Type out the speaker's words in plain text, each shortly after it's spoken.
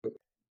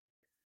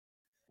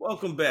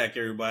Welcome back,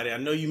 everybody. I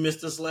know you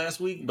missed us last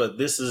week, but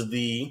this is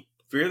the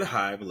Fear the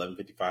Hive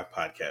 1155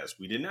 podcast.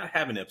 We did not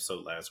have an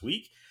episode last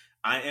week.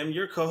 I am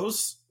your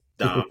co-host,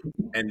 Dom,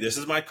 and this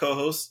is my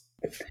co-host,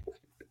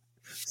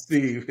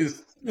 Steve.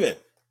 Steven.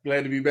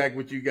 Glad to be back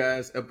with you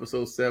guys.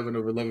 Episode 7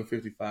 of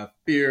 1155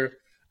 Fear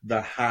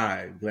the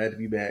Hive. Glad to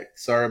be back.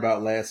 Sorry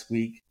about last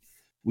week.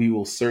 We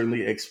will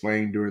certainly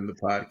explain during the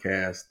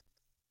podcast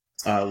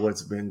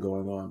what's been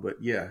going on. But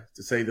yeah,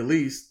 to say the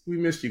least, we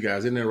missed you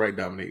guys. Isn't that right,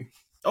 Dominique?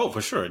 Oh,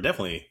 for sure.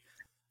 Definitely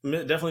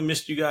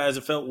missed you guys.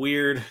 It felt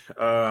weird.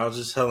 I was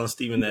just telling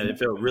Steven that it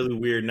felt really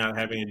weird not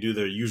having to do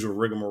the usual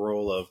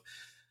rigmarole of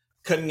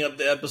cutting up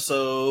the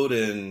episode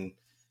and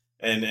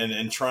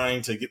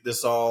trying to get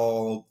this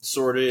all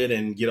sorted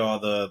and get all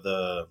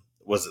the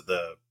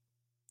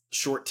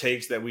short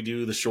takes that we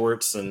do, the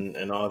shorts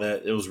and all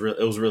that. It was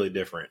really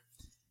different.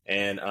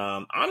 And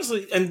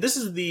honestly, and this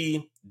is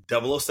the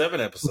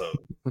 007 episode.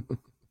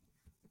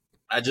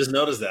 I just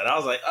noticed that. I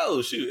was like,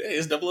 oh shoot, hey,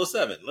 it's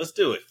 007. Let's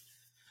do it.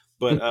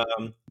 But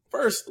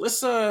first,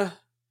 let's talk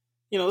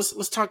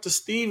to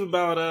Steve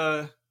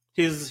about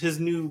his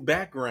new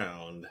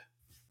background.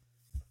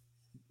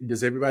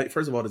 Does everybody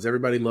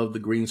love the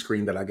green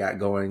screen that I got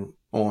going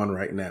on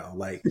right now?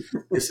 Like,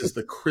 this is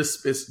the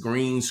crispest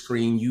green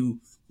screen you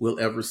will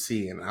ever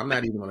see. And I'm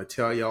not even going to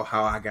tell y'all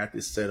how I got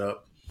this set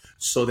up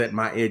so that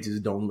my edges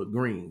don't look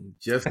green.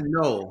 Just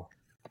know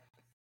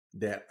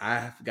that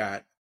I've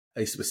got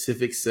a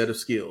specific set of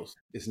skills.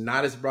 It's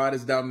not as broad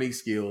as Dominique's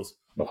skills,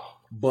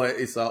 but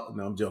it's all,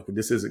 no, I'm joking.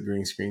 This isn't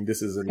green screen.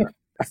 This is an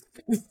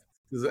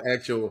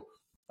actual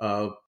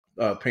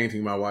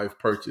painting my wife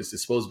purchased.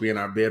 It's supposed to be in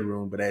our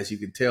bedroom, but as you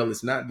can tell,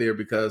 it's not there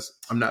because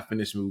I'm not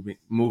finished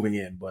moving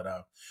in. But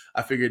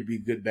I figured it'd be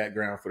good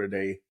background for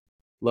today.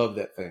 Love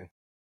that thing.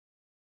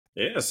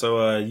 Yeah,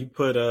 so you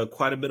put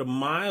quite a bit of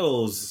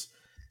miles.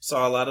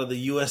 Saw a lot of the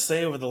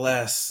USA over the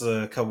last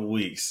couple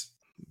weeks.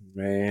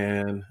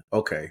 Man,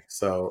 okay.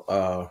 So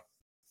for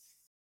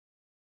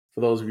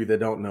those of you that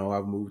don't know,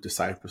 I've moved to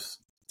Cypress,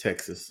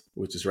 Texas,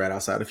 which is right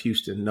outside of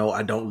Houston. No,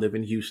 I don't live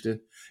in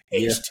Houston.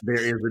 Yes, there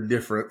is a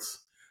difference.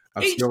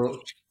 I'm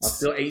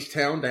still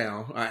H-Town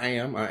down. I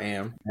am.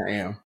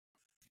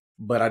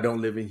 But I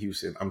don't live in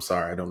Houston. I'm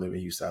sorry, I don't live in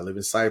Houston. I live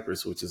in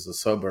Cypress, which is a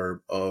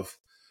suburb of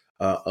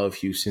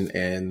Houston.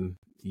 And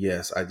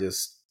yes, I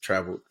just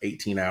traveled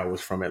 18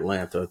 hours from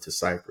Atlanta to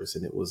Cypress,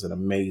 and it was an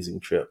amazing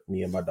trip.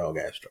 Me and my dog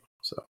Astro.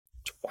 So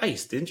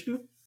twice, didn't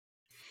you?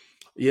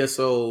 Yeah.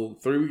 So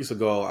 3 weeks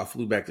ago, I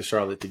flew back to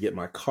Charlotte to get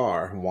my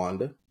car,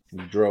 Wanda.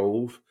 We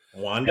drove.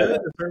 Wanda is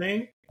her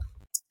name?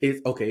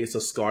 It's a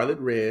Scarlet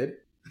Red.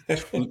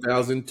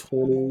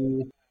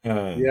 2020,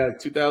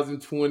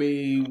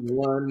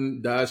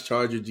 2021 Dodge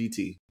Charger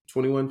GT,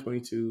 21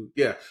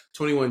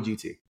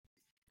 GT,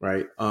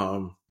 right?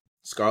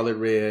 Scarlet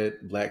Red,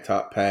 black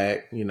top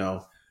pack. You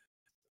know,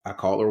 I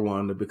call her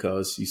Wanda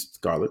because she's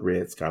Scarlet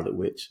Red, Scarlet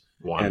Witch.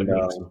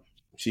 Wanda, and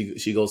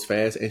she goes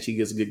fast and she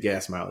gets good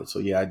gas mileage. So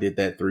yeah, I did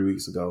that 3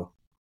 weeks ago.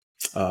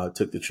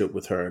 Took the trip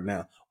with her.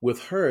 Now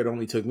with her, it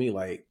only took me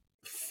like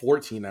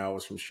 14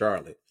 hours from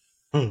Charlotte.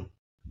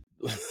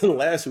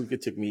 Last week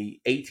it took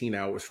me 18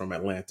 hours from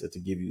Atlanta, to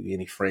give you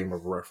any frame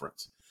of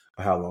reference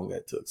of how long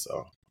that took.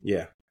 So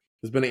yeah,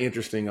 it's been an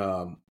interesting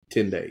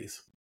 10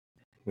 days.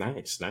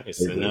 Nice.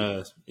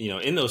 And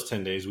in those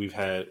 10 days we've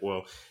had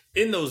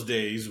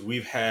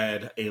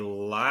a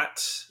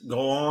lot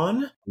go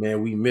on.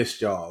 Man, we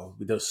missed y'all.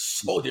 There's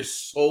so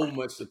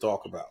much to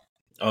talk about.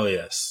 Oh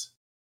yes.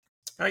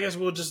 I guess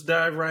we'll just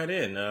dive right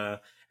in. I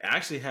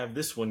actually have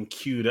this one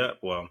queued up.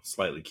 Well,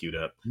 slightly queued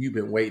up. You've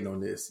been waiting on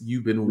this.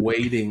 You've been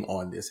waiting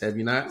on this, have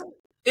you not?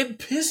 It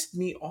pissed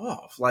me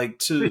off, like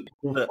to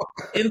the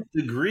nth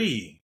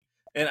degree,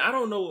 and I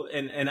don't know,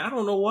 and I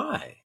don't know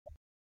why.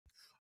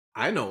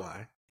 I know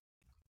why.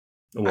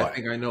 Why? I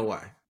think I know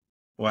why.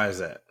 Why is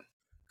that?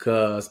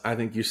 Because I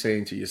think you're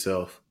saying to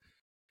yourself,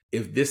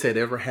 if this had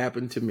ever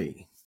happened to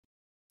me,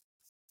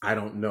 I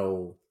don't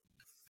know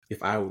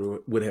if I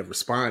would have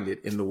responded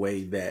in the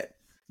way that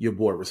your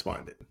boy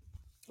responded.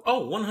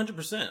 Oh,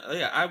 100%.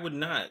 Yeah, I would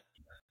not.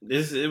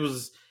 It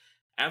was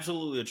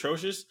absolutely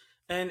atrocious.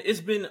 And it's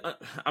been,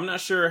 I'm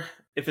not sure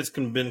if it's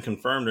been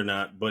confirmed or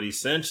not, but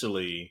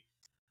essentially,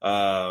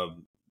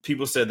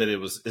 people said that it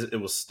was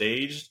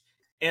staged.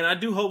 And I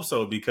do hope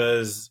so,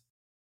 because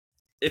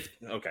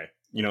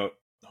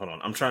hold on.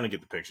 I'm trying to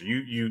get the picture.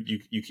 You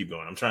keep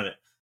going. I'm trying to,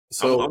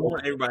 I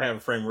want everybody to have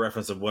a frame of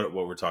reference of what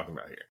we're talking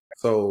about here.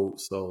 So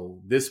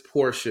this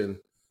portion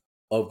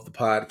of the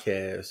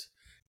podcast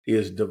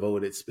is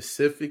devoted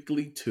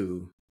specifically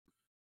to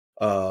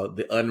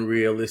the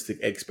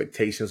unrealistic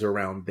expectations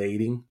around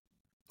dating,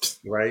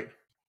 right?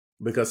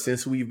 Because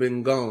since we've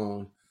been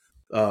gone,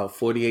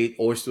 48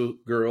 Oyster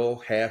Girl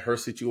had her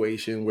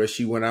situation where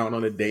she went out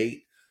on a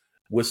date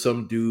with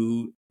some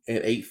dude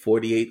and ate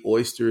 48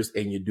 oysters,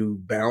 and your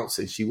dude bounced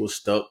and she was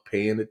stuck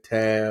paying the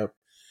tab.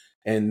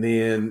 And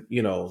then,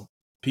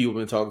 people have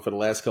been talking for the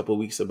last couple of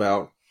weeks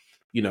about,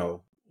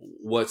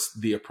 what's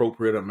the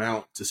appropriate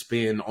amount to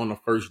spend on a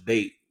first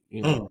date,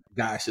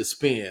 guys should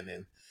spend.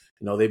 And,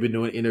 they've been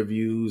doing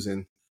interviews,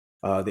 and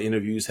the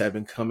interviews have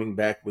been coming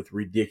back with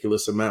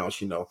ridiculous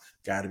amounts.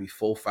 Got to be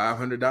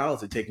 $400-$500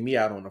 to take me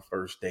out on a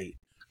first date.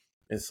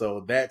 And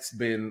so that's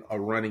been a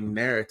running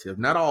narrative.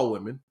 Not all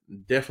women,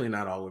 definitely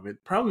not all women,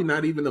 probably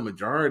not even the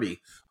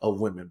majority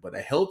of women, but a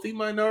healthy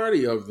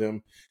minority of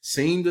them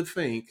seem to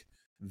think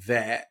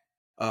that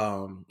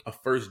a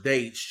first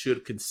date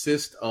should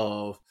consist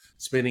of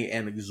spending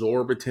an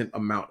exorbitant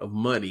amount of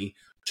money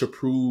to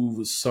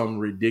prove some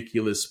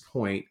ridiculous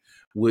point,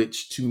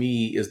 which to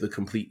me is the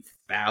complete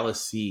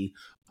fallacy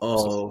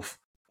of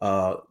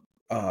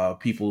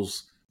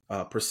people's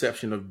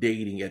perception of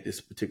dating at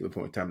this particular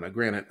point in time. Now,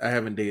 granted, I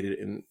haven't dated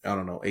in, I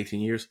don't know, 18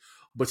 years,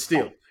 but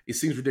still, it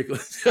seems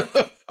ridiculous.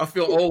 I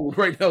feel old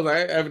right now.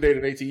 I haven't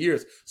dated in 18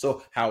 years.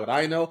 So how would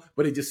I know?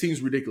 But it just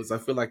seems ridiculous. I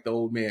feel like the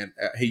old man,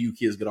 hey, you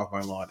kids, get off my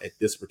lawn at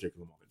this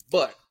particular moment.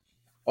 But,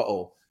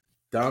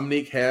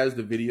 Dominic has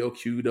the video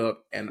queued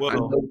up, and I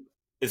know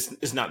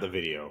it's not the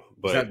video,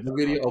 but is that the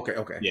video?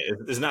 Okay. Yeah,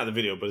 it's not the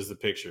video, but it's the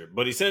picture.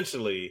 But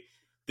essentially,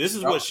 this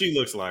is what she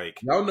looks like.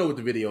 Y'all know what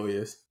the video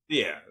is.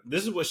 Yeah,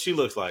 this is what she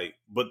looks like.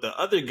 But the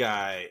other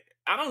guy,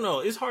 I don't know.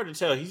 It's hard to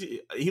tell.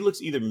 He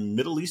looks either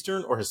Middle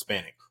Eastern or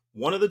Hispanic,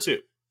 one of the two.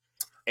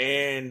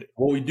 And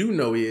what we do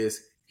know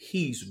is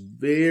he's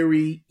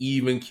very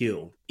even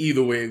killed,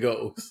 either way it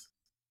goes.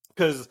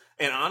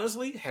 And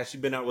honestly, had she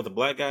been out with a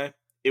black guy,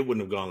 it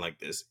wouldn't have gone like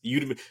this.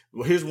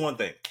 Here's one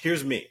thing.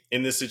 Here's me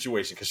in this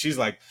situation, because she's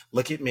like,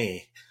 look at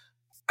me.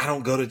 I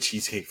don't go to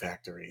Cheesecake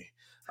Factory.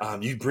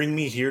 You bring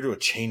me here to a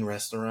chain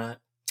restaurant.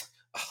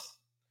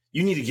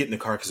 You need to get in the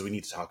car because we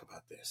need to talk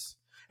about this.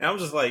 And I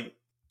was just like,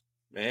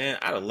 man,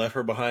 I'd have left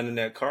her behind in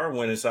that car,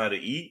 went inside to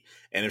eat.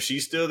 And if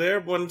she's still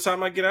there by the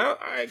time I get out,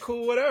 all right,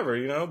 cool, whatever,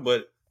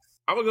 but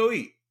I'm going to go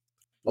eat.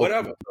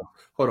 Whatever. Okay.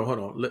 Hold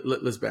on.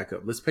 Let's back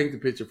up. Let's paint the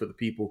picture for the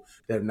people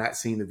that have not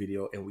seen the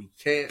video. And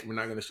we're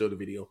not going to show the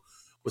video.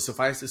 But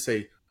suffice to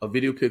say, a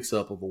video picks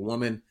up of a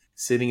woman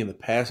sitting in the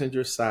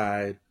passenger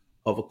side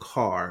of a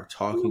car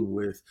talking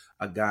with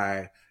a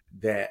guy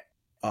that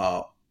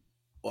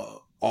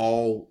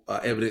all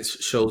evidence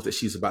shows that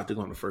she's about to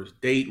go on a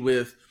first date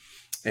with.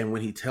 And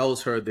when he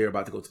tells her they're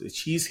about to go to the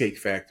Cheesecake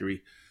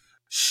Factory,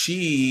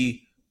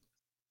 she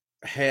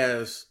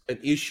has an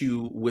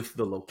issue with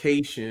the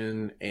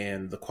location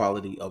and the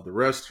quality of the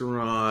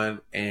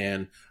restaurant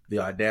and the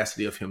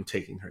audacity of him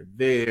taking her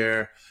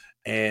there.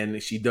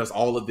 And she does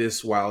all of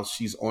this while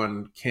she's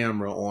on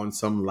camera on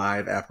some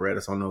live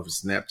apparatus. I don't know if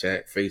it's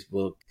Snapchat,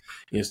 Facebook,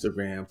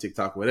 Instagram,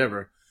 TikTok,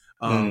 whatever.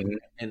 And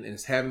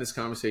is having this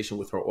conversation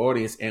with her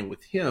audience and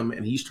with him,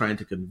 and he's trying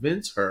to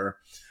convince her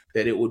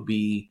that it would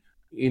be,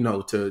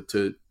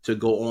 to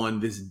go on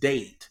this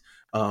date.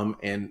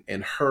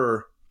 And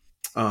her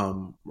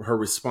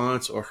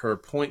response or her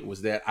point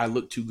was that I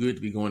look too good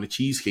to be going to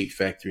Cheesecake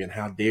Factory, and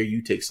how dare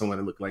you take someone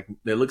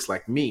that looks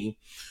like me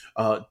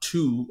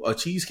to a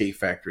Cheesecake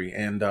Factory.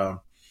 And the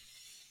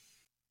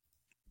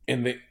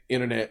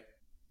internet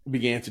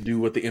began to do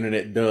what the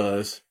internet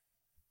does.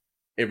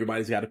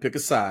 Everybody's got to pick a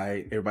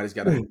side. Everybody's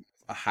got a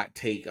hot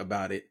take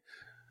about it.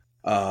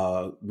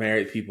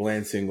 Married people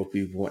and single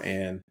people,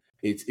 and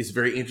it's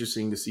very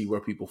interesting to see where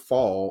people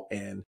fall.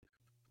 And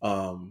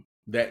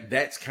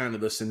that's kind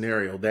of the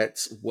scenario.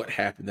 That's what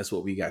happened. That's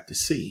what we got to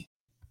see.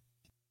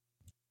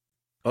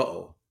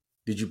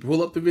 Did you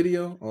pull up the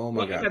video? Oh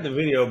my God! I got the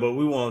video, but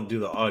we won't do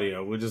the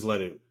audio. We'll just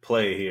let it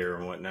play here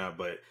and whatnot.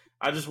 But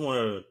I just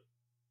want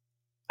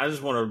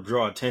to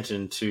draw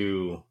attention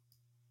to.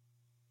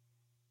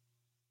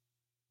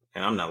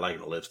 And I'm not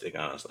liking the lipstick,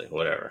 honestly.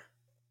 Whatever.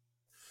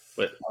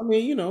 But I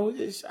mean,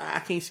 I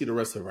can't see the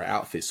rest of her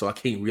outfit, so I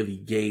can't really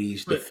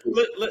gauge the.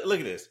 Look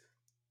at this.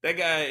 That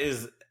guy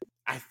is.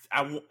 I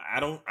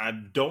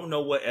don't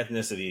know what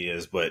ethnicity he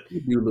is, but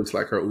he looks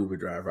like her Uber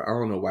driver. I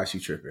don't know why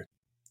she's tripping.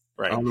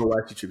 Right. I don't know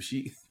why she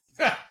tripping.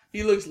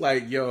 He looks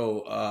like,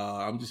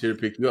 I'm just here to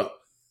pick you up.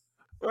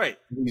 Right.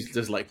 He's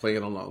just like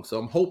playing along. So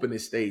I'm hoping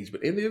it's staged,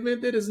 but in the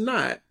event that it's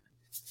not,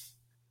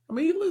 I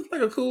mean, he looks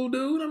like a cool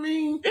dude. I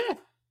mean, yeah.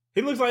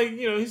 He looks like,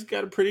 he's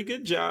got a pretty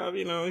good job.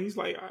 He's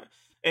like,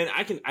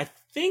 I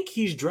think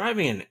he's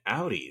driving an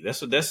Audi.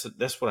 That's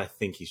what I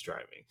think he's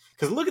driving.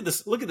 Because look at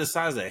the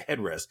size of that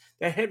headrest.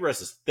 That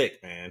headrest is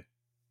thick, man.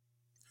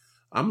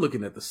 I'm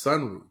looking at the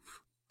sunroof.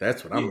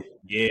 That's what I'm.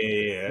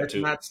 Yeah. That's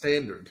not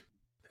standard.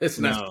 It's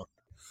not. No.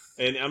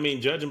 And I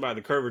mean, judging by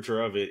the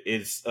curvature of it,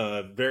 it's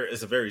a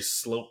very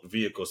sloped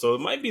vehicle. So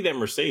it might be that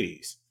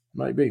Mercedes.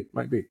 Might be.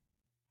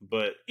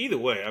 But either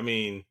way, I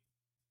mean,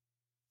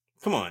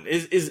 come on.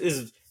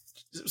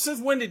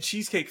 Since when did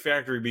Cheesecake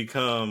Factory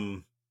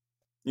become,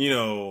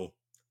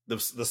 the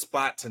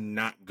spot to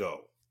not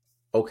go?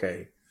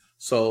 Okay,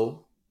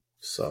 so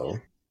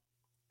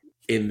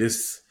in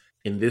this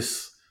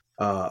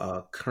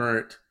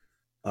current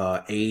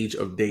age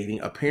of dating,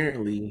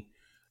 apparently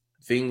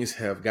things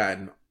have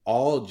gotten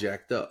all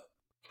jacked up.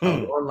 I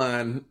was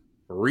online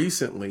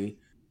recently,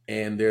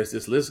 and there's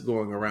this list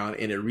going around,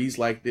 and it reads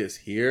like this: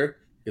 here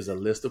is a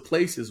list of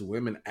places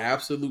women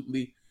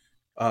absolutely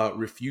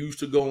refuse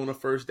to go on a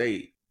first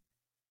date.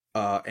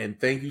 And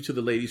thank you to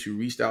the ladies who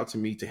reached out to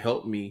me to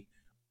help me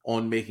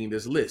on making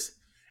this list.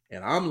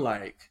 And I'm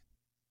like,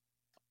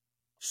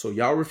 so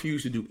y'all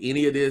refuse to do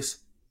any of this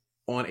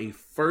on a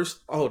first.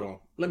 Hold on,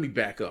 let me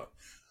back up.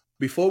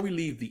 Before we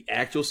leave the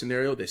actual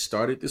scenario that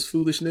started this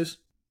foolishness,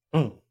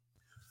 Mm.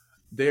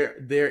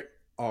 there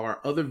are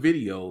other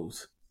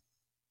videos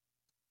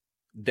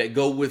that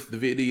go with the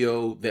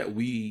video that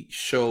we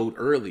showed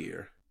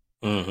earlier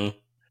Mm-hmm.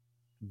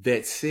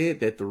 that said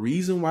that the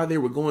reason why they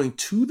were going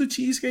to the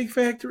Cheesecake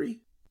Factory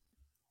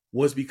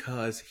was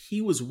because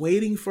he was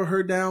waiting for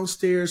her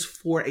downstairs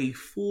for a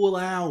full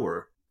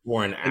hour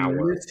For an and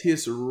hour. missed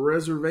his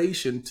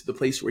reservation to the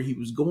place where he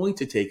was going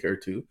to take her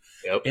to.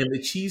 Yep. And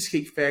the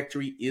Cheesecake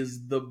Factory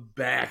is the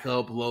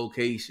backup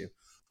location.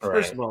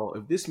 First Right. of all,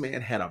 if this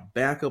man had a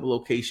backup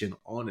location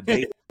on a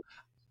date,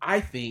 I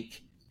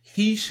think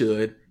he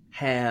should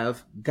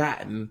have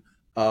gotten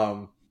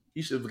a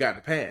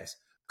pass.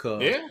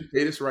 Cause Yeah. I'll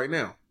say this right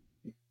now.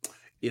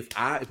 If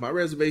my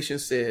reservation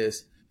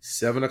says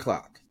 7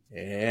 o'clock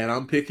and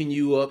I'm picking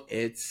you up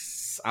at,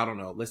 I don't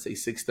know, let's say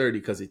 6:30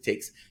 because it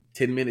takes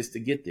 10 minutes to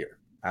get there.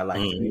 I like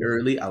to be Mm-hmm.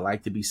 early. I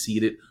like to be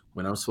seated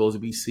when I'm supposed to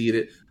be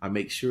seated. I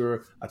make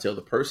sure I tell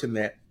the person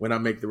that when I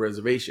make the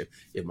reservation.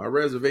 If my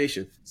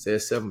reservation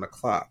says 7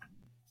 o'clock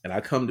and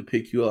I come to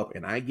pick you up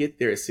and I get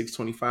there at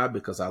 6:25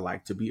 because I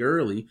like to be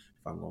early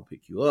if I'm going to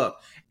pick you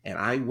up, and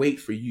I wait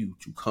for you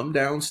to come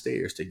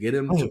downstairs to get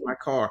into my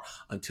car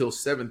until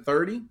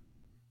 7:30.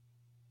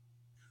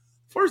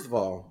 First of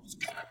all,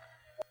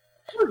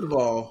 First of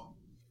all,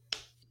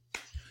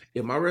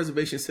 if my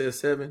reservation says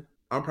 7,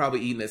 I'm probably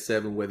eating at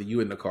 7, whether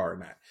you in the car or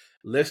not.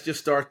 Let's just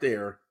start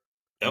there,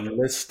 Yep. and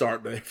let's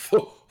start there.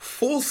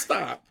 Full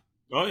stop.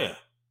 Oh yeah.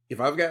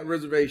 If I've got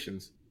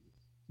reservations,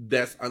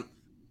 that's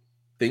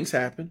things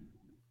happen,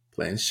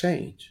 plans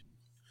change.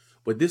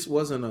 But this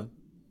wasn't a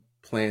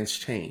plans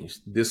change.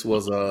 This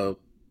was a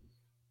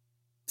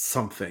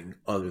something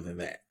other than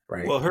that,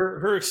 right? Well,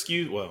 her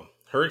excuse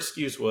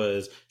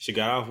was she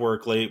got off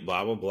work late,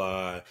 blah blah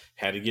blah,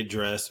 had to get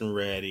dressed and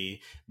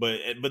ready. But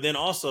then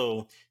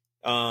also,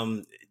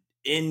 um,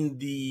 in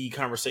the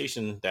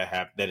conversation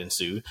that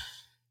ensued,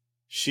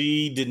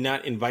 she did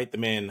not invite the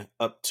man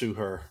up to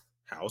her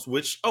house.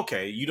 Which,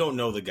 okay, you don't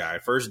know the guy,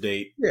 first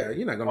date. Yeah,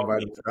 you're not gonna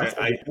invite him to the house.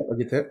 I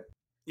get that.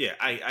 Yeah,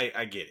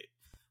 I get it.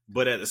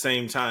 But at the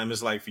same time,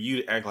 it's like for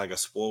you to act like a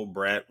spoiled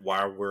brat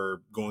while we're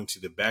going to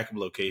the backup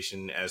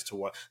location as to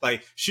what,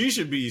 like, she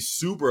should be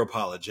super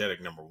apologetic,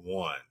 number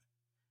one.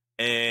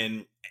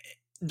 And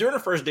during a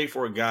first date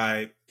for a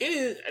guy,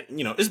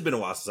 it's been a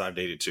while since I've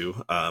dated too.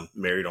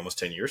 Married almost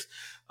 10 years.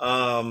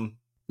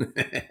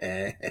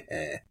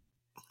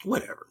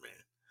 Whatever,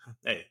 man.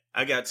 Hey,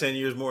 I got 10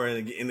 years more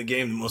in the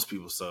game than most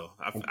people. So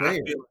I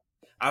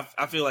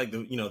feel like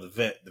the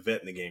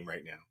vet in the game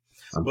right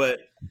now. But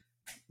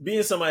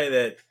being somebody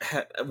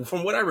that,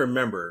 from what I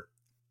remember,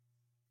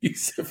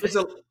 it's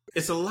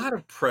a lot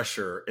of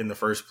pressure in the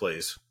first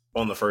place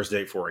on the first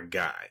date for a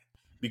guy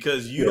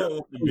because you don't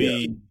want to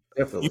be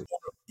definitely.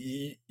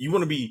 You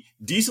want to be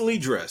decently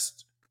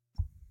dressed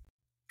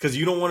because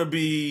you don't want to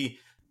be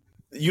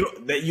you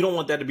don't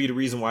want that to be the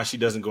reason why she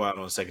doesn't go out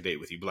on a second date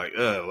with you.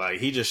 Like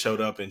he just showed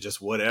up and just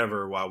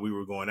whatever while we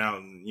were going out,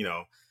 and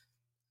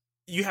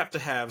you have to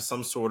have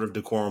some sort of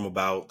decorum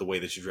about the way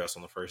that you dress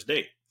on the first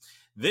date.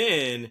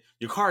 Then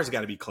your car's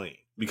got to be clean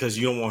because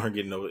you don't want her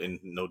getting in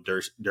no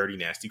dirty,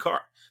 nasty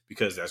car,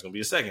 because that's going to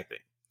be a second thing.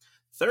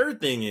 Third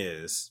thing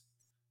is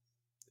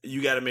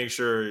you got to make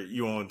sure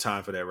you're on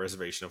time for that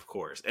reservation, of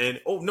course. And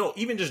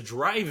even just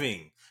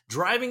driving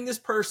this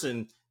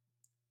person,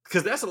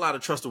 because that's a lot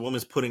of trust a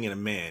woman's putting in a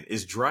man,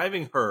 is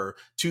driving her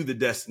to the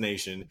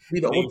destination.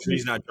 Making sure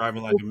he's not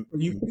driving like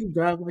you can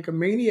drive like a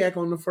maniac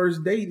on the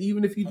first date,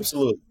 even if you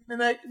absolutely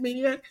an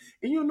maniac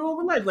in your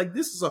normal life. Like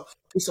it's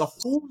a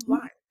whole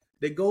lot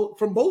that go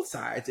from both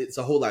sides. It's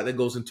a whole lot that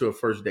goes into a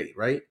first date,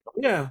 right?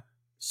 Yeah.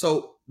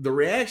 So the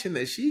reaction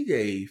that she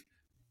gave,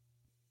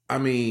 I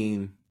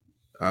mean,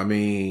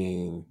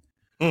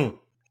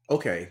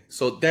 okay.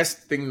 So that's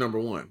thing number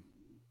one.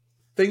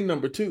 Thing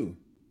number two.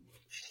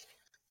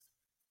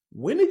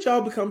 When did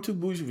y'all become too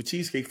bougie for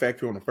Cheesecake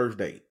Factory on the first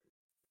date?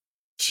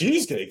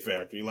 Cheesecake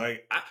Factory.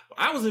 Like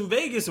I was in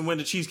Vegas and went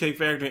to Cheesecake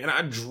Factory and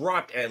I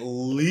dropped at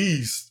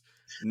least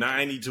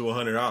 $90 to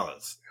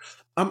 $100.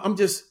 I'm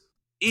just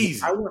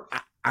easy.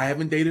 I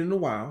haven't dated in a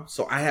while,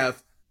 so I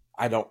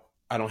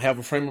don't have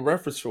a frame of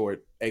reference for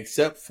it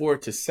except for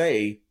to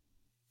say,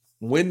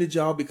 when did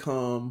y'all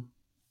become?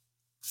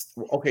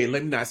 Okay,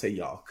 let me not say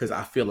y'all because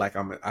I feel like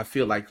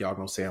y'all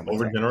gonna say I'm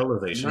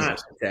overgeneralization. I'm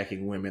not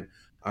attacking women.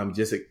 I'm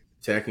just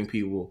attacking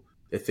people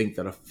that think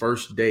that a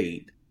first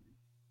date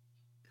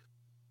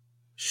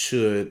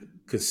should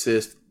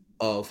consist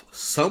of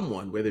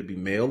someone, whether it be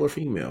male or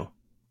female,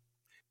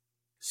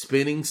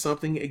 spending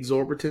something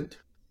exorbitant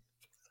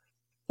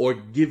or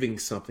giving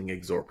something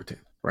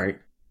exorbitant, right?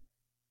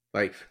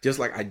 Like, just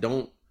like I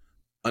don't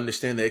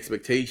understand the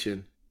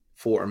expectation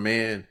for a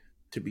man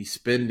to be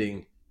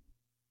spending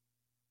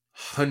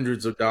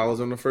hundreds of dollars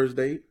on the first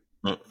date.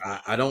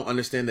 I don't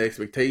understand the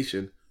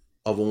expectation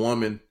of a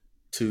woman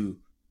to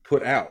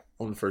put out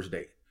on the first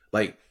date.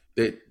 Like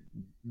that,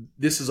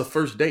 this is a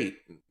first date.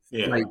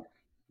 Yeah. Like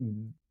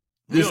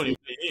We this, don't even,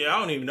 I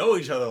don't even know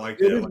each other like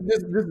this, that.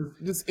 Like,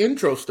 this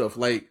intro stuff.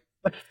 Like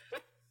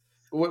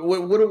what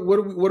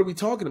are we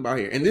talking about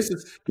here? And this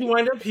is you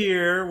wind up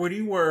here. Where do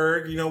you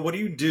work? You know, what do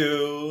you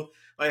do?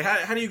 Like,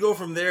 how do you go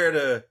from there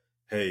to,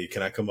 hey,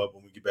 can I come up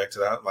when we get back to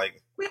that?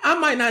 Like, man, I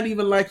might not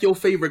even like your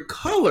favorite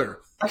color.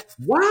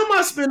 Why am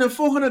I spending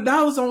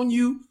 $400 on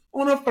you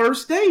on a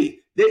first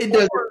date? It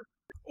doesn't.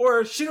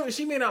 or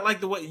she may not like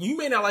the way you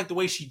may not like the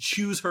way she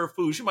chews her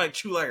food. She might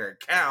chew like a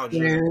cow.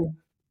 Man,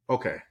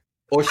 okay.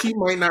 Or she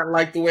might not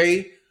like the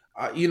way,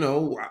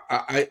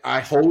 I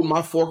hold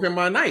my fork and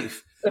my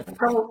knife.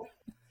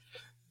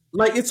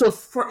 Like it's a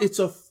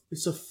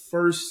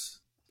first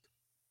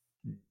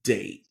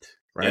date,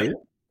 right? Yeah.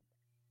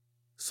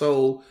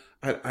 So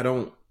I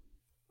don't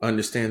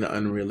understand the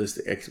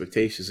unrealistic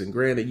expectations. And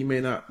granted, you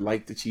may not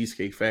like the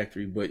Cheesecake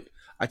Factory, but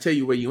I tell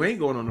you where you ain't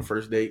going on the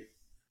first date.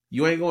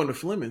 You ain't going to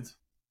Fleming's.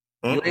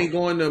 You ain't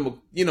going to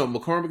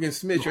McCormick and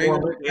Smith. You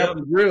ain't going to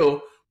Captain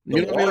Grill.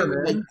 You know what I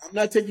mean? Like, I'm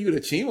not taking you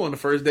to Chino on the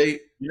first date.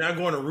 You're not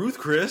going to Ruth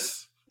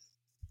Chris.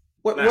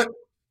 What?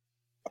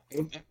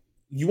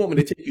 You want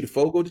me to take you to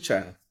Fogo de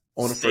Chao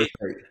on the first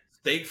date?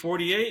 Steak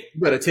 48?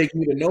 You better take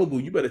me to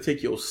Nobu. You better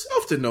take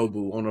yourself to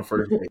Nobu on the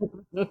first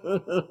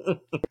date.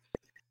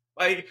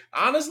 Like,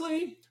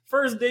 honestly,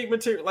 first date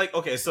material. Like,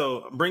 okay,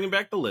 so bringing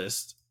back the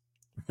list.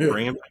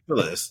 Bringing back the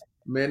list.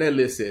 Man, that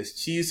list says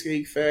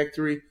Cheesecake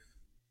Factory.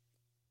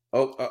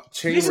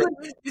 Chain.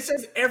 It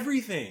says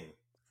everything.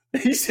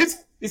 This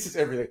is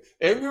everything.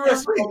 Every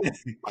restaurant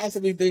you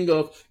possibly think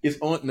of is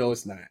on. No,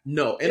 it's not.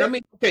 No, and I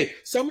mean, okay,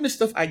 some of the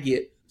stuff I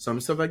get. Some of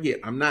the stuff I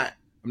get. I'm not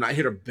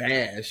here to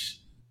bash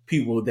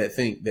people that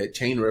think that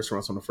chain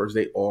restaurants on the first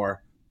date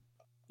are,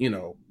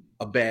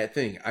 a bad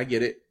thing. I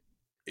get it.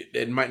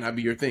 It might not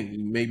be your thing.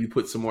 You maybe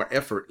put some more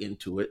effort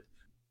into it.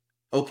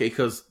 Okay,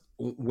 because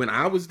when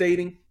I was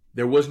dating,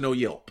 there was no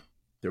Yelp.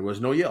 There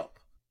was no Yelp.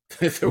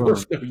 There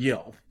was no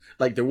Yelp.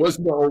 Like there was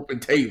no open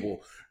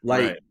table.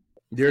 Like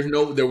there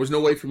was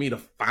no way for me to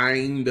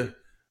find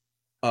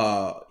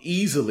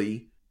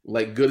easily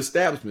like good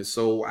establishments.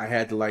 So I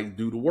had to like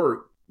do the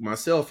work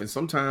myself. And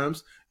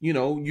sometimes,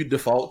 you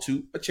default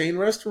to a chain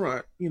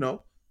restaurant. You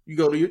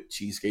go to your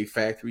Cheesecake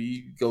Factory,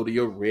 you go to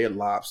your Red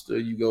Lobster,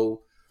 you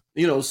go,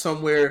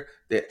 somewhere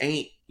that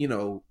ain't,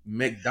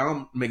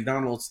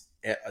 McDonald's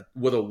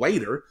with a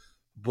waiter,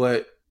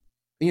 but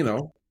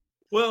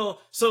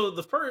Well, so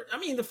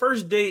the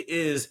first date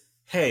is,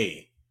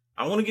 hey,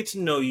 I want to get to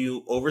know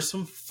you over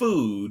some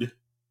food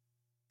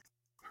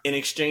in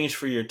exchange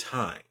for your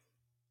time.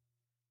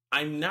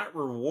 I'm not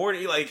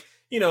rewarding, like,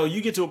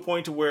 you get to a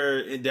point to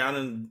where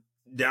down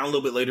a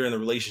little bit later in the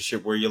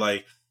relationship where you're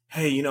like,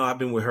 hey, I've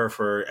been with her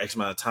for X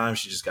amount of time.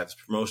 She just got this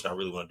promotion. I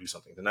really want to do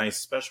something nice,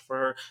 special for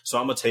her. So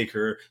I'm going to take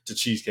her to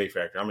Cheesecake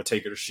Factory. I'm going to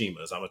take her to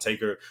Shima's. I'm going to take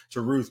her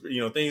to Ruth,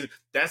 things.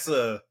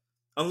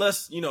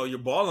 Unless, you're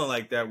balling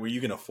like that where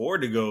you can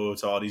afford to go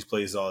to all these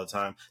places all the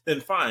time,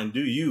 then fine,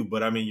 do you.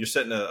 But I mean, you're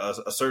setting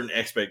a certain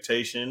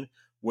expectation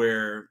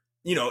where,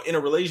 in a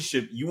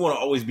relationship, you want to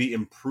always be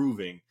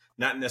improving,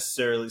 not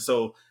necessarily.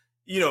 So,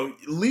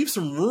 leave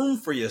some room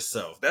for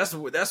yourself. That's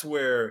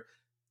where,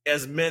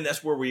 as men,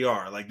 that's where we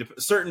are. Like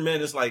certain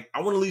men, it's like,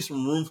 I want to leave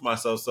some room for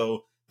myself.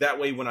 So that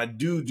way, when I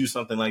do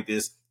something like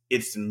this,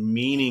 it's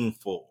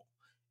meaningful.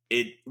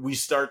 We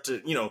start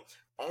to,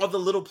 all the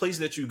little places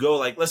that you go,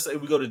 like let's say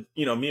we go to,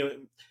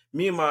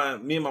 me and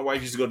my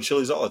wife used to go to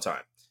Chili's all the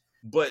time.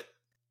 But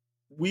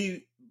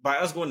by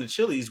us going to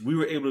Chili's, we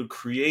were able to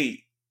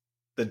create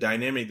the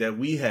dynamic that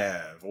we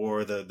have,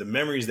 or the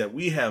memories that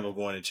we have of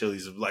going to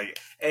Chili's, of like,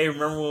 hey,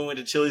 remember when we went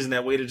to Chili's and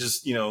that waiter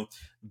just,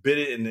 bit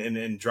it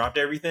and dropped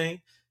everything?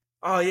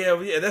 Oh yeah,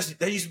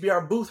 that used to be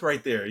our booth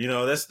right there.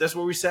 That's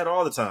where we sat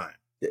all the time.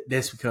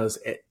 That's because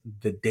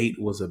the date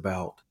was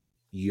about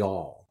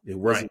y'all. It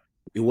wasn't. Right.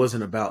 It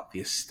wasn't about the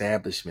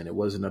establishment. It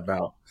wasn't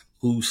about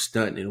who's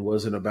stunting. It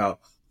wasn't about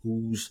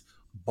who's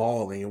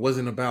balling. It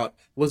wasn't about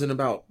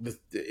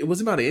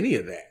any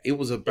of that. It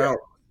was about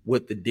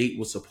what the date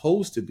was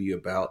supposed to be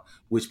about,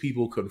 which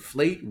people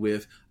conflate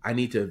with, I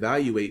need to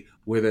evaluate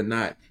whether or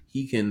not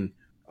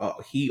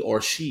he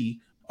or she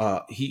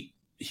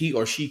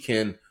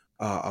can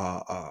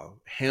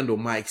handle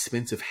my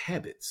expensive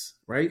habits,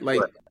 right?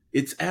 Like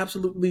it's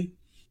absolutely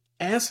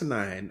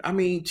asinine. I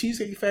mean,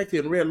 Cheesecake Factory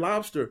and Red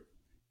Lobster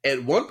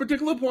at one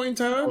particular point in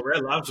time,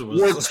 Red Lobster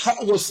was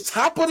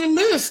top of the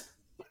list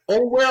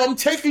on where I'm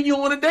taking you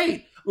on a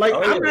date. Like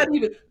I'm not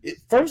even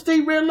first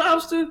date Red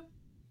Lobster.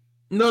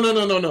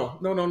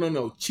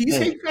 No.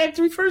 Cheesecake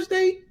Factory first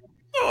date?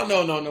 No.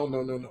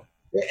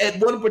 At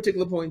one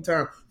particular point in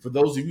time, for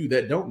those of you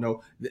that don't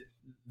know,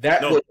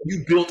 was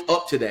you built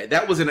up to that.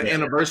 That was an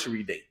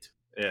anniversary date.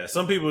 Yeah,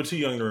 some people are too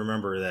young to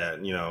remember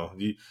that.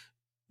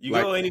 You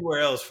go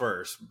anywhere else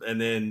first, and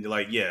then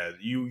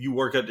you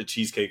work at the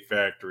Cheesecake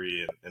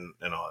Factory and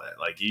all that.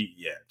 Like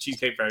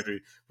Cheesecake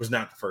Factory was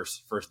not the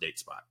first date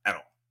spot at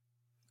all.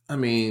 I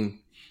mean,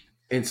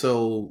 and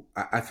so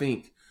I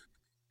think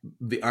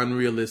the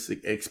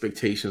unrealistic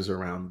expectations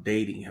around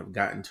dating have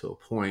gotten to a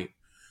point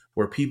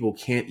where people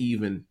can't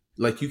even,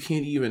 like, you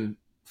can't even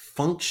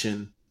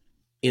function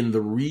in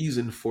the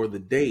reason for the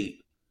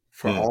date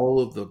for Mm. all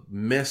of the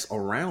mess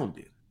around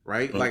it,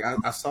 right? Mm. Like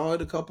I saw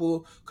it a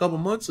couple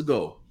months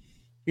ago.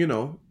 You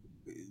know,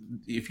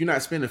 if you're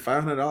not spending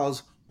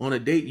 $500 on a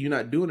date, you're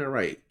not doing it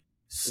right. Then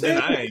Say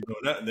I ain't doing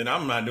that. Then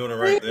I'm not doing it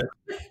right there.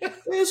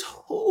 is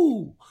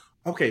who?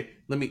 Okay,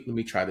 let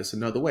me try this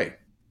another way.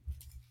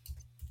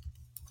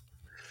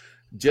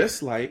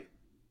 Just like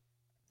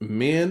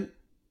men,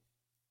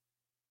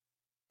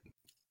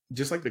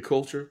 just like the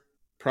culture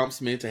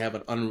prompts men to have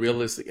an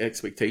unrealistic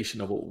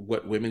expectation of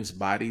what women's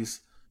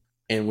bodies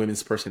and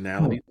women's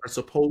personalities are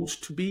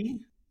supposed to be,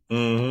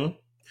 Mm-hmm.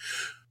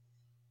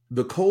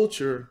 the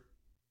culture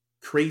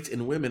creates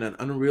in women an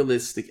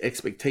unrealistic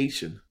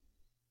expectation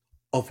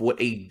of what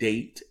a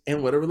date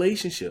and what a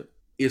relationship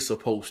is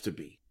supposed to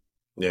be,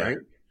 Yeah. right?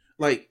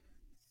 Like,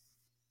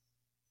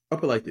 I'll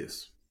put it like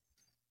this.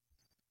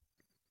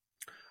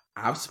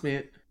 I've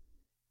spent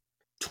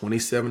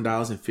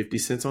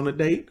 $27.50 on a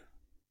date.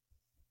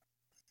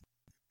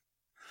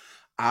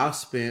 I've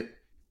spent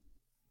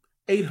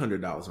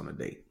 $800 on a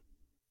date.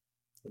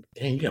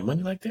 Damn, you got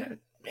money like that?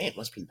 Man,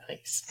 must be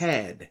nice.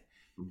 Had,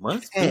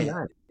 Must be had,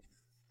 nice.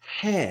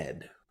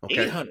 had.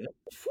 Okay. 800.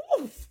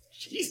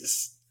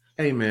 Jesus.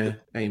 Hey man,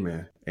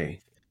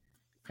 hey,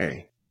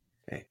 hey,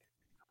 hey.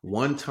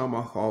 One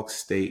tomahawk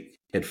steak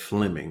at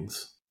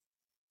Fleming's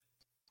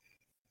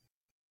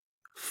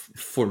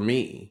for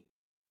me,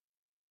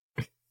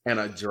 and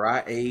a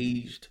dry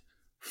aged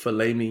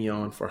filet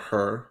mignon for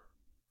her,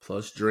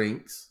 plus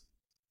drinks,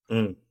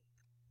 Mm.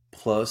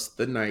 plus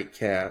the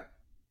nightcap,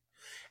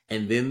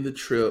 and then the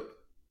trip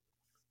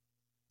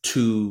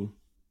to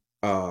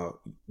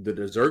the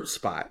dessert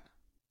spot.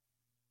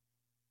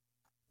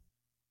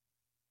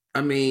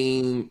 I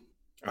mean,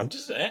 I'm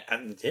just, yeah.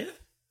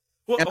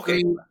 Well, I okay.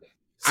 mean,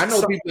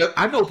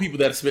 I know people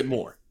that spent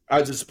more.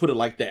 I just put it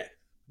like that.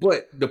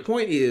 But the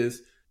point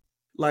is,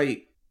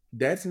 like,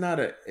 that's not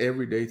a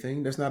everyday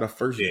thing. That's not a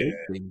first Yeah. date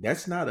thing.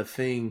 That's not a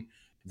thing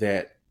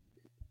that,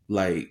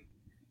 like,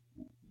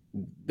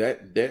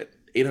 that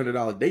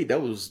 $800 date.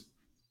 That was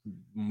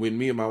when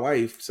me and my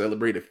wife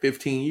celebrated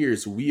 15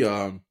 years.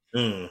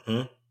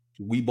 Mm-hmm.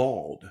 We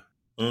balled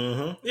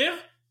Mm-hmm. Yeah.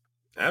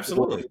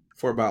 Absolutely.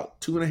 for about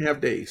 2.5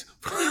 days.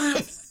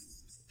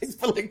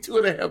 For like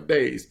 2.5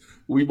 days,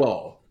 we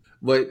balled.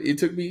 But it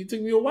took me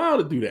a while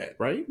to do that,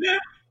 right? Yeah.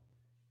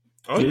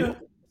 Oh You yeah. know?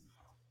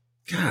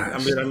 I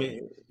Gosh.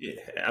 mean, yeah,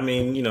 I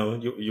mean, you know,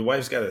 your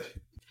wife's got a.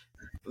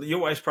 Your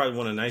wife's probably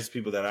one of the nicest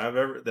people that I've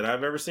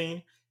ever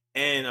seen,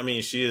 and I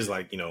mean, she is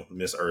like, you know,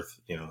 Miss Earth,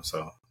 you know.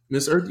 So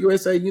Miss Earth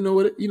USA, you know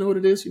what it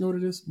is, you know what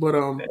it is. But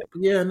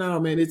yeah, no,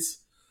 man,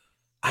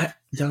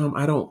 Dom,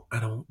 I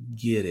don't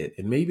get it.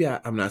 And maybe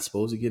I'm not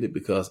supposed to get it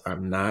because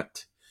I'm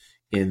not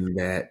in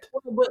that.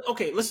 but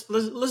okay, let's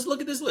look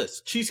at this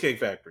list. Cheesecake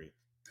Factory,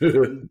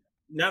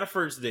 not a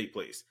first date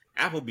place.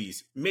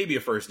 Applebee's, maybe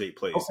a first date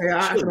place.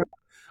 Okay, Chili,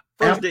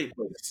 first date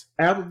place.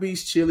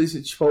 Applebee's, Chili's,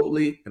 and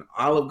Chipotle, and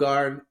Olive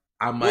Garden.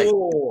 I Whoa, might.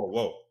 whoa, whoa,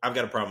 whoa! I've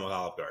got a problem with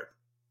Olive Garden.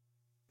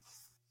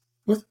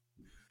 What?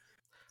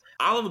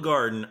 Olive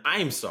Garden,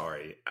 I'm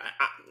sorry,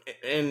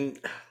 and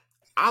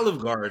Olive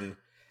Garden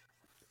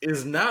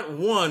is not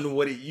one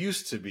what it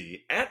used to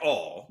be at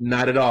all.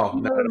 Not at all.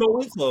 Even Not at though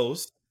we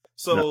closed. all.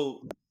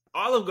 So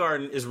Olive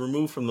Garden is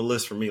removed from the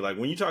list for me. Like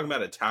when you talk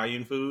about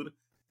Italian food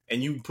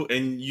and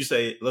you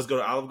say, let's go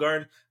to Olive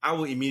Garden, I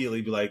will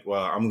immediately be like,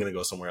 well, I'm gonna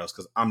go somewhere else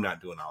because I'm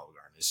not doing Olive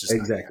Garden. It's just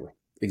not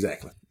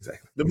Exactly.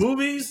 the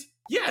movies.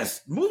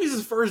 Yes, movies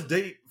is first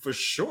date for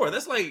sure.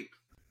 That's like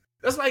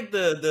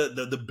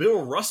the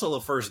Bill Russell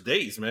of first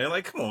dates, man.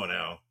 Like, come on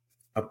now.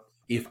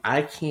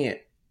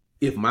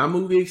 If my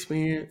movie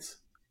experience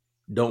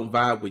don't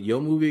vibe with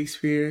your movie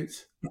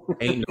experience,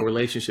 ain't no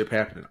relationship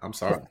happening. I'm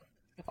sorry.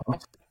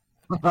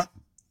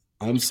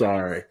 I'm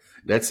sorry.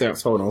 That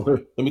sounds. Hold on.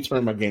 Let me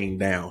turn my game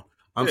down.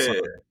 I'm Yeah.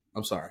 sorry.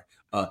 I'm sorry.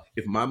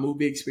 If my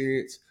movie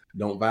experience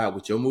don't vibe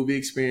with your movie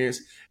experience,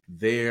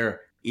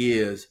 there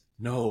is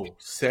no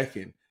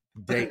second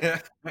date.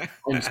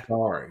 I'm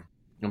sorry.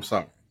 I'm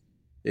sorry.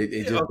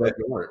 It just Okay.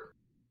 doesn't work.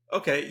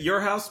 Okay,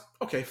 your house.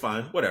 Okay,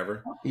 fine,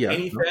 whatever. Yeah.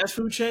 Any fast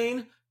food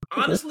chain?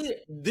 Honestly,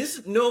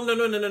 this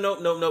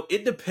no.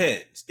 It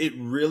depends. It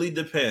really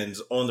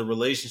depends on the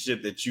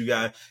relationship that you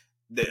guys,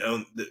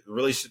 the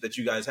relationship that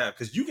you guys have.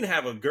 Because you can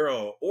have a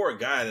girl or a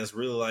guy that's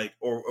really like,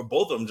 or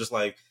both of them just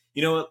like,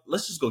 you know what?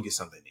 Let's just go get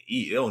something to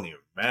eat. It don't even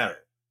matter.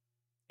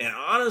 And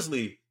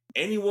honestly,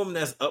 any woman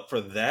that's up for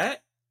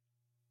that,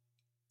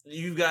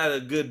 you've got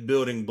a good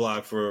building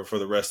block for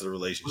the rest of the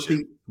relationship.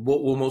 See,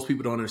 what most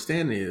people don't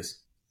understand is,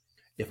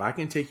 if I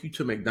can take you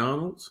to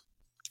McDonald's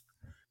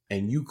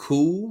and you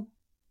cool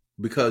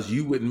because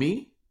you with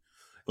me,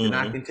 then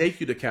I can take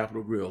you to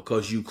Capitol Grill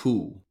because you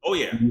cool. Oh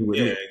yeah, You with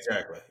yeah, me,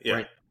 exactly. Yeah.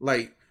 right?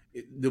 Like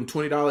them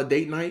 $20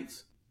 date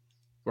nights,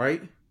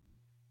 right?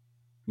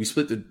 We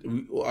split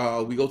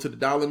we go to the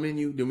dollar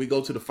menu, then we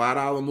go to the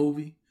 $5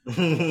 movie.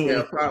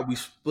 Yeah, we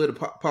split a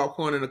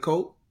popcorn and a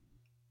Coke.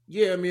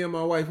 Yeah, me and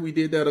my wife, we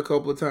did that a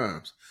couple of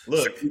times.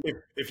 Look,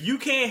 if you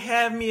can't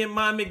have me in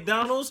my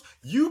McDonald's,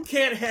 you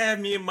can't have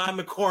me in my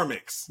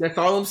McCormick's. That's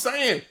all I'm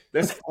saying.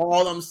 That's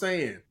all I'm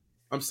saying.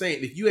 I'm saying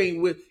if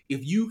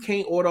you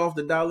can't order off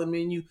the dollar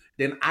menu,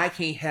 then I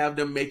can't have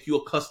them make you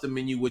a custom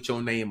menu with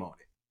your name on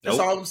it. That's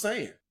all I'm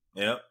saying.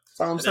 Yep. That's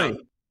all I'm saying.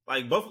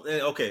 Like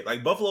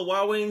Buffalo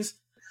Wild Wings,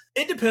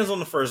 it depends on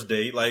the first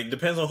date. Like,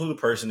 depends on who the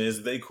person is.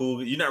 If they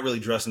cool, you're not really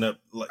dressing up.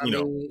 I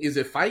mean, is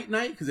it fight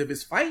night? Because if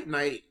it's fight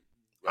night,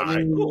 I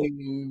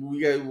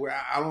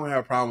don't have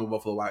a problem with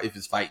Buffalo Wild if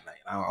it's fight night.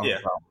 I don't have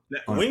a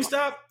problem.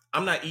 Wingstop,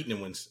 I'm not eating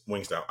in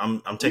Wingstop.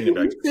 I'm taking it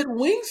back. You said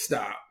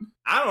Wingstop.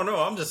 I don't know.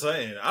 I'm just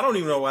saying. I don't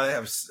even know why they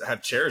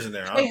have chairs in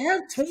there. They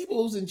have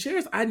tables and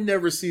chairs. I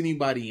never see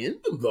anybody in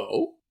them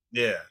though.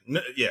 Yeah.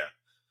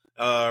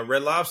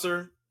 Red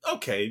Lobster.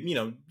 Okay,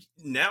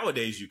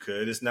 nowadays you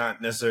could. It's not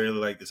necessarily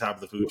like the top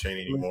of the food chain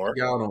anymore.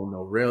 Y'all don't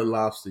know. Red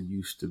Lobster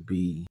used to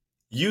be.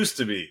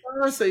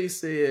 Thursday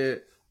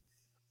said,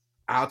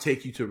 "I'll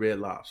take you to Red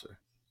Lobster."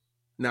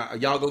 Now,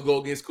 y'all gonna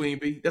go against Queen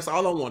Bee? That's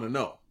all I want to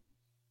know.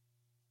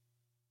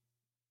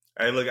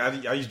 Hey, look, I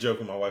used to joke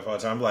with my wife all the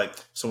time. I'm like,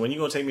 so when you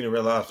gonna take me to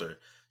Red Lobster?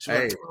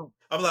 Like,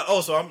 I'm like,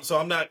 oh,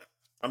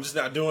 I'm just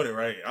not doing it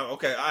right.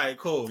 Okay, all right,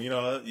 cool. She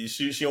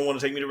don't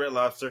want to take me to Red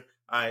Lobster.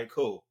 All right,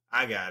 cool.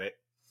 I got it.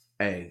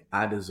 Hey,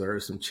 I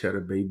deserve some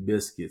Cheddar Bay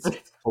biscuits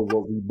for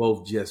what we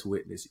both just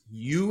witnessed.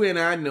 You and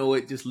I know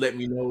it. Just let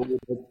me know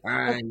the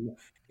time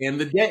and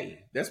the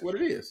day. That's what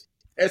it is.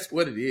 That's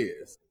what it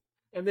is.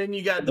 And then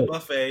you got the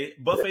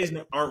buffet. Buffets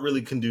aren't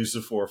really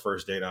conducive for a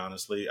first date,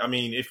 honestly. I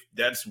mean,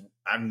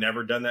 I've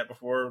never done that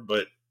before,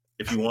 but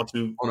if you want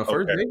to on a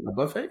first date, a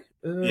buffet,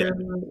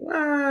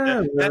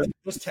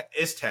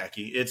 it's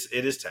tacky.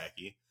 It is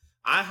tacky.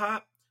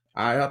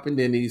 IHOP and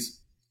Denny's.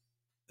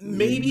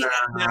 Maybe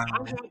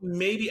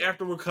maybe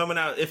after we're coming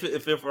out,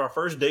 if our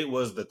first date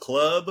was the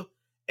club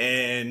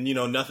and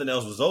nothing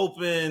else was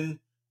open,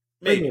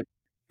 maybe.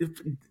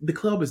 If the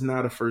club is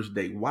not a first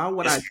date, why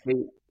would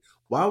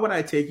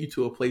I take you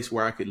to a place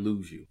where I could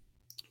lose you?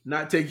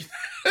 Not take you.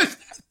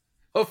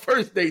 A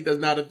first date that's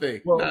not a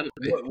thing. Well, not a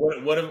thing.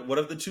 What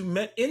if the two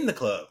met in the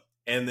club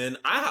and then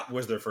IHOP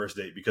was their first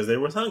date because they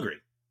were hungry?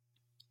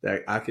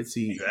 I could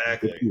see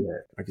exactly.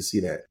 I could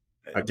see that.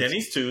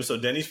 Denny's too, so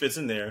Denny's fits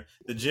in there.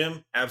 The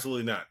gym,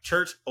 absolutely not.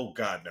 Church, oh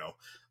God, no.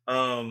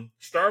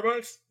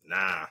 Starbucks,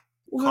 nah.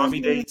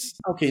 Coffee dates,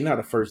 okay, not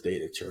a first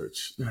date at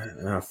church.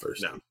 Not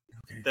first. No,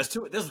 okay.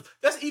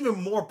 That's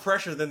even more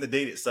pressure than the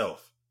date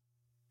itself.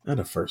 Not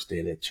a first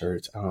date at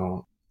church.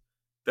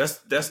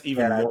 That's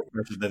even more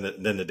pressure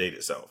than the date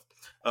itself.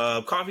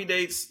 Coffee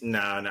dates,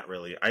 nah, not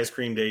really. Ice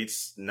cream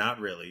dates,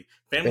 not really.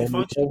 Family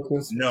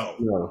functions,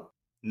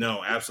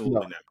 no,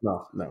 absolutely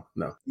not.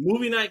 No.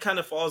 Movie night kind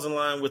of falls in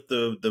line with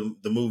the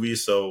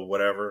movies, so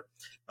whatever.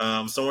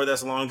 Somewhere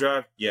that's a long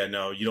drive, yeah,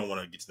 no, you don't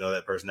want to get to know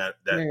that person. That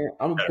man,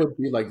 I'm gonna put it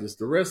to you like this: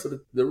 the rest of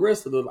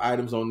the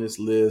items on this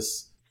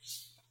list.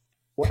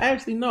 Well,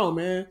 actually, no,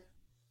 man.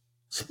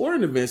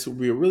 Sporting events would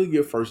be a really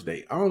good first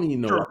date. I don't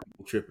even know why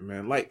people tripping,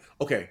 man. Like,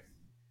 okay,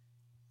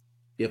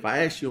 if I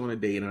asked you on a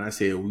date and I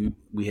said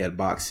we had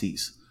box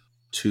seats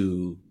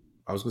to.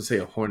 I was going to say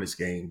a Hornets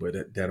game, but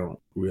that don't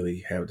really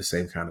have the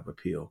same kind of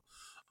appeal.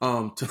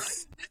 No.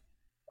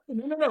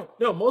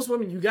 Most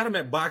women, you got them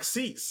at box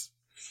seats.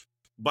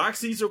 Box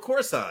seats or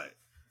courtside.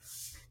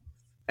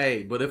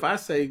 Hey, but if I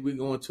say we're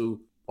going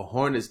to a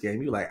Hornets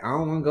game, you're like, I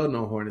don't want to go to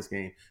no Hornets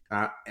game.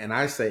 And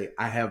I say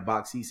I have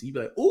box seats. You be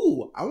like,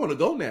 ooh, I want to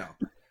go now.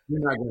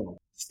 You're not going.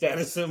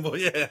 Status symbol,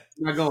 yeah.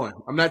 You're not going.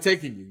 I'm not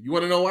taking you. You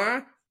want to know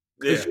why?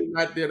 Because you're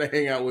not there to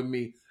hang out with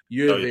me.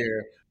 You're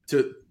there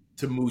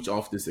to mooch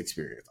off this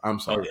experience. I'm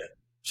sorry. Oh, yeah.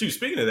 Shoot,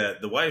 speaking of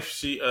that, the wife,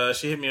 she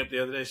hit me up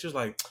the other day. She was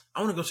like,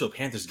 I want to go to a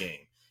Panthers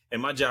game.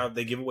 And my job,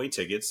 they give away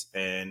tickets.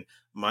 And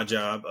my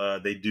job,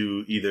 they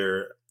do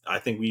either, I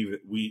think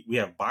we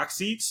have box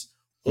seats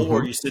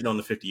or you're sitting on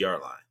the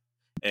 50-yard line.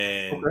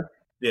 And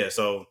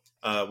so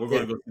we're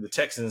going to go see the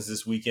Texans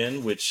this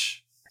weekend,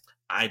 which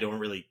I don't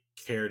really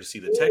care to see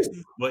the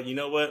Texans. But you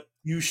know what?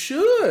 You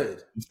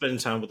should. I'm spending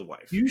time with the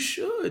wife. You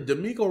should.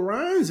 D'Amico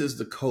Ryans is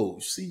the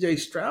coach. C.J.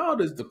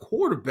 Stroud is the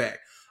quarterback.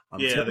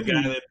 The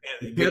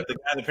guy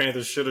the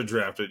Panthers should have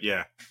drafted.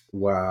 Yeah.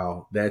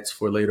 Wow, that's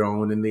for later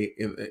on in the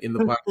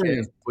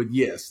podcast. But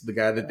yes, the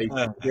guy that they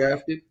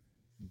drafted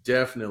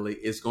definitely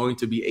is going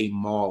to be a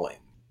mauling.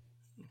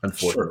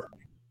 Unfortunately. Sure.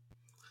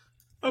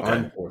 Okay.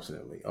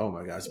 Unfortunately. Oh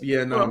my gosh. But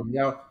yeah, no,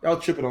 y'all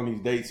tripping on these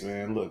dates,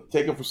 man. Look,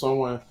 take it for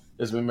someone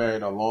that's been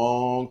married a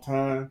long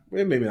time.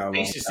 Maybe not a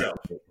long time.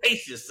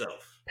 Pace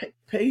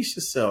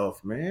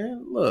yourself,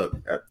 man. Look,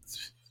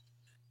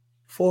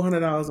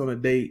 $400 on a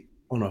date,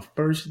 on a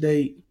first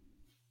date,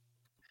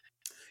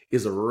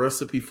 is a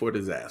recipe for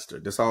disaster.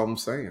 That's all I'm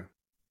saying.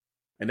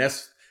 And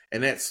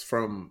that's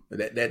from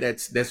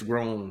that's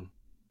grown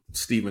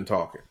Stephen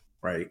talking,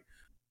 right?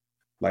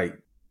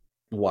 Like,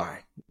 why?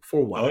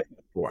 For why?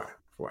 Why?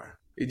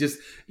 It just,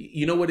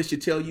 you know what it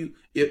should tell you?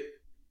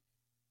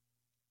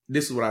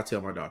 This is what I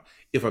tell my daughter.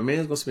 If a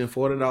man's gonna spend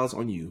 $400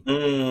 on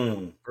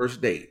you,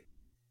 first date,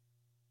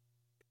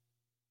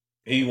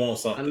 He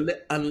wants something.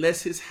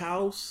 Unless his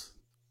house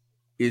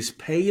is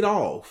paid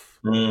off,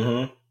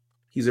 Mm-hmm.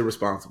 he's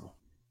irresponsible.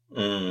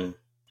 Mm.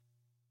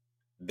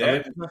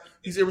 Unless That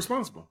he's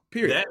irresponsible.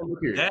 Period. that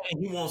Period. that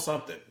and he wants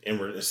something. Yeah.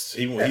 He's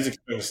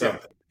expecting Yeah.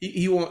 something.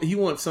 He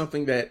wants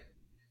something that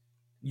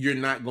you're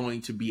not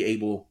going to be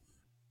able.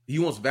 He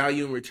wants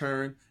value in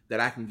return that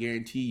I can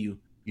guarantee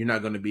you're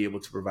not going to be able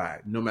to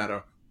provide, no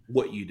matter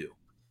what you do.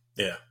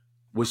 Yeah.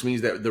 Which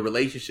means that the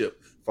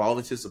relationship, for all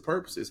intents and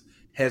purposes,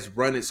 has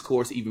run its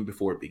course even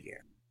before it began.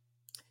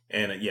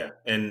 And yeah.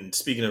 And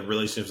speaking of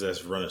relationships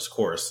that's run its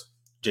course,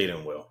 Jada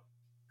and Will.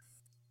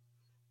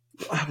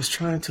 I was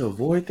trying to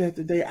avoid that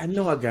today. I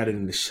know I got it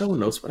in the show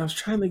notes, but I was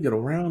trying to get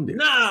around it.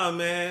 Nah,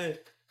 man.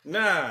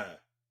 Nah.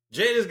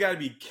 Jada's got to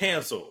be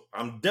canceled.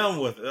 I'm done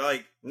with it.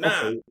 Like,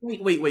 nah. Okay,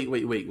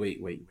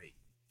 wait.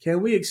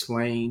 Can we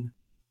explain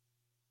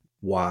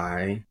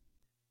why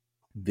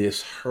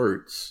this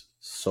hurts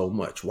so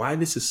much? Why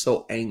this is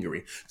so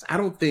angry? I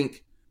don't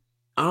think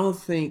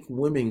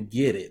women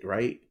get it,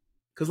 right?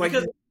 Because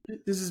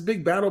there's this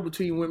big battle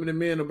between women and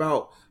men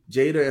about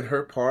Jada and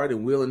her part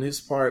and Will and his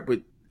part,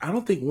 but I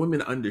don't think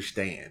women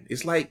understand.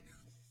 It's like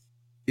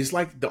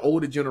the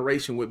older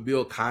generation with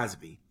Bill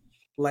Cosby.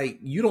 Like,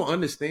 you don't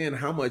understand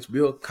how much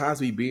Bill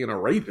Cosby being a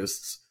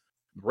rapist,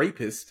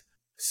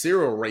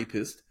 serial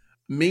rapist,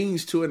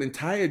 means to an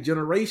entire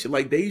generation.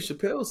 Like Dave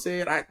Chappelle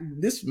said,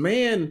 this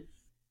man,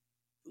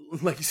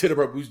 like you said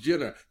about Bruce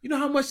Jenner, you know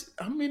how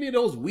many of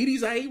those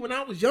Wheaties I ate when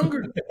I was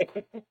younger?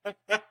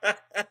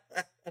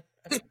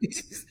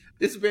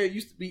 This man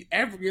used to be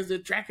Africans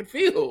at track and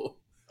field.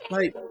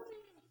 Like,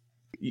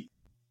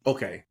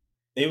 okay.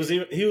 He was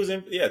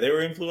yeah, they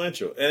were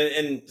influential.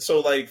 And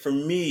so like for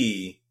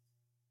me,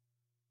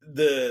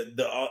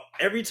 the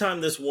every time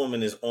this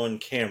woman is on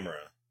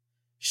camera,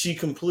 she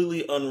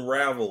completely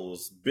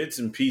unravels bits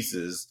and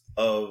pieces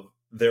of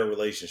their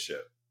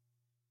relationship.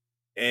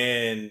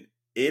 And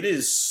it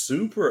is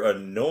super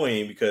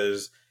annoying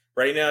because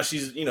right now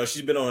she's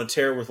been on a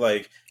tear with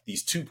like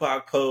these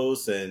Tupac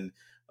posts and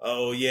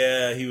oh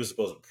yeah, he was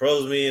supposed to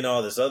propose me and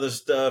all this other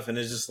stuff, and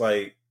it's just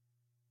like,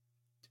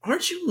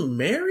 aren't you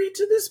married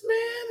to this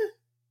man?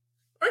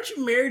 Aren't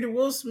you married to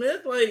Will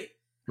Smith? Like,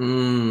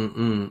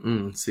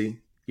 See,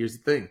 here's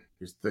the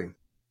thing.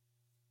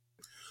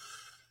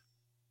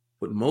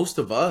 What most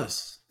of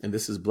us, and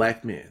this is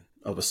black men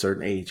of a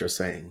certain age, are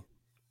saying,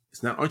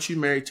 it's not, aren't you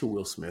married to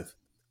Will Smith?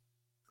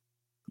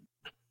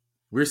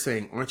 We're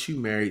saying, aren't you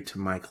married to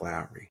Mike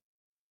Lowry?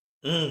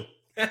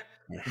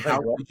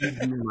 How would you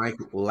do Mike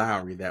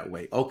Lowry that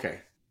way? Okay.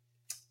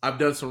 I've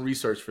done some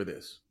research for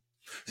this.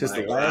 Since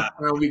the last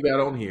time we got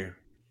on here,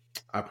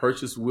 I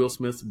purchased Will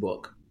Smith's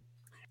book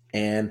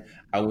and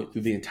I went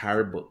through the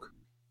entire book.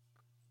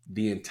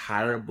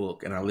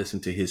 And I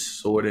listened to his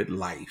sordid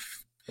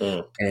life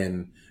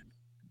and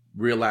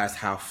realized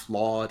how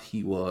flawed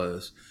he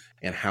was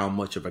and how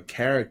much of a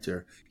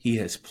character he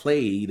has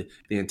played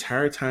the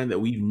entire time that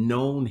we've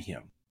known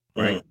him,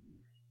 right?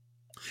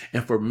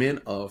 And for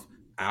men of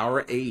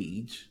our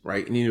age,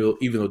 right? And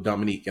even though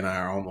Dominique and I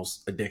are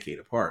almost a decade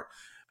apart,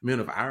 men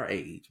of our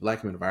age,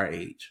 black men of our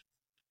age,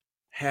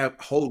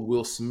 hold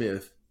Will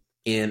Smith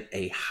in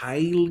a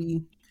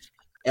highly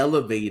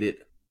elevated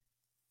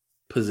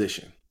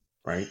position,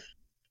 right?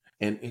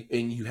 And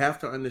you have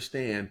to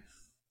understand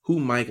who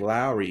Mike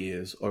Lowry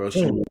is, or else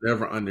you will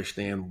never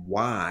understand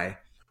why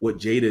what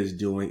Jada is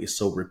doing is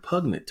so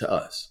repugnant to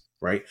us,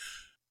 right?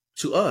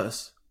 To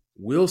us,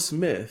 Will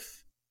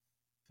Smith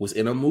was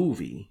in a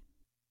movie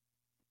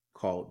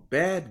called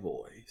Bad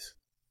Boys.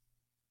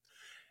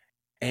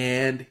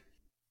 And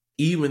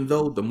even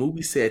though the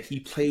movie said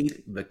he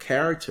played the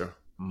character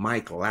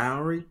Mike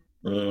Lowry,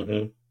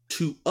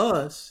 to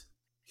us,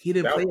 he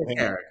didn't play a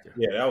character.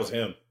 Yeah, that was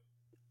him.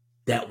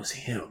 That was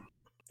him.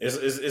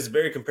 It's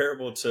very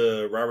comparable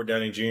to Robert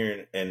Downey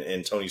Jr.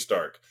 and Tony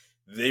Stark.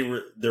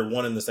 They're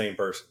one and the same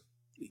person.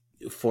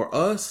 For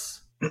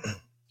us,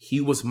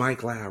 he was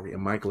Mike Lowry,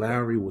 and Mike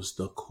Lowry was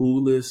the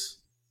coolest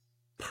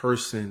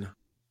person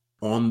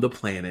on the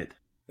planet,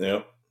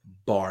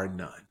 bar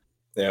none.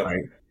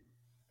 Right?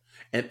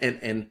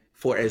 And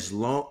for as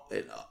long,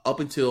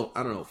 up until,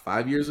 I don't know,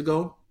 5 years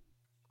ago,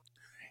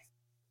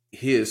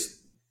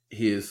 his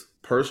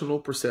personal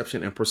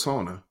perception and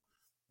persona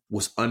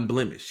was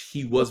unblemished.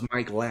 He was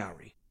Mike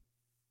Lowry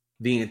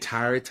the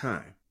entire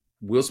time.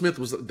 Will Smith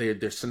was,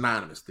 they're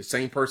synonymous, the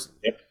same person,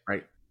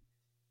 right?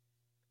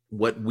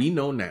 What we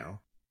know now,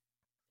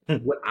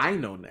 what I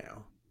know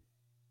now,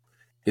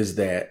 is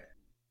that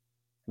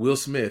Will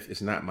Smith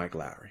is not Mike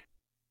Lowry.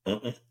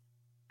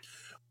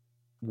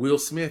 Will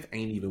Smith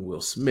ain't even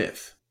Will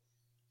Smith.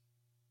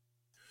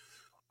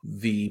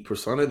 The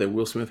persona that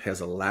Will Smith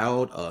has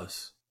allowed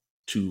us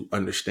to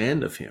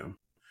understand of him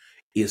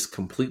is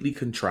completely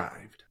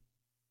contrived,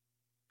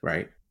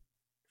 right?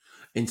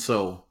 And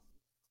so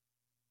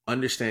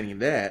understanding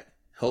that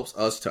helps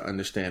us to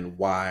understand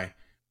why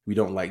we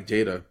don't like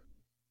Jada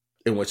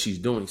and what she's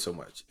doing so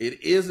much.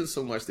 It isn't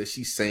so much that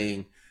she's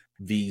saying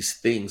these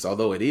things,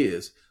 although it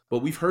is, but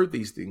we've heard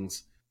these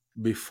things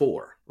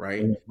before,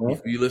 right? Mm-hmm.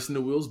 If you listen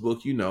to Will's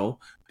book, you know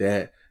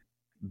that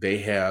they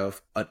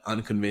have an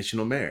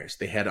unconventional marriage.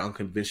 They had an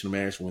unconventional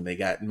marriage when they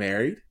got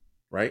married,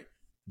 right?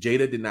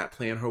 Jada did not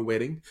plan her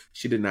wedding.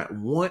 She did not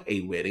want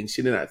a wedding.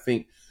 She did not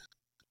think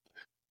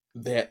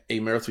that a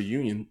marital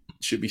union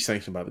should be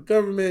sanctioned by the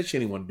government. She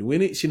didn't want to do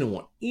any. She didn't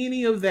want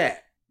any of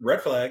that.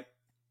 Red flag.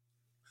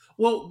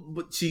 Well,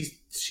 but she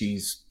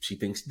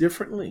thinks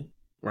differently,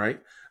 right?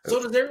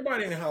 So does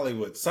everybody in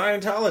Hollywood.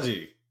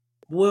 Scientology.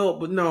 Well,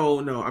 but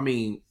no. I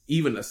mean,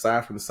 even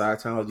aside from the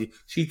Scientology,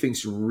 she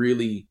thinks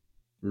really,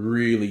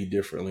 really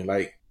differently.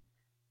 Like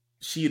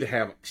she'd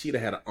have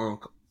had an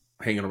ankh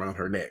hanging around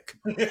her neck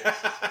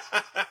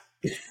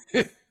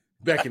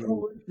back in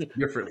the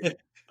differently,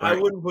 I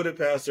right? wouldn't put it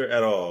past her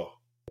at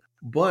all.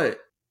 But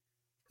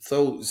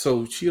so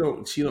she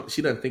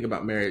doesn't think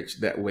about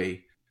marriage that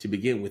way to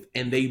begin with,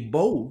 and they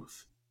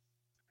both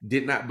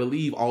did not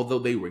believe, although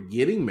they were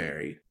getting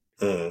married,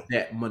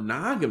 that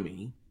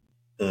monogamy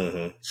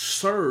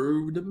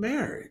served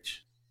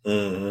marriage.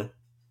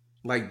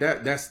 Like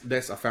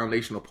that's a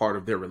foundational part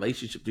of their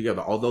relationship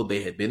together. Although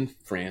they had been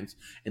friends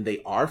and they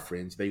are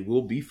friends, they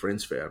will be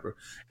friends forever,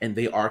 and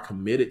they are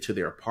committed to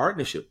their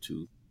partnership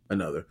to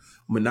another.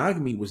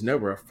 Monogamy was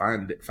never a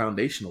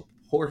foundational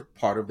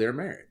part of their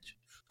marriage.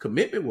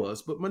 Commitment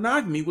was, but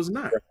monogamy was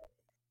not.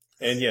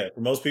 And yeah,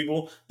 for most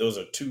people, those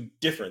are two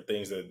different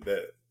things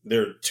that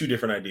they're two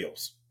different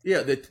ideals.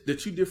 Yeah, the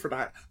two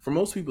different, for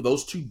most people,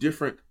 those two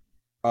different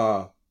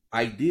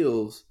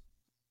ideals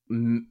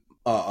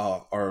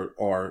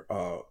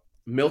are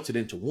melted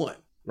into one,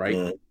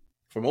 right?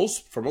 For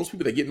most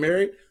people that get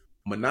married,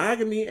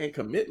 monogamy and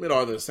commitment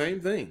are the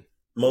same thing.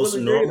 Most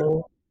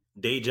normal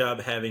day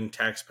job having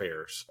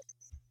taxpayers.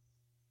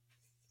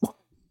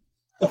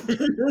 Try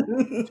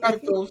to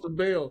throw some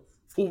bail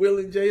for Will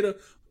and Jada.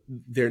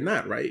 They're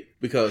not, right?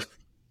 Because,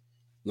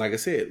 like I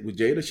said, with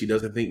Jada, she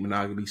doesn't think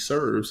monogamy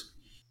serves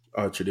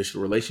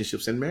traditional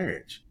relationships and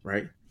marriage,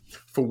 right?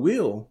 For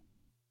Will,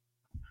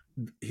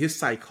 his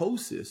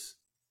psychosis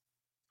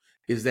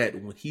is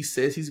that when he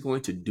says he's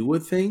going to do a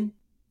thing,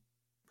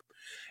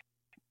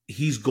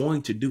 he's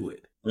going to do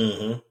it,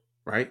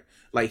 right?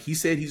 Like he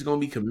said he's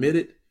going to be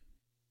committed.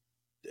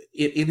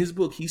 In his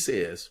book, he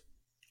says,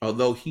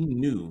 although he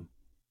knew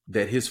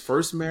that his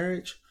first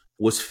marriage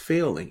was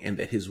failing and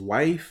that his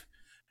wife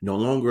no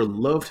longer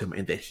loved him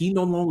and that he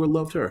no longer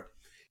loved her,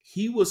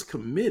 he was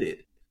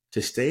committed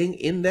to staying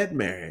in that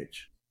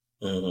marriage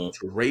to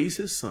raise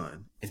his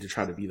son and to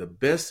try to be the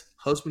best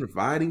husband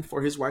providing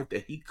for his wife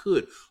that he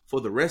could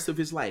for the rest of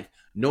his life,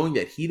 knowing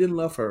that he didn't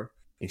love her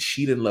and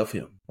she didn't love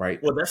him, right?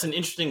 Well, that's an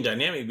interesting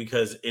dynamic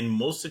because in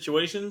most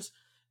situations,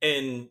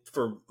 and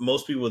for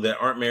most people that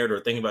aren't married or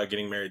thinking about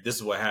getting married, this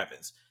is what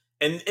happens.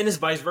 And it's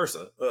vice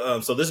versa.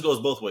 So this goes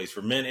both ways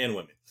for men and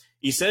women.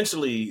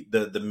 Essentially,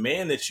 the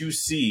man that you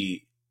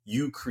see,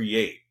 you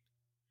create.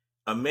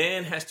 A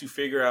man has to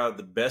figure out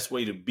the best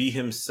way to be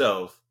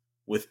himself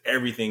with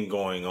everything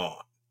going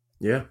on.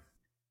 Yeah.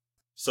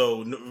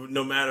 So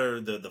no matter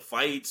the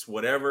fights,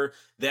 whatever,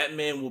 that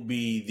man will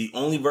be the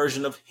only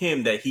version of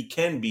him that he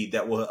can be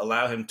that will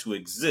allow him to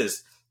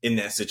exist in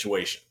that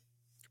situation.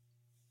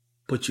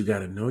 But you got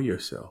to know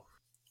yourself,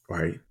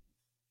 right?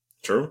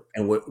 True.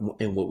 And what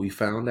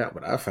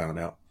I found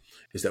out,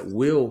 is that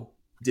Will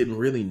didn't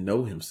really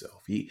know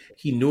himself. He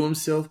knew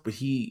himself, but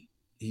he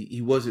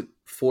wasn't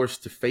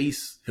forced to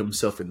face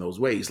himself in those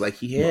ways. Like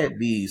he had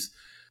these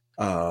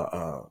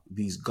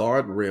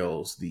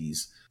guardrails,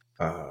 these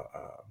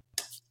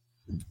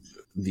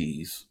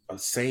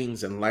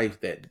sayings in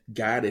life that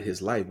guided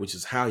his life, which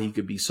is how he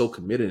could be so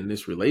committed in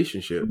this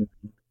relationship,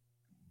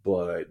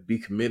 but be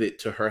committed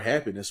to her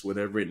happiness,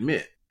 whatever it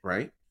meant,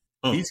 right?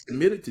 He's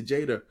committed to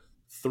Jada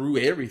through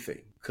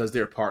everything because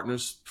they're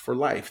partners for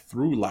life,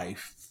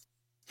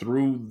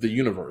 through the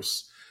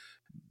universe.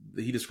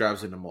 He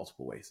describes it in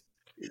multiple ways,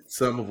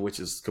 some of which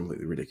is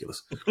completely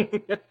ridiculous.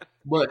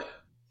 But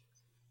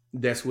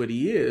that's what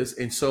he is.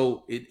 And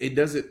so it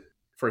does it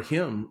for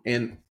him.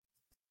 And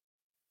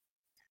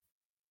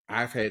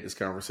I've had this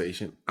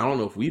conversation. I don't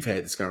know if we've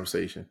had this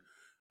conversation,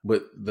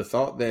 but the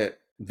thought that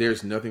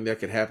there's nothing that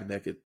could happen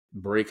that could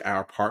break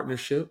our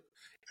partnership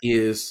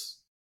is,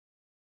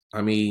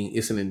 I mean,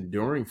 it's an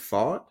enduring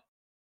thought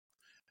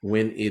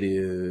when it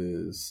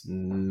is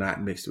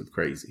not mixed with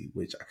crazy,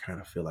 which I kind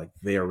of feel like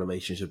their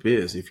relationship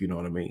is, if you know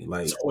what I mean.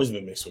 Like, it's always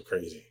been mixed with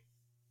crazy.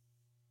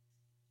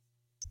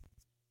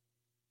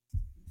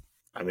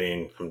 I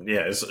mean,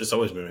 yeah, it's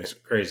always been mixed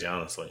with crazy,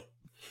 honestly.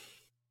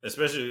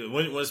 Especially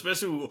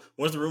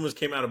once the rumors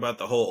came out about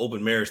the whole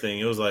open marriage thing,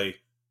 it was like,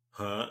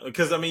 huh?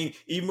 Because I mean,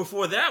 even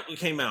before that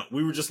came out,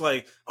 we were just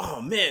like,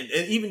 oh man,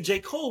 and even J.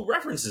 Cole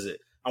references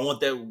it. I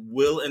want that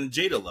Will and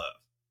Jada love,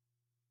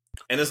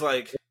 and it's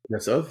like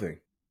that's the other thing.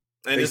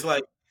 And it's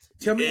like,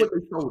 tell me what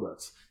they sold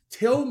us.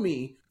 Tell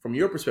me from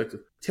your perspective.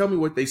 Tell me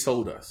what they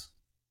sold us.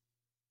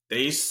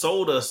 They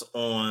sold us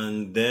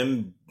on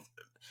them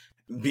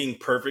being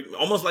perfect,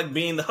 almost like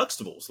being the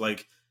Huxtables,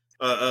 like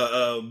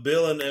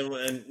Bill and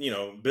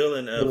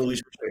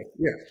Felicia.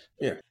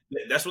 Yeah.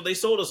 That's what they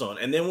sold us on.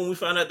 And then when we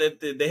found out that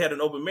they had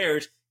an open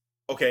marriage,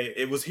 okay,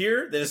 it was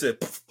here. Then it said,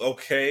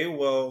 okay,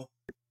 well,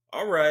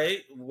 all right,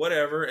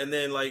 whatever. And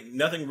then like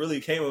nothing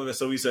really came of it.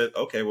 So we said,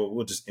 okay, well,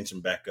 we'll just inch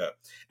him back up.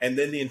 And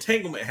then the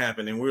entanglement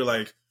happened, and we were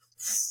like,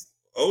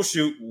 oh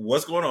shoot,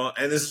 what's going on?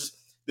 And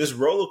this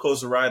roller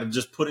coaster ride of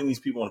just putting these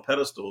people on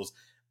pedestals.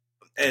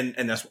 And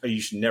that's why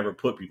you should never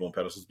put people on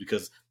pedestals,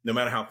 because no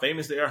matter how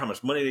famous they are, how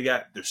much money they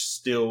got, they're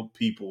still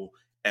people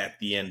at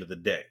the end of the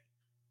day.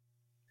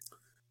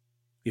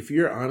 If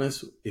you're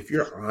honest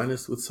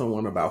with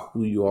someone about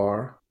who you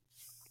are,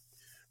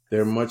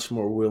 they're much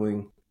more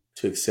willing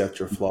to accept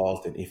your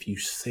flaws than if you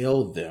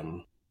sell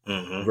them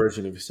a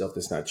version of yourself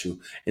that's not true.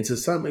 And to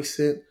some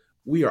extent,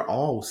 we are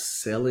all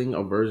selling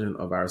a version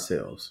of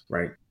ourselves,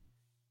 right?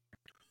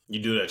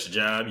 You do it at your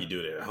job, you do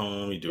it at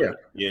home, you do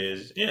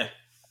it. Yeah.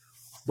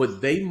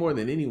 But they, more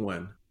than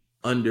anyone,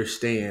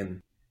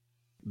 understand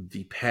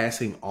the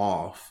passing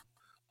off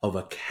of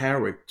a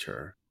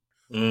character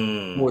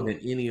more than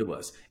any of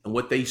us. And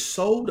what he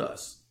sold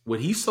us was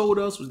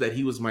that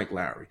he was Mike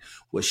Lowry.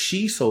 What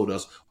she sold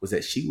us was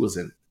that she was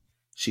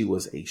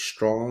a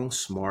strong,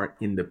 smart,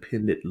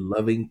 independent,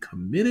 loving,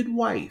 committed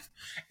wife,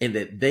 and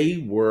that they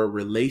were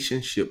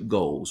relationship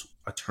goals,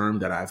 a term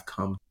that I've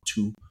come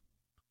to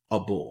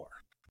abhor.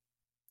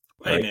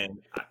 Hey, right? Man,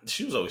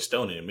 she was always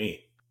stony to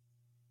me.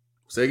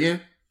 Say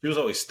again? She was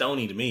always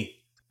stony to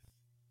me.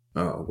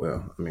 Oh,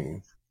 well, I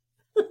mean.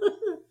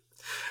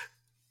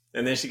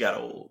 And then she got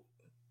old.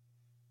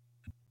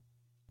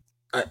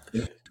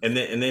 And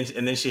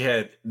then she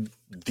had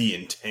the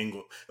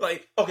entanglement.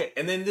 Like, okay,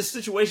 and then this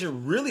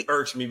situation really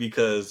irks me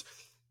because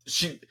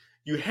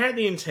you had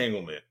the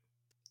entanglement.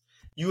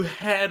 You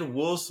had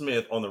Will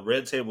Smith on the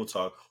Red Table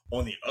Talk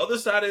on the other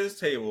side of this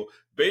table.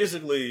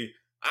 Basically,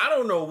 I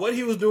don't know what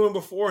he was doing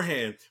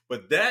beforehand,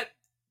 but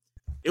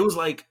it was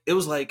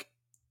like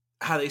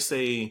how they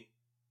say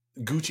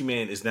Gucci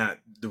Mane is not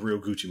the real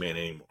Gucci Mane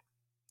anymore.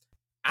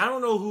 I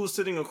don't know who was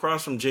sitting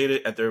across from Jada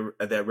at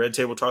that Red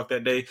Table Talk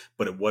that day,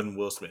 but it wasn't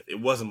Will Smith.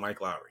 It wasn't Mike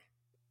Lowry.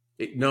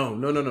 No.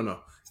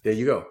 There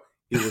you go.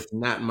 It was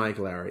not Mike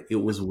Lowry. It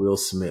was Will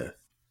Smith.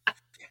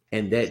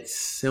 And that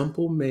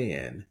simple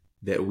man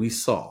that we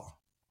saw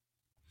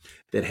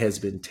that has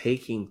been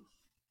taking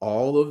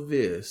all of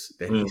this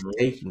that he's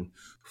taking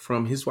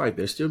from his wife.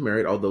 They're still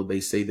married, although they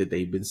say that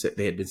they had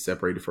been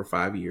separated for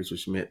 5 years,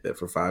 which meant that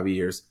for 5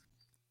 years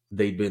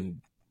they'd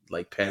been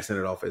like passing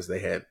it off as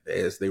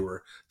they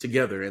were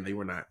together, and they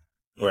were not.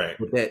 Right.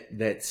 But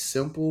that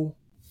simple,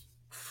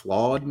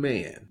 flawed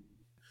man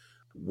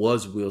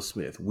was Will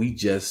Smith. We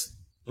just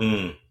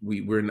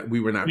we were not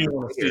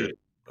prepared.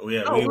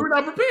 We were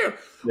not prepared.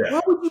 Yeah.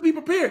 Why would you be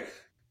prepared?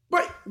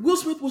 Right. Will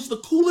Smith was the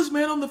coolest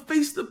man on the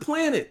face of the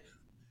planet,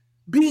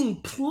 being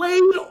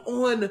played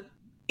on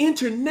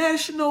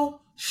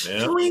international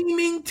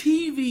streaming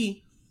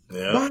TV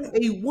by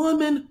a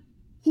woman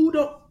who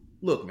don't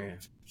look, man.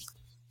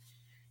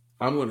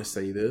 I'm going to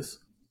say this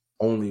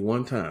only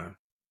one time.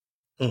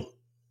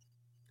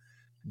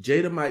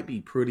 Jada might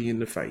be pretty in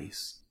the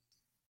face,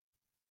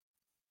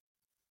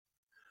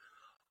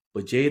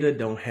 but Jada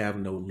don't have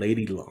no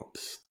lady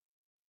lumps.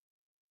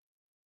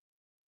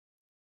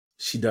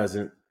 She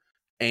doesn't.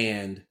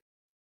 And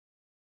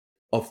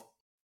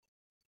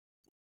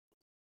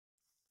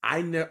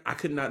I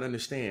could not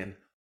understand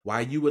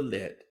why you would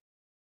let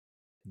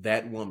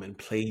that woman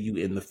play you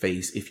in the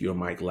face if you're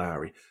Mike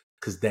Lowry.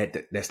 Because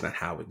that's not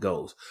how it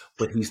goes.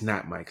 But he's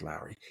not Mike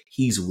Lowry.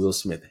 He's Will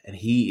Smith. And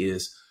he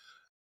is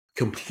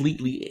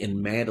completely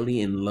and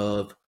madly in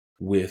love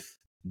with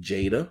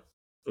Jada.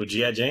 With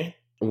G.I. Jane?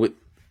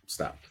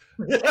 Stop.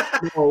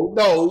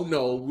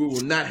 No. We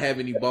will not have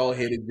any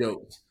bald-headed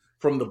jokes.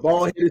 From the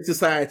bald-headed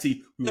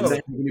society, we will not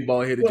have any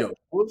bald-headed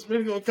jokes. Will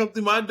Smith going to come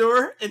through my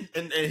door and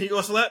he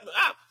going to slap me?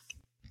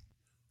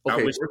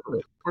 Okay,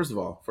 first of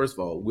all,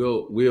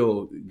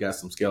 Will got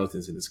some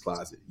skeletons in his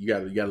closet. You got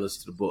to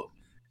listen to the book.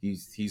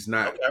 He's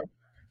not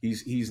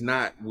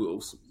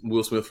Will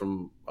Smith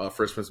from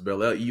Fresh Prince of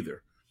Bel-Air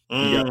either.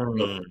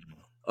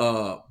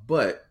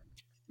 But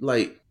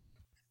like,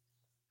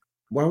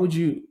 why would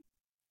you?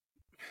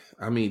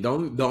 I mean,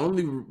 the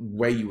only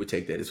way you would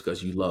take that is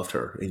because you loved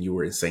her and you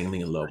were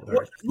insanely in love with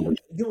her. Well,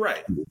 you're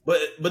right,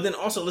 but then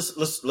also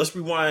let's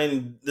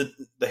rewind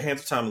the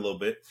hands of time a little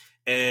bit.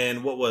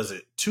 And what was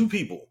it? Two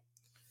people.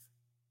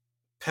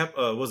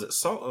 Was it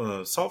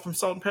Salt from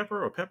Salt and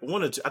Pepper or Pepper?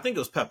 One or two. I think it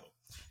was Pepper.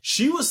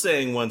 She was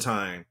saying one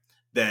time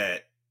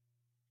that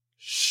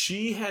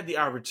she had the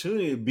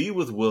opportunity to be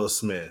with Will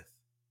Smith,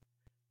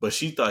 but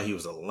she thought he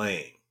was a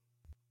lame.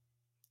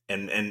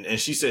 And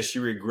she says she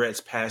regrets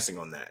passing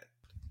on that.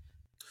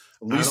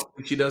 I don't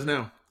think she does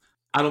now.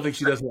 I don't think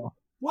she does now.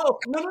 Well,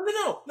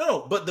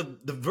 no. But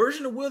the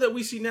version of Will that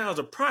we see now is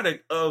a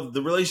product of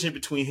the relationship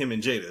between him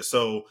and Jada.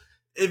 So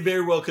it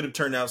very well could have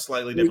turned out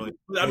slightly differently.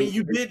 I mean,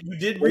 you did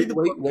read the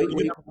book. Wait. You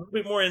have a little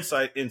bit more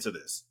insight into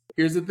this.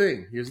 Here's the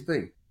thing.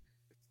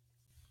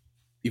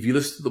 If you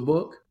listen to the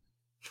book,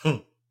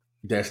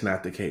 that's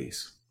not the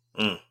case.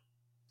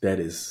 That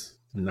is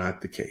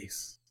not the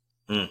case.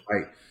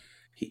 Like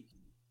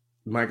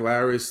Mike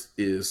Lowry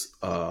is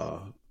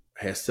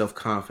has self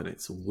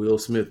confidence. Will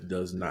Smith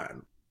does not.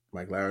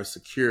 Mike Lowry is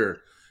secure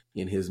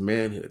in his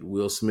manhood.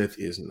 Will Smith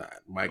is not.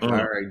 Mike Mm,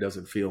 Lowry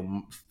doesn't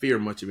fear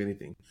much of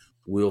anything.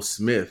 Will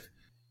Smith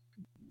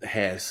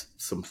has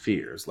some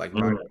fears. Like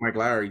mm. Mike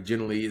Lowry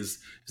generally is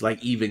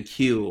like even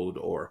killed,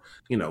 or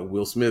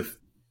Will Smith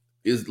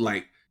is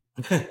like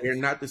they're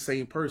not the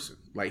same person.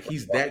 Like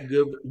he's that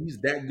good. He's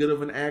that good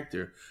of an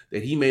actor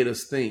that he made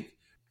us think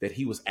that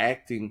he was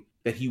acting,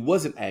 that he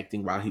wasn't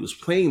acting while he was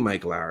playing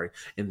Mike Lowry,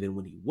 and then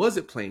when he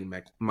wasn't playing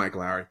Mike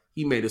Lowry,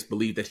 he made us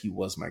believe that he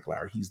was Mike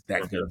Lowry. He's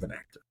that good of an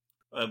actor.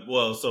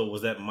 Well, so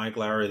was that Mike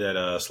Lowry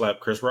that slapped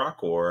Chris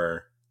Rock,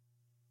 or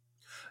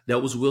That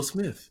was Will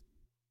Smith.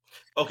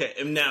 okay?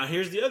 And now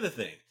here's the other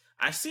thing.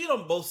 I see it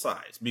on both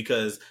sides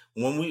because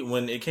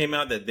when it came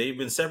out that they've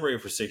been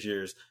separated for 6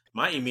 years,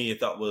 my immediate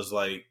thought was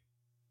like,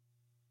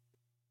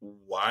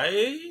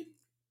 why?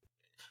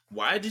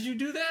 Why did you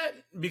do that?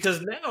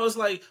 Because now it's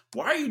like,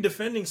 why are you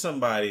defending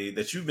somebody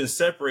that you've been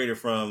separated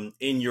from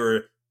in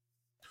your,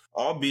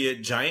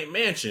 albeit giant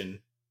mansion,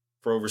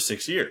 for over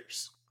 6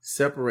 years?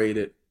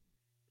 Separated.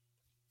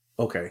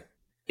 Okay,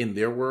 in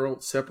their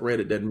world,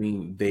 separated doesn't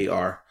mean they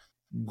are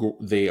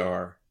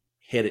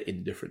headed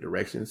in different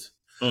directions.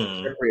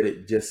 Mm,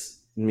 Separated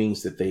just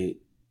means that they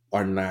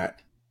are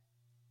not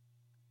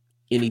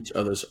in each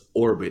other's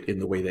orbit in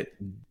the way that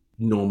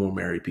normal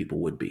married people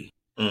would be,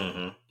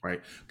 mm-hmm.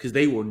 right? Because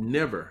they will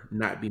never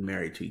not be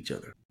married to each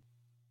other.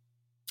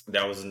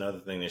 That was another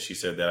thing that she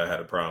said that I had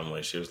a problem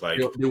with. She was like,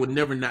 They would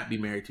never not be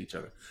married to each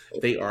other.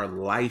 They are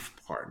life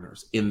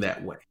partners in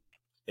that way.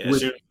 yeah,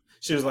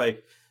 she was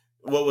like,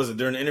 what was it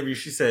during the interview?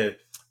 She said,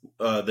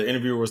 the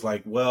interviewer was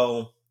like,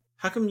 well,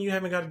 how come you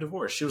haven't got a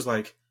divorce? She was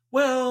like,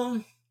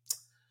 well,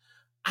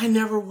 I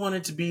never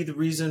wanted to be the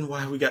reason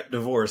why we got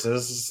divorced. And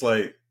it's just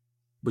like,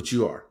 But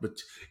you are. But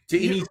to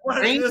any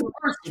sane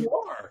person, you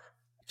are.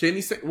 to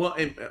any well,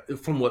 and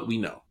from what we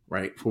know,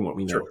 right? From what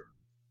we know, Sure.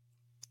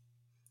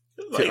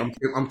 Like,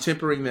 I'm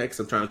tempering that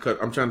because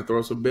I'm trying to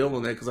throw some bill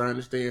on that because I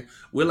understand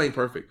Will ain't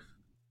perfect.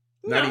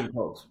 Not no. even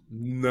close.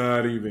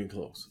 Not even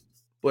close.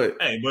 But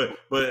Hey,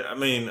 but I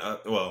mean,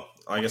 well,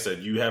 like I said,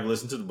 you have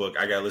listened to the book.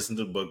 I got to listen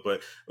to the book,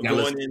 but now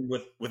going listen,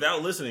 in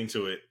without listening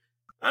to it,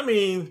 I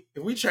mean,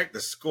 if we check the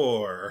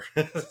score,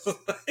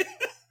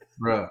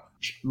 bruh,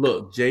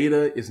 look,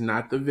 Jada is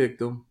not the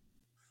victim.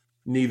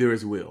 Neither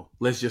is Will.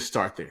 Let's just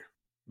start there.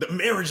 the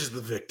marriage is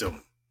the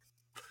victim.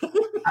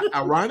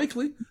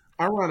 Ironically,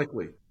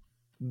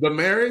 the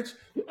marriage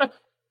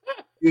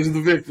is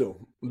the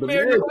victim. The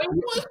Marriage is marriage, like,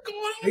 what's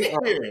going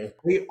on here?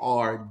 they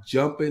are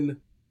jumping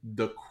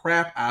the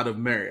crap out of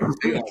marriage.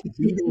 They are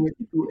beating it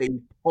to a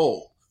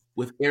pulp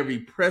with every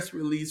press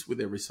release, with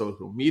every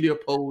social media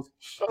post,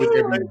 with Oh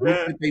every my book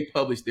god! that they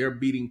publish. They're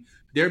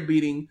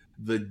beating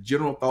the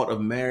general thought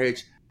of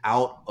marriage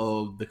out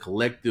of the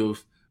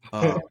collective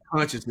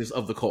consciousness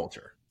of the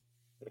culture.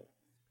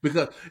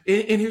 Because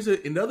and here's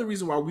another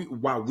reason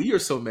why we are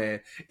so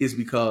mad is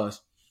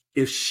because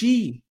if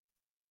she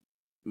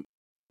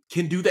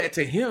can do that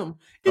to him,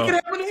 it can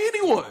happen to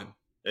anyone.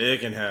 It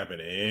can happen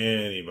to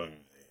anybody.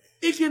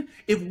 It can.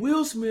 If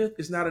Will Smith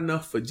is not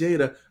enough for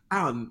Jada,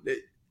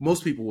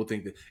 most people will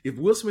think that if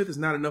Will Smith is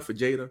not enough for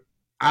Jada,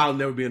 I'll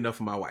never be enough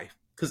for my wife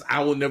because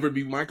I will never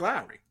be Mike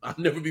Lowry. I'll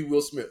never be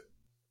Will Smith.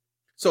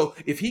 So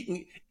if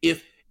he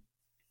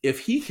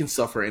can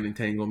suffer an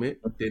entanglement,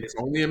 then it's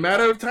only a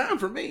matter of time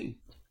for me.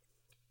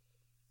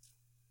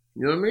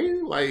 You know what I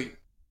mean? Like,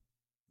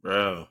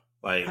 Bro,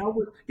 like,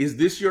 is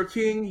this your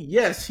king?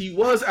 Yes, he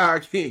was our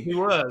king. he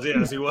was,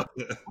 yes, he was.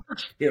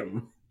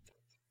 Him.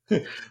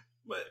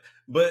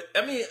 but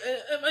I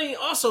mean,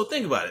 also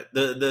think about it.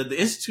 The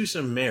institution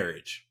of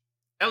marriage,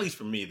 at least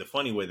for me, the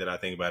funny way that I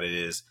think about it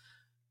is,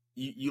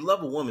 you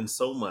love a woman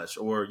so much,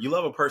 or you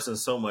love a person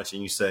so much,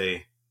 and you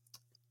say,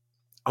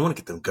 I want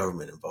to get the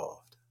government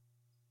involved.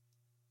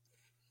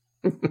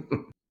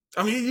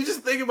 I mean, you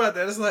just think about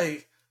that. It's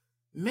like,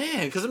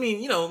 man, because I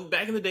mean,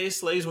 back in the day,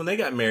 slaves, when they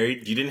got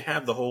married, you didn't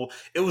have the whole,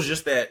 it was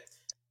just that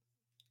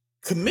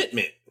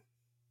commitment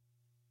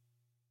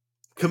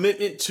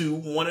to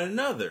one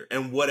another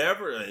and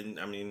whatever. And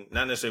I mean,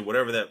 not necessarily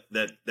whatever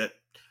that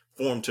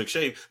form took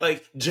shape.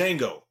 Like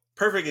Django,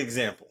 perfect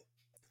example.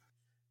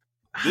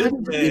 How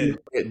did you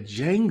get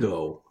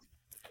Django?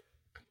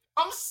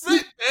 I'm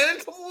sick, man.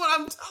 Come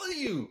on, I'm telling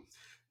you.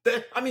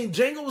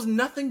 Django was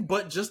nothing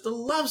but just a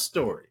love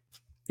story.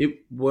 It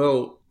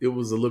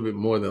was a little bit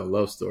more than a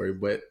love story,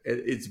 but at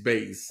its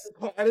base.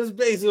 At its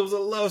base, it was a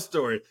love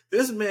story.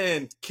 This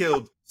man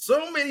killed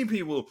so many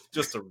people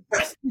just to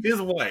rescue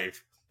his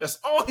wife. That's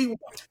all he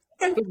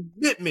wanted.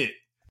 Commitment.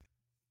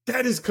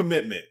 That is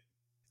commitment.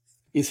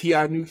 Is he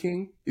our new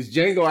king? Is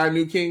Django our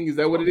new king? Is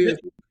that what it is?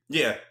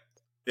 Yeah.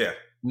 Yeah.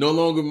 No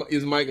longer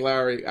is Mike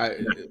Lowry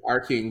our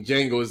king.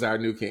 Django is our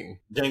new king.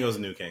 Django's a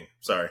new king.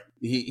 Sorry.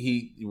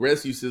 He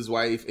rescues his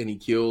wife and he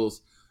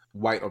kills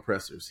white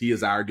oppressors. He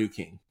is our new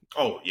king.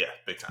 Oh, yeah.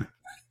 Big time.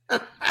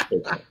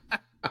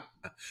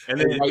 And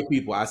then white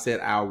people, I said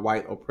our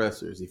white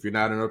oppressors. If you're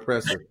not an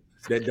oppressor,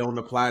 that don't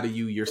apply to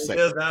you. You're safe. It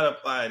does not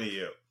apply to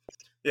you.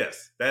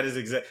 Yes, that is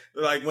exact.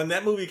 Like when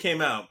that movie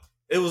came out,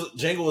 it was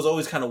Django was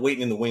always kind of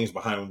waiting in the wings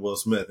behind Will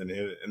Smith, and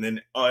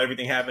then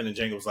everything happened, and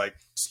Django was like,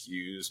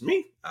 "Excuse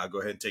me, I'll go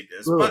ahead and take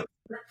this." Look,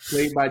 But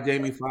played by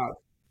Jamie Foxx,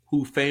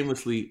 who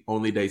famously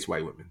only dates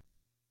white women.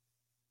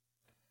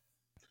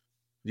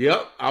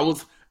 Yep,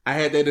 I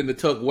had that in the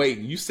tuck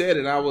waiting. You said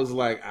it, I was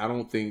like, I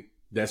don't think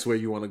that's where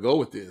you want to go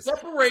with this.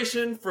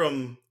 separation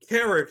from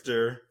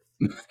character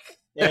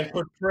and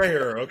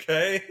portrayer,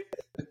 okay?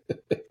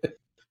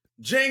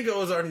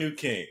 Django is our new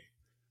king.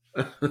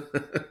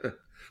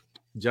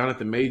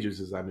 Jonathan Majors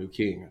is our new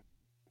king.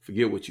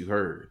 Forget what you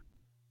heard.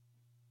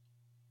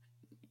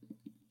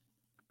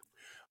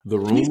 The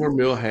rumor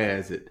mill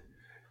has it,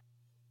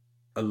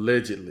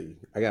 allegedly,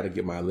 I got to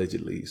get my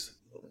allegedlys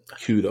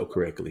queued up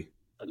correctly.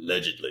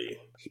 Allegedly.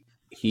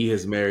 He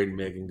has married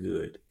Megan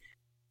Good.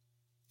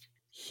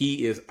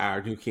 He is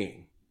our new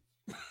king.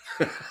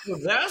 Well,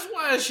 that's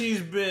why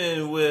she's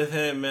been with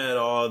him at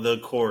all the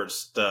court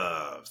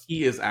stuff.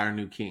 He is our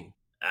new king.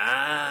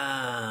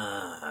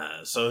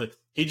 So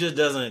he just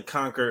doesn't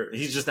conquer.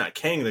 He's just not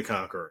King the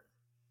Conqueror.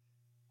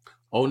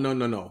 Oh,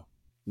 no.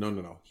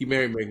 He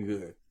married Megan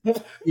Good.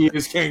 He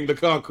is King the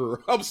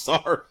Conqueror. I'm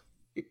sorry.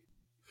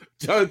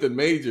 Jonathan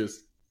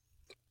Majors.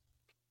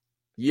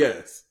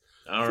 Yes.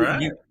 All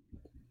right.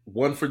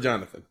 One for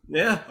Jonathan.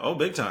 Yeah. Oh,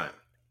 big time.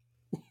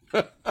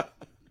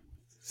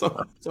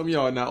 So some of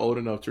y'all are not old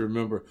enough to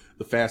remember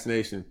the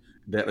fascination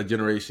that a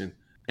generation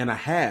and a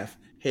half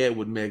had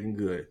with Megan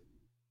Good.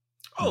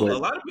 Oh, but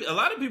a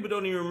lot of people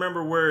don't even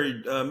remember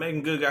where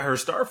Megan Good got her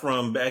start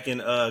from back in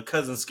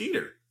Cousin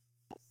Skeeter.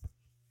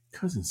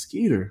 Cousin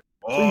Skeeter.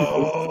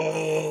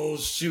 Oh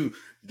shoot!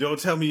 Don't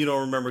tell me you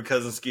don't remember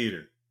Cousin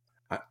Skeeter.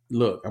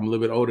 Look, I'm a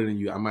little bit older than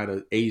you. I might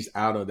have aged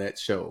out of that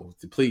show.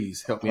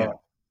 Please help me out.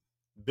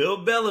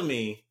 Bill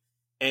Bellamy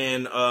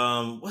and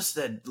what's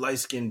that light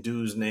skinned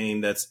dude's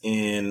name that's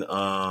in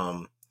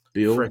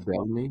Bill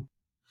Bellamy?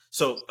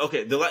 So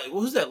okay,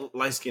 who's that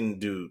light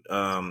skinned dude?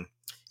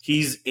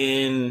 He's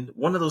in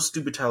one of those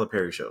stupid Tyler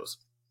Perry shows.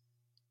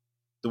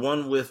 The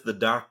one with the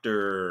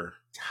doctor.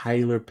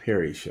 Tyler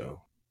Perry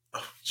show.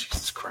 Oh,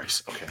 Jesus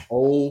Christ. Okay.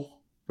 0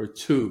 for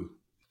 2.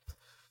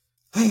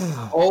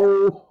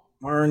 0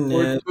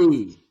 Arnett. for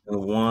 2.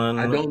 One.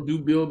 I don't do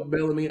Bill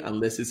Bellamy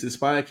unless it's his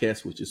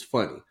podcast, which is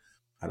funny.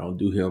 I don't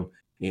do him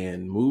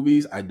in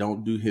movies. I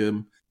don't do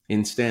him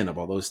in stand-up,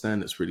 although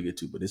stand-up's pretty good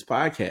too. But his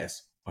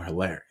podcasts are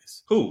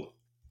hilarious. Who?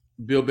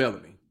 Bill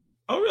Bellamy.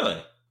 Oh,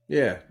 really?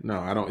 Yeah. No,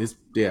 I don't. He's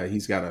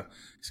got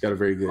a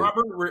very good.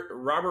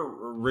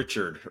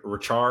 Richard.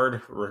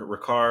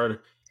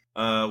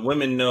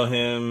 Women know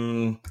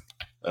him.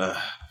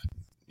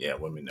 Yeah,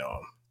 women know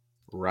him.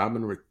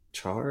 Robin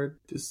Richard.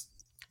 This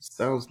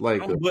sounds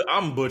like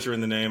I'm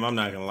butchering the name. I'm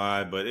not gonna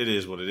lie, but it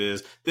is what it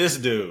is. This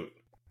dude.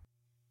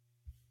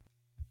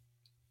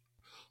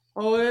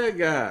 Oh, that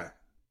guy.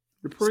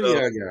 The pretty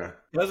guy.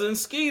 Cousin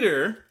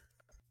Skeeter.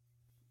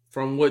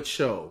 From what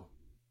show?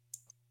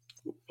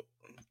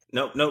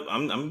 Nope.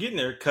 I'm getting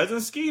there.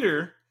 Cousin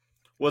Skeeter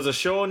was a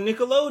show on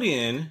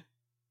Nickelodeon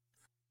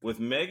with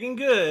Megan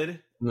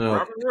Good,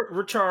 Robert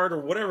Richard, or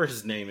whatever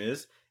his name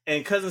is,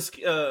 and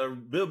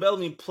Bill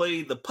Bellamy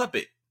played the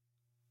puppet.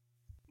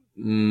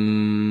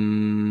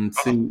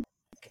 See,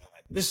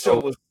 this show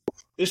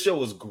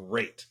was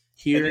great.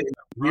 Here's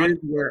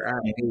where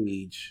our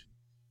age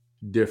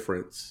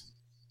difference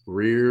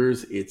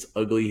rears its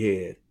ugly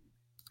head.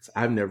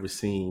 I've never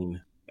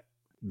seen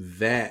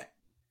that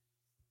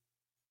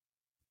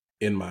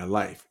in my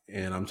life,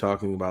 and I'm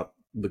talking about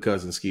the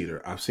Cousin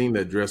Skeeter. I've seen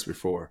that dress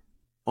before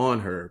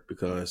on her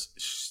because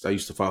I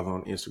used to follow her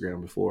on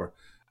Instagram before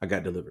I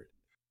got delivered.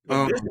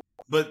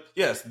 But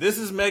yes, this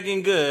is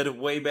Megan Good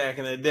way back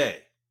in the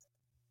day.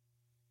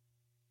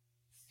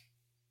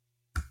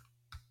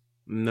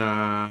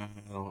 Nah,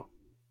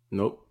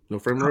 nope, no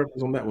frame of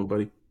reference on that one,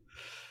 buddy.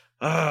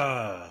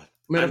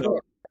 Man,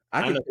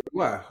 I can.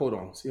 Why? Hold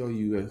on.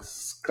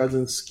 COUS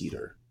Cousin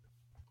Skeeter.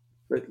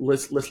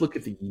 Let's look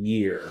at the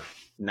year.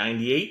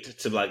 98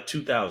 to like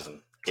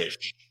 2000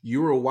 ish.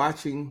 You were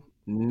watching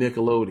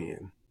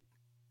Nickelodeon.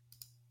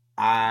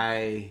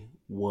 I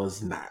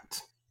was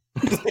not.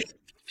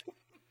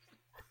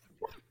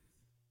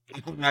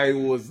 I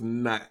was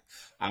not.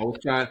 I was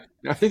trying.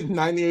 I think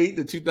 98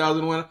 to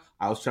 2001.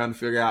 I was trying to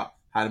figure out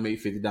how to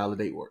make $50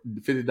 date work.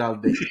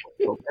 $50 date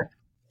work.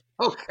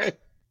 Okay.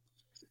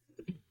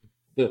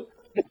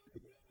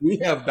 We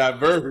have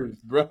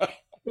diverged, bro.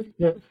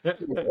 On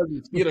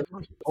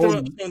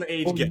the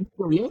age gap.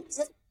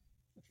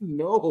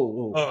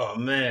 No. Oh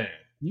man.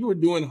 You were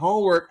doing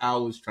homework. I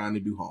was trying to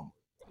do homework.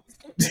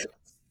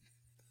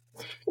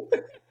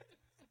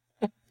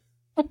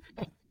 I'm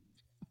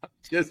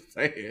just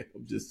saying.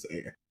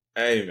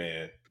 Hey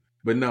man.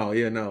 But no.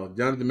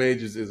 Jonathan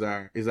Majors is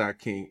our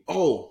king.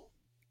 Oh,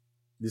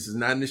 this is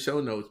not in the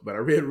show notes, but I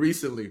read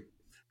recently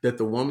that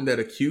the woman that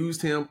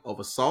accused him of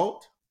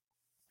assault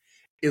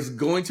is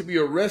going to be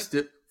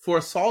arrested for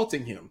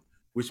assaulting him,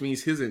 which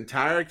means his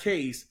entire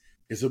case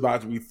is about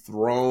to be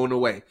thrown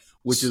away,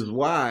 which is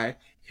why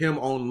him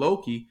on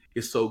Loki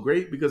is so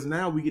great, because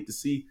now we get to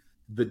see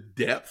the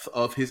depth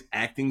of his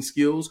acting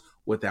skills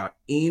without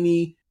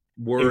any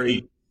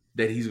worry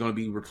that he's going to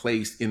be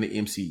replaced in the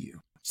MCU.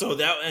 So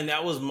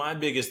that was my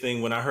biggest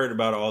thing when I heard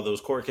about all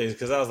those court cases,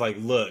 because I was like,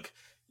 look,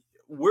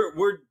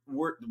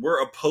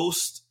 we're a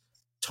post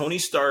Tony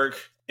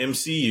Stark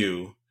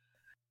MCU.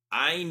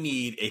 I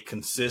need a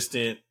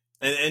consistent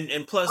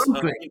and plus,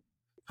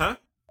 huh?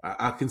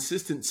 A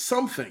consistent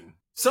something.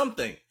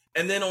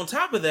 And then on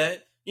top of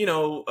that,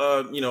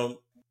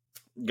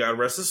 God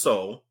rest his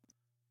soul.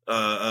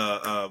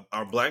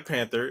 Our Black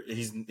Panther,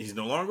 he's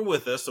no longer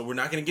with us, so we're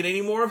not going to get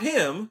any more of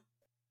him.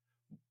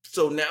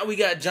 So now we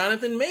got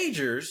Jonathan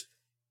Majors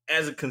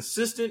as a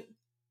consistent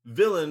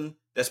villain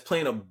that's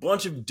playing a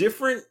bunch of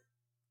different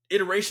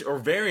iteration or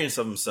variants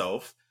of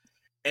himself,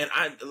 and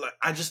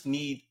I just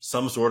need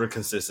some sort of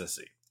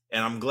consistency.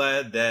 And I'm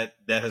glad that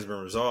has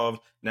been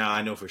resolved. Now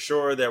I know for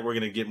sure that we're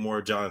going to get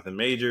more Jonathan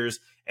Majors,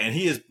 and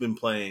he has been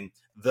playing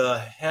the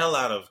hell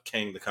out of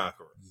Kang the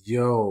Conqueror.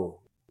 Yo,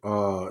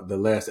 the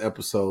last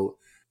episode.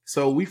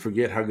 So we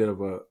forget how good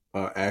of a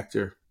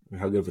actor,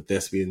 how good of a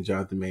thespian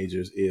Jonathan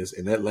Majors is,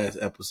 and that last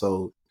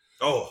episode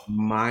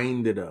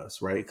minded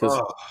us, right?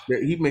 Because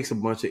he makes a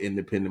bunch of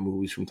independent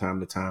movies from time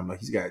to time.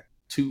 Like he's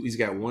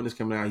got one that's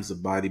coming out. He's a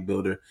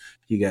bodybuilder.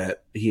 He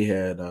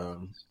had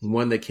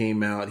one that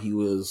came out. He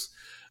was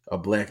a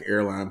black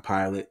airline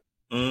pilot.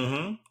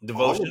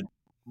 Devotion.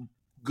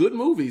 Good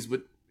movies,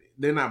 but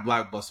they're not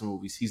blockbuster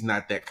movies. He's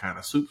not that kind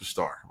of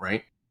superstar,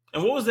 right?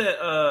 And what was that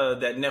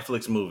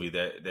Netflix movie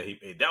that he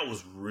made? That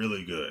was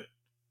really good.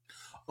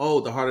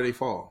 Oh, The Harder They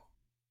Fall.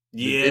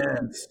 Yeah.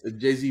 The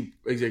Jay-Z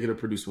executive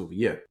produced movie.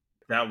 Yeah.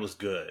 That was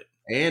good.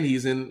 And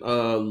he's in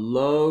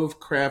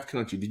Lovecraft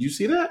Country. Did you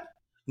see that?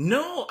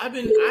 No, I've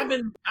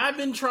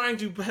been trying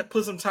to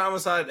put some time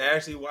aside to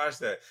actually watch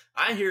that.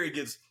 I hear it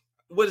gets,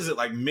 what is it,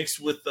 like mixed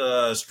with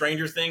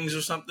Stranger Things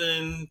or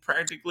something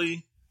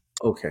practically?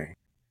 Okay.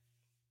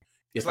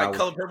 It's like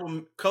Color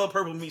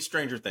Purple meets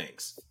Stranger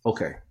Things.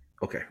 Okay.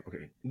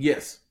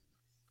 Yes.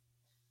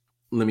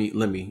 Let me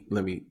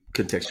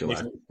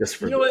contextualize.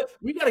 You know what?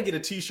 We got to get a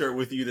T-shirt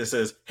with you that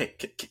says, "Hey,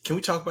 can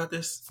we talk about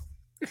this?"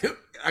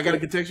 I got to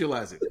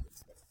contextualize it.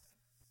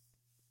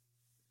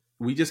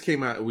 We just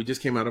came out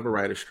of a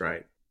writer's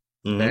strike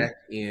back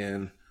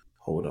in.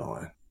 Hold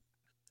on.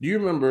 Do you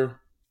remember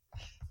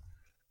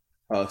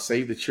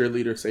Save the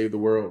Cheerleader, Save the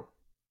World?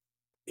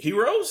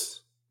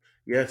 Heroes?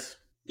 Yes.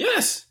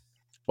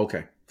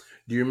 Okay.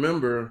 Do you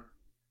remember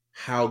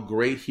how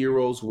great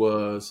Heroes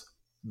was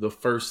the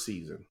first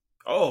season?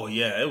 Oh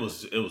yeah, it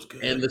was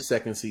good. And the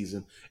second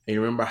season. And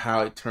you remember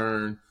how it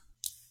turned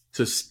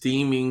to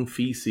steaming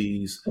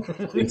feces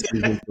in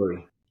season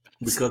 3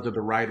 because of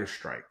the writer's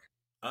strike.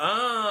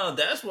 Ah,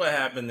 that's what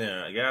happened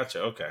there. I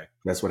gotcha. Okay.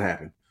 That's what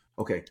happened.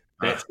 Okay.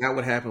 That's not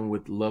what happened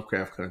with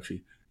Lovecraft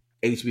Country.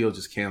 HBO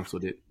just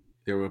canceled it.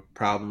 There were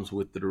problems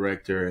with the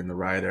director and the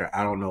writer.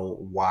 I don't know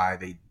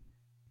why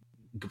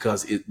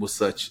because it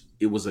was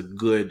a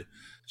good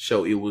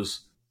show. It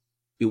was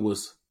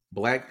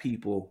black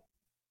people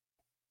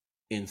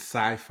in a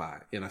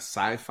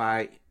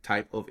sci-fi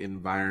type of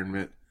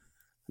environment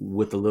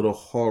with a little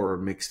horror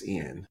mixed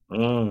in.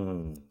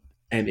 And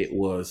it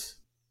was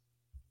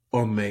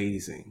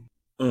amazing.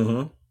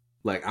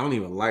 Like, I don't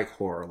even like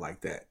horror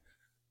like that,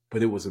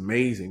 but it was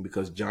amazing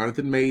because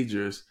Jonathan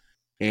Majors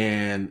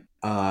and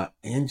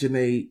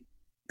Janae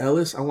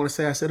Ellis, I want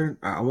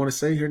to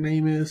say her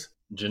name is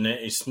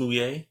Janae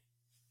Smouye.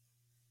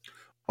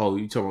 Oh,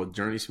 you talking about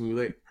Journey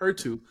Smouye? Her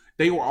too.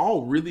 They were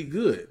all really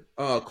good.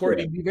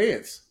 Courtney B.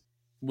 Vance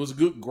was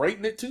great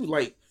in it too.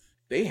 Like,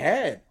 they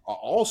had an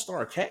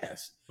all-star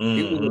cast.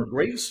 It was a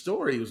great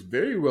story. It was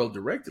very well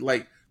directed.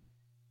 Like,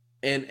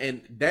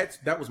 and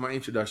that was my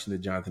introduction to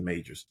Jonathan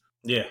Majors.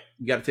 Yeah,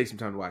 you got to take some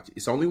time to watch it.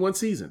 It's only one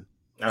season.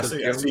 I see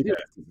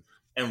that.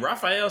 And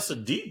Raphael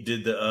Sadiq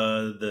did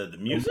the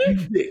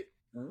music.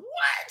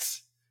 What?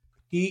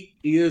 He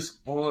is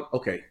on.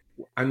 Okay,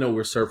 I know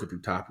we're surfing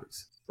through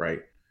topics,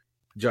 right?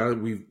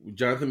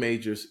 Jonathan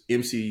Majors,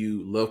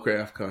 MCU,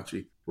 Lovecraft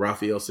Country,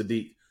 Raphael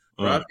Sadiq.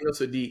 Raphael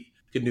Sadiq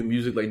can do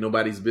music like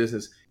nobody's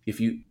business.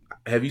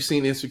 Have you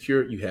seen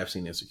Insecure? You have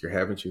seen Insecure,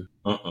 haven't you?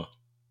 Oh,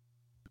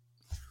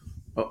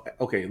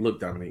 okay.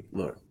 Look, Dominique.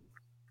 Look.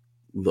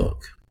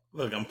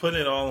 I'm putting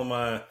it all on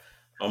my.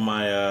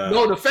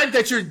 No, the fact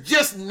that you're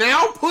just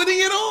now putting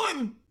it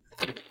on.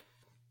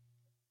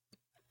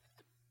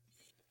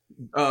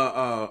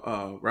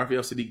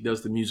 Raphael Sadiq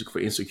does the music for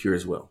Insecure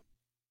as well.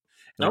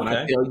 And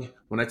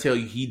when I tell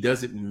you he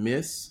doesn't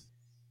miss,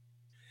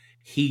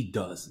 he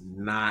does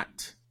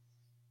not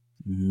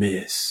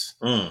miss.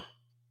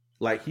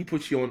 Like, he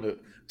puts you on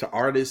to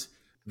artists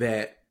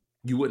that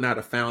you would not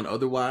have found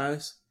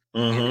otherwise.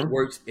 And it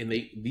works. And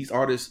these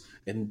artists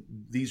and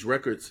these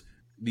records,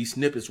 these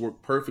snippets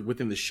work perfect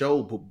within the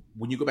show. But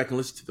when you go back and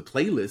listen to the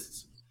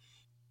playlists,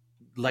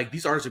 like,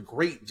 these artists are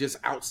great just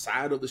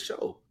outside of the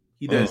show.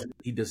 He does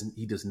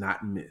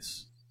not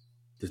miss.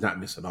 Does not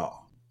miss at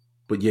all.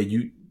 But yeah,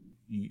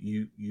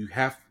 you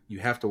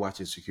have to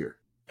watch Insecure.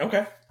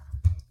 Okay.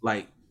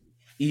 Like,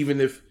 even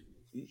if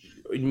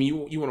you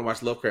want to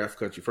watch Lovecraft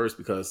Country first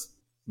because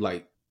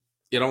Like,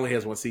 it only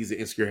has one season.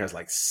 Insecure has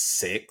like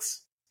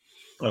 6.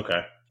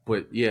 Okay.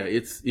 But yeah,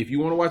 it's if you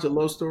want to watch a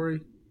love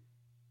story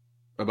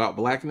about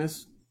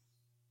blackness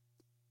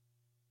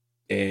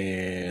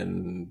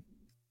and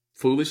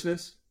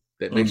foolishness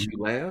that makes you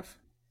laugh,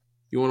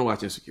 you want to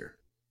watch Insecure.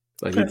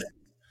 Like Okay.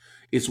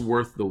 it's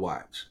worth the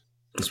watch.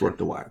 It's worth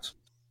the watch.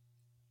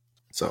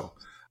 So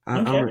I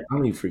Okay.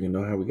 don't even freaking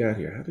know how we got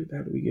here. How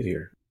did we get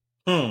here?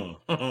 I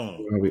don't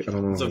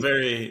know. It's a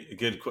very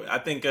good. I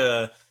think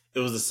it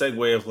was a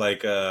segue of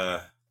like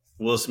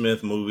Will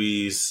Smith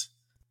movies.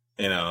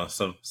 You know,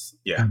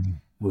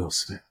 Will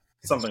Smith.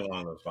 something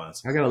along those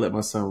lines. I gotta let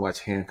my son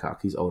watch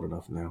Hancock. He's old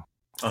enough now.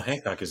 Oh,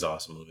 Hancock is an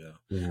awesome movie. Though.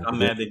 Yeah, I'm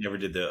mad they never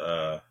did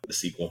the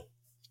sequel.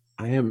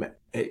 I am.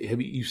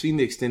 Have you seen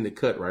the extended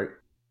cut? Right.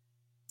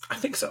 I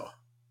think so.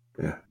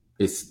 Yeah.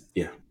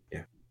 Yeah.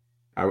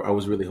 I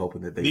was really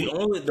hoping that they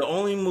would. The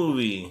only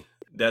movie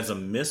that's a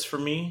miss for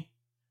me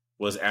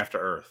was After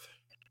Earth.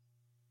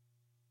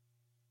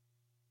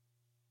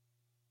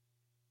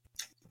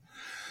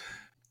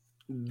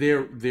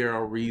 There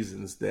are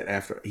reasons that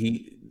after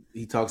he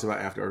talks about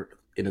After Earth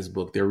in his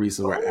book. There are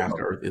reasons why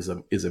After Earth is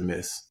a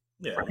miss.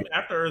 Yeah, right?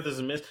 After Earth is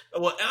a miss.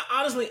 Well,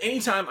 honestly,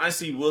 anytime I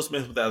see Will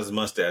Smith without his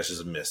mustache is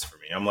a miss for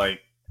me. I'm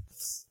like,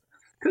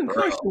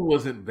 Concussion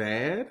wasn't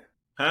bad.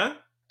 huh?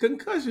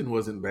 Concussion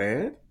wasn't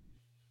bad.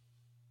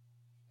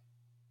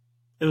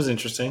 It was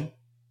interesting.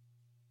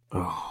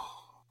 Oh,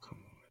 come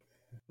on.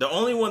 The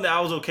only one that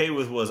I was okay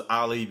with was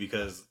Ali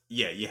because,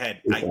 yeah, you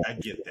had, I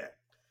get that.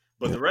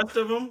 But the rest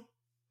of them,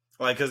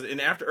 like, because in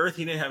After Earth,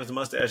 he didn't have his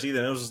mustache either.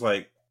 And it was just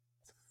like,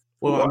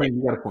 well, I mean,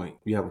 you got a point.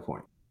 You have a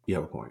point.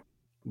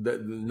 The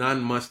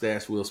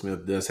non-mustache Will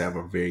Smith does have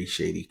a very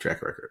shady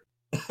track record.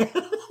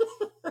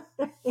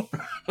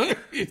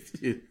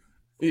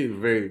 It's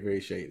very,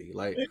 very shady.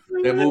 Like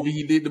that movie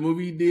he did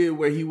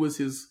where he was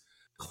his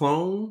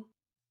clone.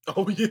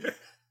 Oh, yeah.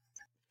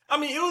 I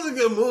mean, it was a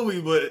good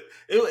movie, but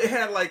it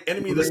had like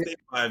Enemy of the State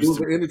vibes. It was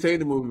an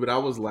entertaining movie, but I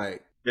was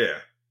like, yeah,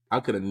 I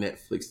could have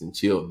Netflixed and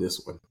chilled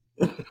this one.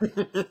 That's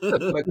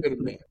what I could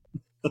have done.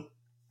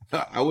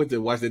 I went to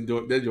watch that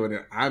joint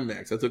in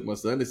IMAX. I took my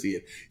son to see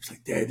it. He's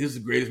like, Dad, this is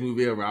the greatest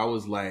movie ever. I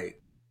was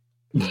like,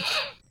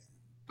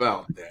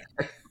 about that.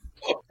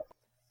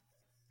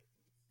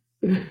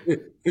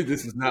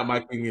 This is not my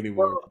thing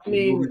anymore. Well, I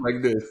mean,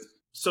 like this.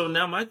 So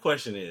now my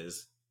question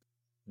is,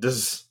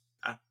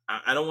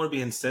 I don't want to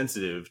be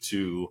insensitive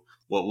to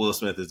what Will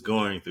Smith is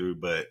going through,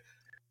 but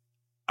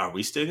are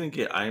we still going to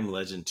get I Am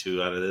Legend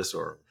 2 out of this?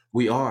 Or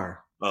we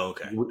are. Oh,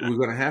 okay. We're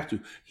going to have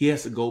to. He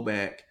has to go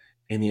back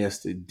and he has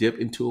to dip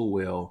into a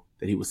well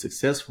that he was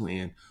successful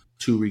in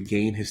to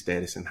regain his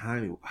status in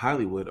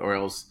Hollywood, or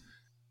else,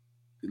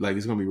 like,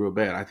 it's going to be real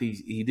bad. I think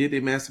he did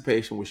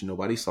Emancipation, which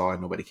nobody saw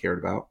and nobody cared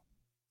about.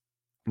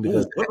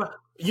 Because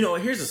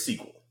here's a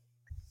sequel.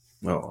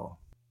 Oh.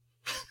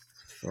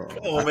 Come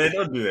on, man,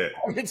 don't do that.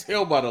 I can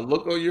tell by the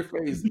look on your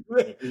face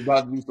it's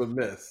about to be some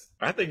mess.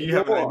 I think you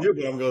have an idea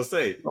what I'm going to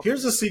say.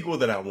 Here's a sequel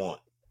that I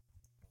want.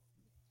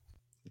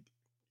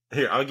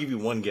 Here, I'll give you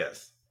one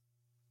guess.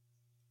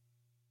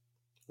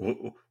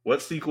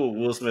 What sequel of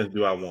Will Smith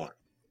do I want?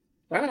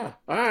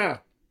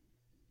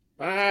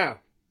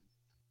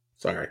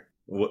 Sorry.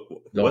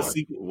 What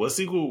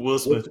sequel Will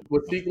Smith?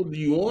 What sequel do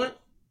you want?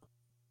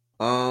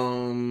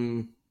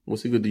 What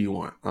sequel do you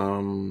want?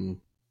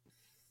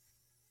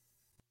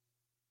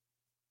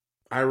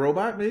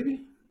 iRobot,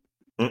 maybe?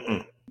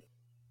 Mm-mm.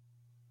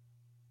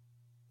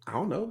 I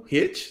don't know.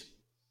 Hitch?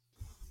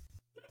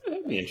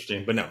 That'd be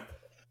interesting, but no.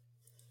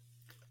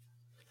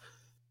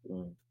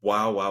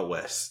 Wild Wild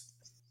West.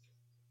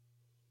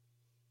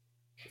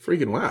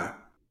 Freaking why?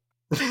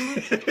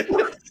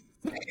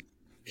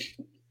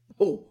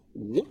 Oh,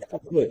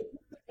 what?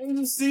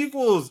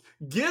 Sequels.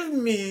 Give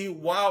me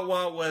Wild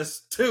Wild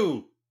West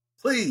 2,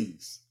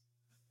 please.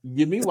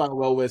 Give me Wild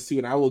Wild West 2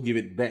 and I will give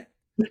it back.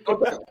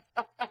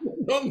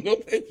 No,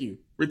 thank you.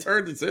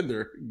 Return to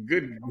sender.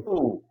 Good.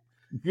 Oh,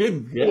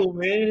 good. Oh,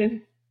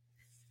 man.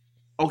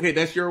 Okay,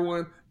 that's your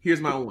one.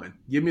 Here's my one.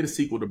 Give me the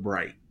sequel to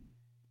Bright.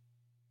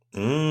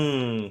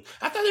 I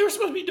thought they were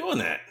supposed to be doing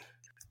that.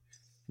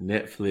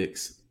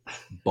 Netflix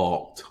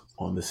balked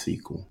on the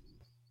sequel.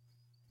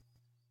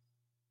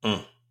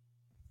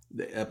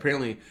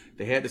 Apparently,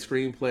 they had the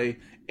screenplay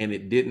and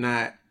it did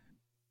not,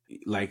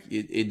 like,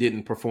 it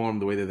didn't perform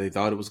the way that they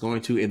thought it was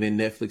going to. And then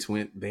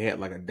Netflix they had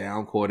like a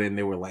down quarter and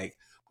they were like,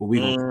 well, we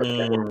don't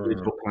have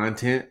original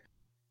content.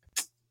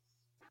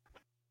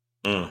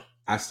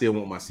 I still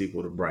want my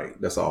sequel to Bright.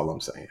 That's all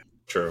I'm saying.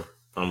 True.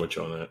 I'm with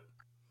you on that.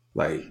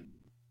 Like,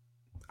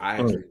 I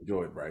actually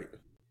enjoyed Bright.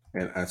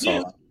 And I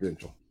saw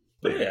potential.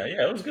 But yeah,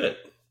 it was good.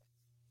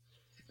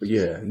 But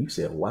yeah, you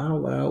said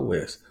Wild Wild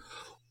West.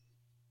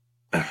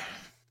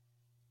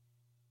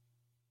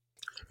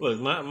 Look,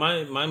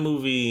 my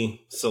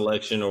movie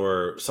selection,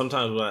 or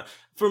sometimes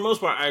for the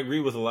most part, I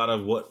agree with a lot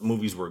of what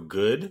movies were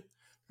good.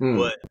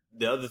 But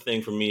the other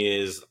thing for me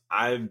is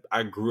I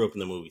grew up in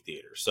the movie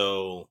theater,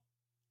 so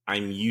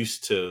I'm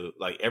used to,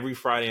 like, every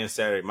Friday and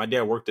Saturday. My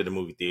dad worked at a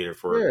movie theater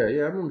for I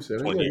remember saying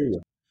 20 years.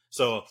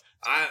 So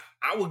I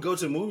would go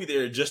to a movie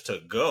there just to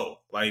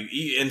go. Like,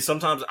 and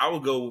sometimes I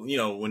would go,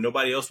 when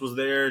nobody else was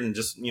there, and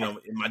just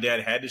my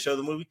dad had to show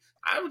the movie.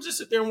 I would just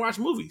sit there and watch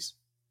movies.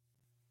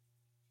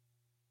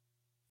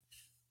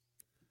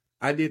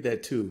 I did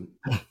that too,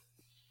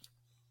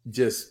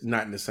 just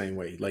not in the same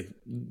way. Like,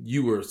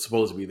 you were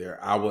supposed to be there.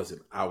 I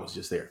wasn't. I was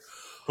just there.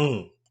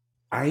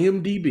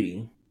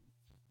 IMDb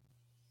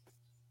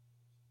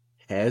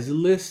has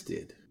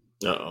listed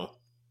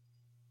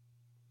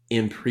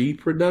in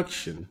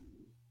pre-production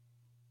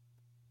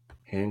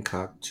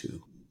Hancock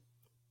 2.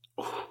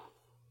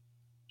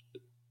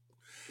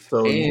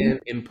 So and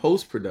in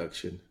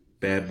post-production,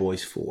 Bad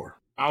Boys 4.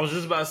 I was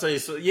just about to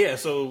say,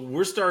 so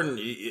we're starting.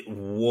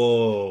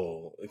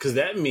 Whoa, because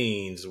that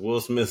means Will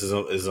Smith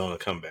is on a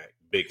comeback,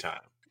 big time.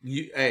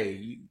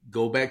 You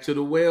go back to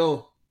the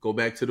well. Go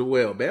back to the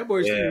well. Bad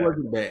Boys 3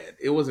 wasn't bad.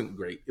 It wasn't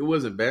great. It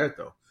wasn't bad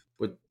though.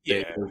 But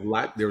there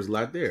was a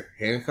lot there.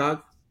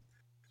 Hancock,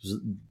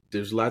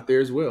 there's a lot there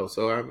as well.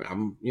 So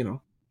I'm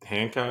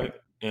Hancock.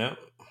 Yeah.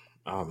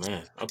 Oh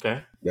man.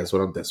 Okay. That's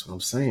what I'm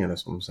saying.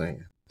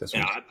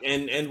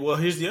 And well,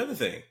 here's the other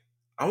thing.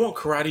 I want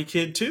Karate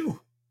Kid 2.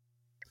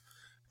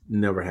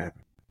 Never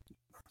happened.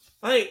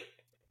 Like,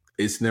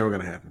 it's never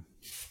gonna happen.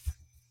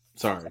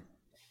 Sorry.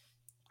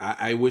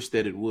 I wish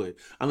that it would,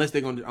 unless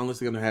they're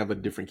gonna have a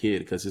different kid,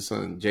 because his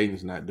son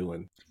Jaden's not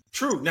doing.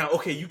 True. Now,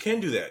 okay, you can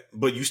do that,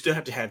 but you still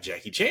have to have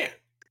Jackie Chan,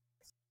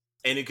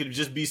 and it could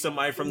just be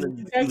somebody from the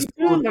Jackie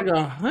Chan like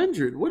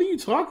 100. What are you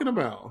talking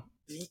about?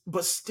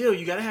 But still,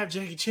 you got to have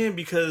Jackie Chan,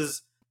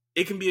 because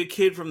it can be a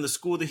kid from the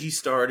school that he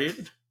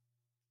started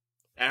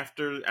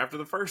after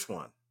the first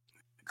one.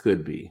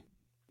 Could be.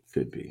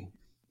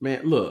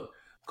 Man, look,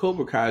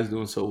 Cobra Kai is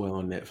doing so well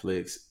on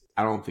Netflix.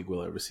 I don't think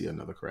we'll ever see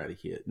another Karate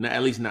Kid.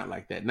 At least not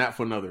like that. Not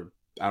for another,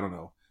 I don't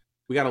know.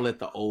 We got to let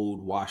the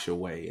old wash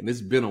away. And it's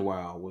been a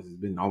while. It's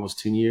been almost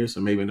 10 years, so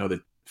maybe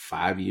another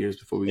 5 years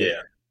before we get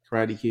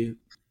Karate Kid.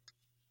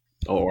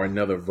 Or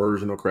another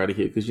version of Karate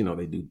Kid, because,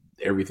 they do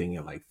everything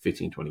in like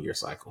 15, 20-year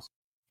cycles.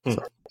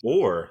 So.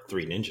 Or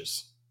Three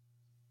Ninjas.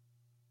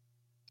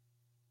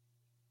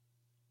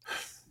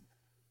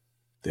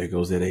 There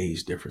goes that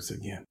age difference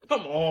again.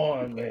 Come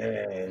on,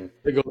 man.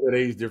 There goes that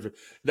age difference.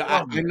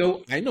 I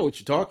know what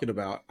you're talking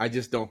about. I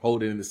just don't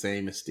hold it in the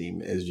same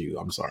esteem as you.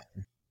 I'm sorry.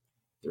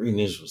 Three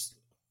Ninjas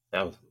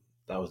that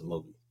was a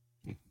movie.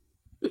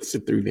 It's a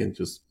Three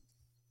Ninjas.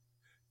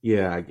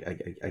 Yeah, I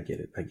get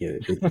it.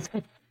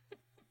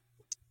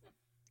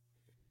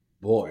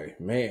 Boy,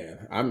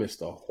 man, I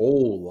missed a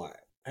whole lot.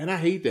 And I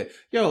hate that.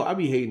 Yo, I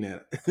be hating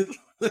that.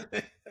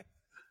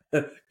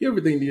 You ever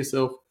think to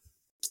yourself,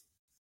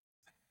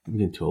 I'm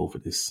getting too old for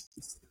this.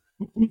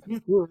 I'll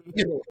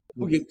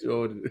get too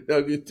old.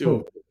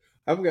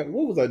 I forgot,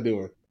 what was I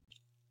doing?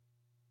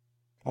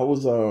 I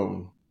was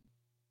I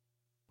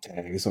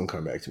guess it'll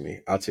come back to me.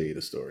 I'll tell you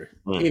the story.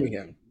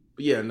 Anyhow.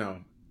 But yeah,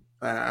 no.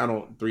 I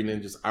don't. Three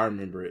Ninjas, I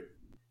remember it.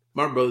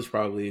 My brothers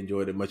probably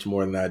enjoyed it much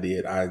more than I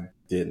did. I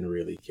didn't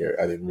really care.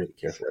 I didn't really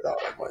care for it all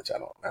that much. I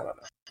don't know.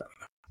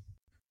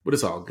 But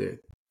it's all good,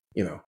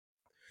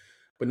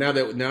 But now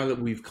that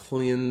we've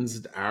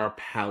cleansed our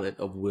palate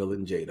of Will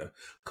and Jada,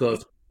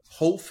 because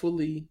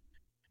hopefully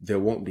there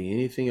won't be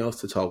anything else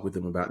to talk with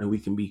them about, and we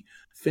can be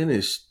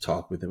finished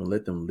talk with them and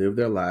let them live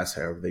their lives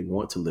however they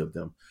want to live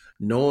them,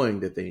 knowing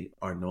that they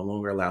are no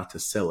longer allowed to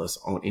sell us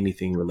on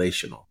anything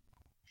relational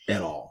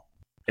at all,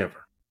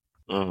 ever.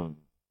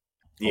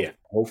 Yeah.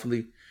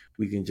 Hopefully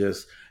we can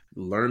just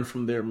learn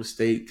from their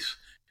mistakes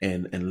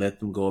and let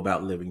them go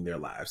about living their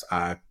lives.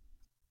 I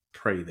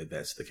pray that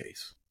that's the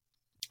case.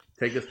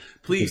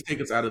 Please take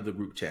us out of the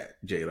group chat,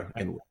 Jada.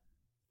 And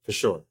for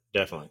sure,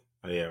 definitely.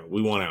 Yeah,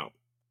 we want out.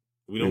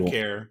 We don't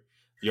care.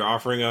 You're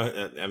offering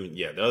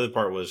the other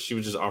part was she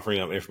was just offering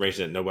up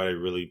information that nobody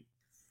really.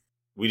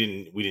 We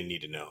didn't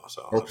need to know.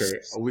 So okay,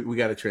 we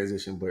got to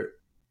transition, but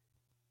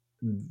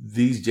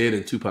these Jada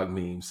and Tupac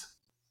memes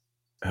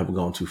have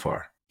gone too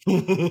far.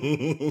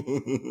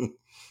 I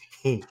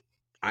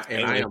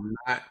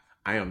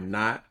am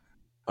not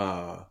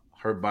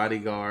her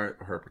bodyguard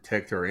or her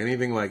protector or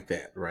anything like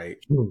that, right?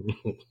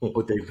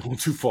 But they've gone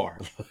too far.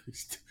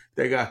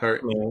 They got her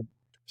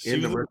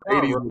in the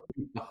Mercedes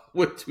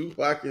with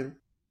Tupac and.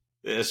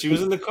 Yeah, she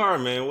was in the car,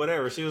 man.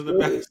 Whatever. She was in the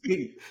back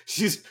seat.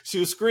 She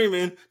was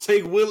screaming,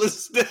 "Take Will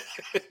instead."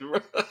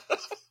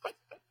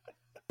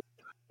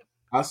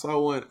 I saw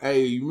one.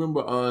 Hey, you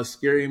remember a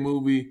scary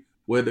movie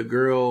where the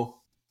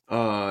girl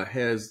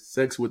has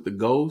sex with the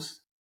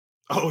ghost?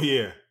 Oh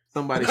yeah.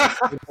 Somebody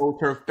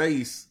superimposed her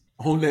face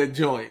on that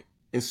joint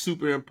and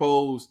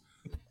superimposed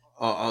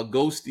a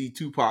ghosty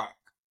Tupac.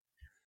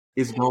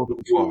 It's gone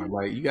too far.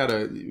 Like we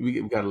gotta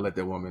let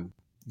that woman.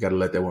 Got to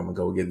let that woman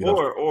go.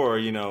 Or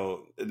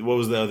what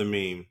was the other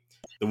meme?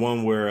 The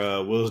one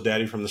where Will's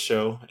daddy from the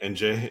show and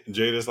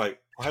Jada's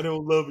like, "I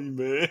don't love you,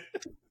 man."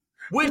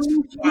 Which,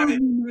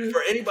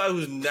 for anybody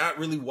who's not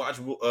really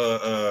watched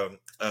the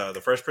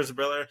Fresh Prince of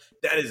Bel-Air,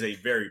 that is a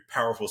very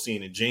powerful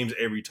scene, and James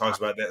Avery talks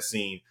about that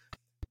scene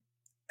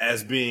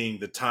as being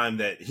the time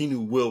that he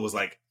knew Will was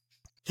like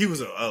He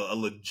was a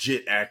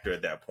legit actor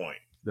at that point.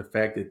 The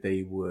fact that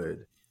they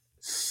would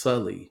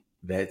sully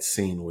that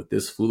scene with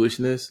this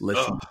foolishness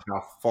lets you know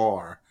how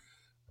far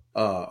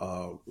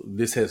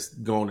this has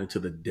gone into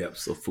the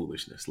depths of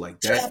foolishness.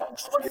 Like that.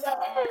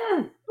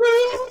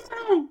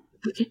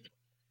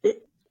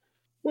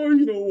 Why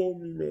you don't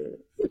want me, man?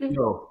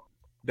 No,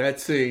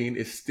 that scene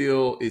is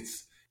still it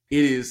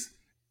is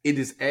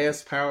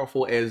as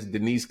powerful as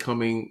Denise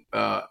coming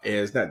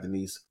as not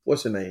Denise.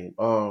 What's her name?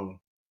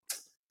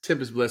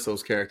 Tempest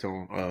Bledsoe's character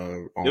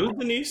It on was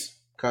Denise.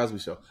 Cosby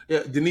Show.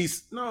 Yeah,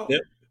 Denise. No,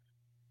 Yep.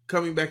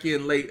 coming back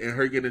in late and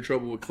her getting in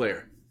trouble with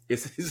Claire.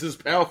 It's as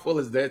powerful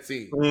as that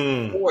scene.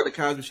 Mm. Or the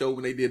Cosby Show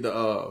when they did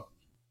the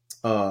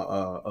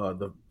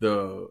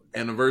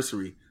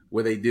anniversary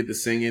where they did the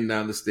singing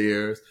down the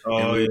stairs and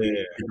Oh really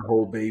yeah, the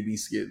whole baby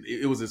skit.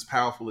 It was as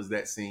powerful as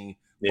that scene,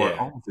 or yeah,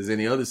 almost as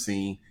any other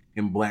scene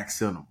in black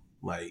cinema,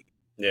 like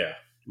yeah.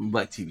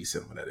 black TV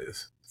cinema. That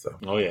is. So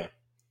Oh yeah.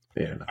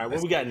 yeah, no, All right,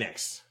 what we got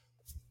next?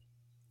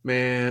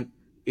 man,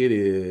 it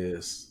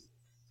is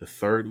the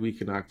third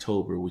week in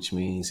October, which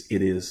means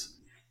it is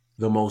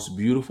the most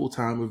beautiful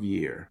time of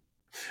year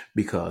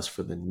because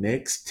for the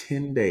next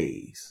 10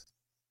 days,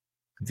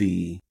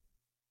 the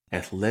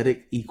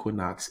athletic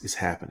equinox is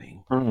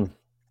happening.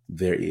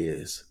 There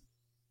is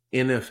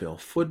NFL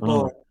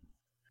football,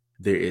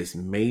 there is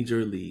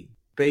Major League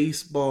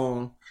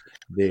Baseball,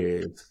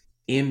 there's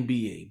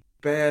NBA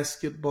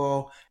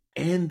basketball,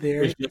 and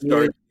there It's just is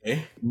started.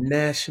 Eh?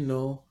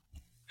 national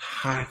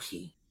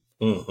hockey.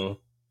 Mm-hmm.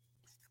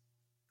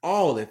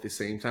 All at the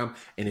same time.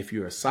 And if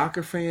you're a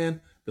soccer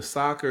fan, the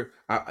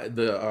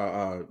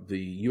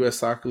U.S.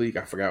 Soccer League,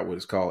 I forgot what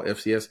it's called,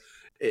 FCS.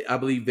 I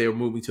believe they're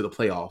moving to the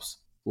playoffs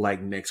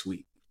like next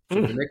week.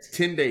 For the next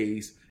 10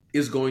 days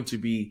is going to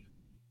be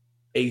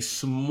a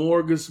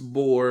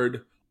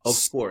smorgasbord of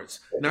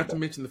sports. Not to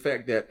mention the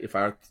fact that if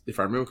I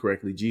remember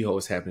correctly, Jiho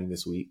is happening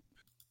this week.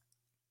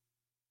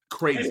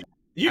 Crazy.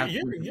 You're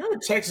a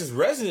Texas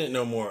resident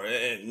no more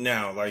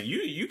now. Like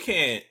you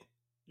can't.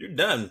 You're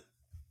done.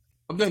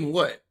 I'm done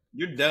what?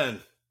 You're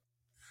done.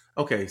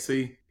 Okay,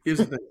 see, here's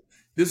the thing.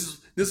 This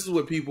is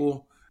what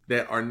people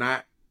that are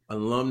not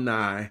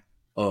alumni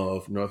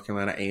of North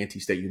Carolina A&T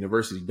State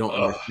University don't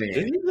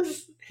understand.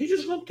 He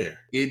just went there.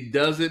 It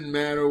doesn't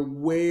matter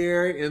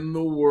where in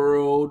the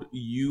world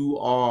you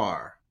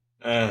are.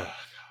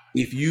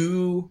 If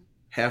you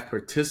have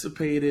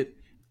participated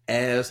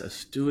as a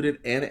student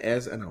and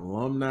as an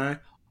alumni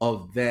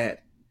of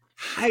that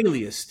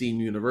highly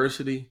esteemed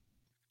university,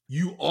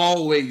 you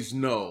always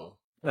know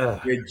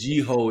that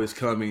Jiho is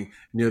coming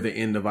near the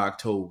end of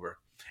October.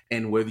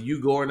 And whether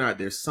you go or not,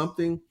 there's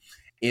something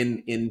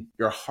in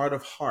your heart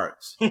of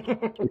hearts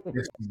that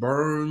just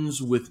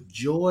burns with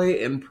joy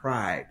and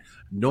pride,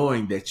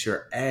 knowing that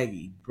your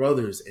Aggie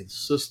brothers and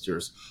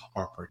sisters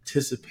are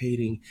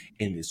participating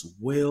in this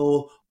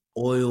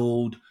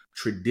well-oiled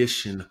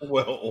tradition.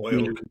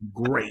 Well-oiled.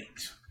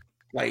 Great.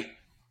 Like,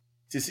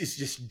 it's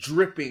just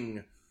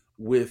dripping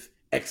with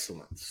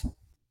excellence.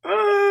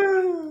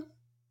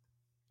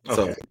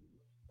 Okay.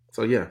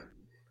 So yeah,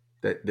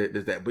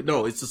 there's that. But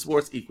no, it's the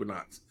sports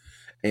equinox,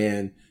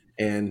 and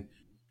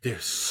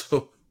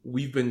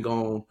we've been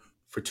gone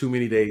for too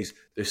many days.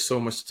 There's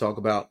so much to talk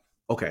about.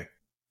 Okay,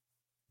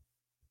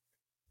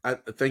 I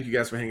thank you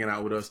guys for hanging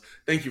out with us.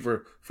 Thank you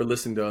for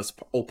listening to us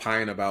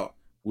opine about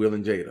Will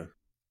and Jada.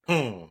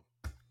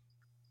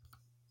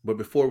 But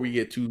before we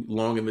get too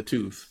long in the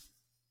tooth,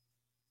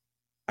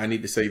 I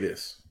need to say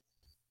this: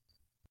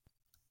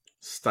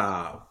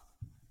 stop.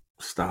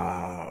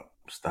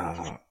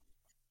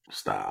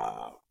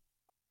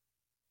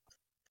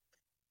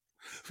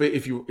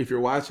 If you're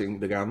watching,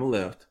 the guy on the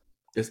left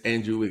is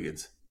Andrew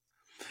Wiggins.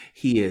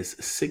 He is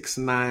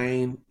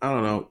 6'9", I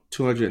don't know,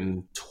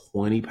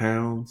 220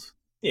 pounds.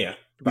 Yeah.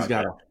 He's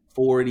got a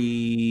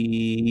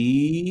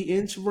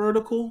 40-inch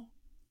vertical.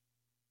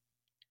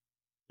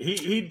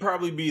 He'd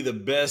probably be the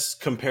best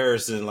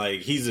comparison.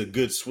 Like, he's a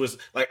good Swiss.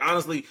 Like,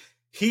 honestly,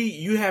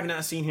 you have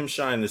not seen him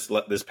shine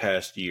this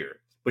past year,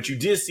 but you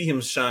did see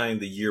him shine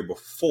the year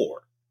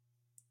before.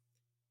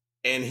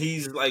 And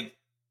he's like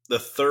the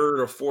third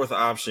or fourth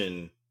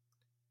option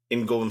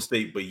in Golden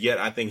State, but yet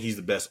I think he's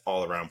the best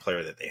all-around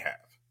player that they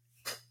have.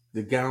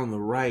 The guy on the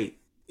right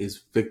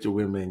is Victor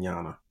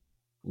Wembenyama.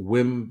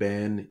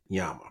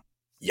 Yama.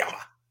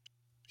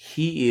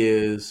 He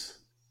is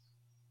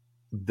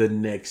the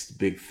next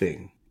big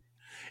thing.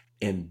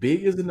 And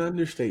big is an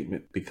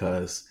understatement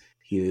because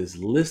he is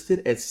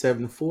listed at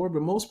 7'4",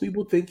 but most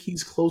people think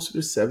he's closer to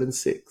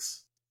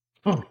 7'6".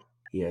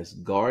 He has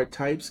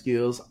guard-type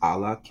skills a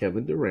la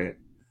Kevin Durant,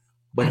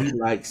 but he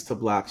likes to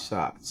block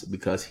shots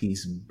because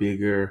he's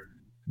bigger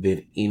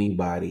than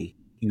anybody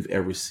you've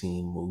ever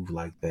seen move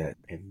like that.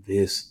 And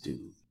this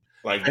dude,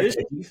 like this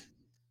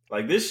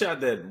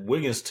shot that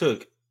Wiggins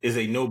took is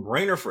a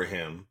no-brainer for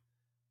him,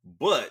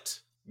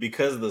 but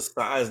because of the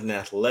size and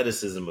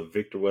athleticism of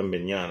Victor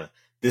Wembanyama,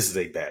 this is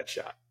a bad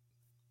shot.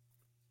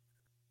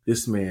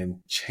 This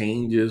man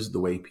changes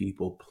the way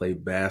people play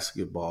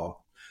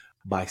basketball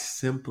by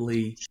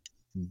simply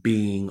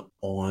being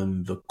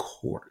on the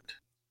court.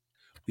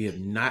 We have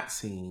not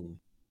seen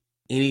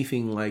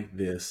anything like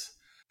this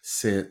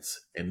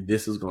since, and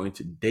this is going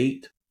to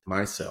date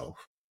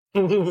myself,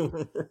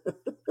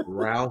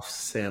 Ralph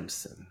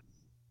Sampson.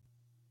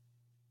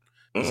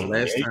 This is the Yeah,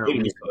 last he time dated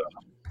we me.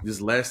 this is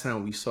the last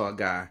time we saw a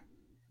guy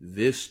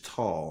this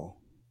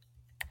tall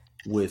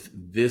with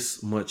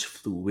this much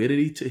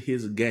fluidity to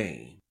his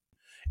game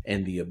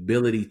and the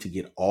ability to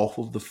get off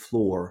of the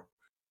floor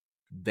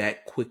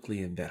that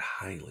quickly and that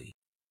highly.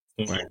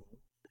 Right. Mhm.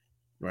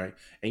 Right.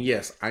 And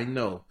yes, I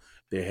know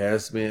there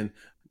has been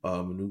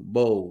Manute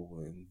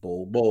Bo and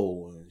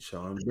Bo and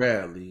Sean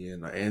Bradley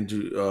and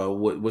Andrew.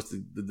 What's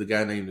the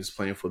guy name that's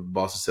playing for the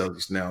Boston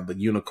Celtics now? The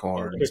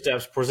unicorn.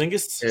 Kristaps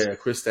Porzingis, Yeah,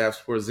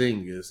 Kristaps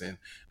Porzingis, and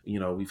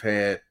we've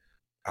had.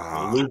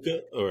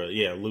 Luca, or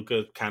yeah,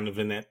 Luca, kind of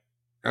in that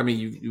I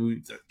mean,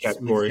 we've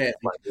category.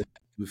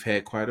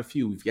 had quite a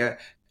few. We got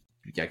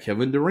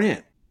Kevin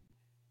Durant,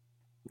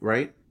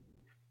 right?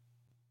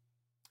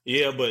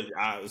 Yeah, but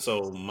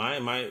so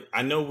my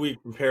I know we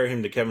compare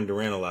him to Kevin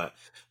Durant a lot,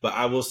 but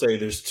I will say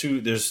there's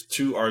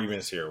two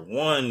arguments here.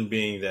 One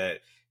being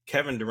that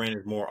Kevin Durant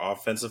is more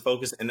offensive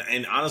focused,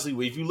 and honestly,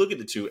 if you look at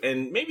the two,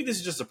 and maybe this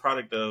is just a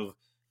product of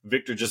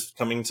Victor just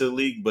coming to the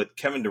league, but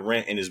Kevin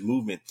Durant and his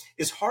movement,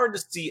 it's hard to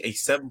see a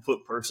 7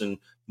 foot person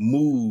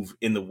move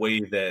in the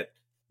way that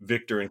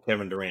Victor and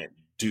Kevin Durant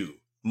do.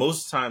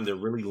 Most of the time, they're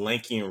really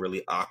lanky and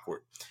really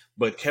awkward,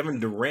 but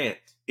Kevin Durant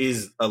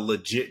is a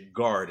legit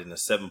guard in a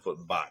 7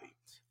 foot body.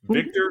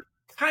 Victor,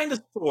 kind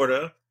of,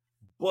 sorta,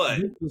 but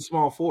He's a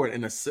small forward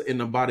in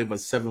the body of a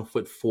 7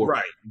 foot forward.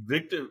 right.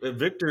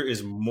 Victor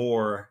is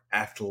more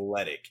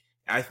athletic.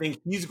 I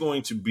think he's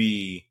going to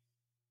be,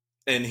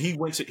 and he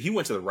went to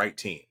the right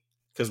team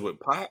because with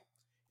Pop,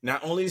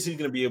 not only is he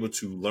going to be able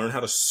to learn how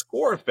to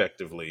score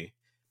effectively,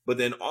 but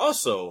then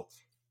also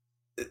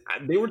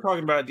they were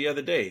talking about it the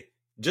other day.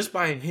 Just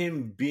by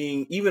him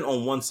being even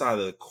on one side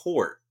of the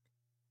court,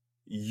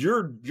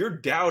 you're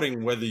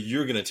doubting whether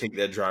you're going to take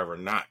that drive or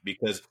not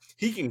because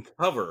he can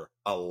cover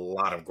a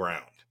lot of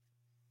ground.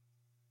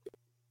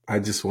 I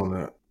just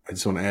wanna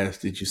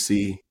ask, did you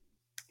see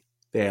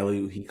the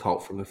alley he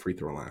caught from the free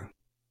throw line?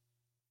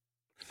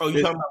 Oh,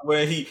 you talking about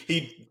where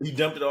he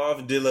dumped it off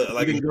and did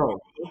like He didn't go.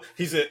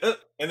 he said,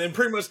 and then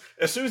pretty much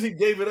as soon as he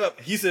gave it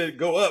up, he said,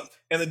 "Go up,"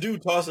 and the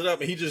dude tossed it up,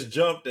 and he just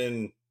jumped,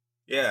 and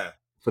yeah,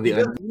 For he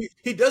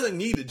the doesn't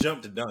need to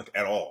jump to dunk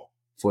at all.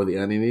 for the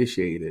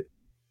uninitiated,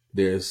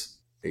 there's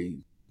a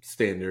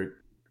standard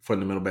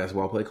fundamental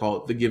basketball play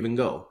called the give and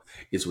go.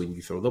 It's when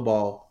you throw the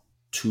ball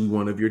to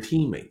one of your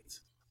teammates,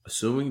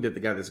 assuming that the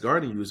guy that's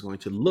guarding you is going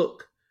to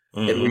look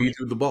at where you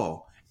threw the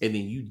ball, and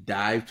then you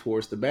dive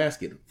towards the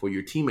basket for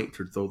your teammate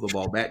to throw the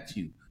ball back to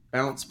you.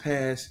 Bounce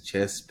pass,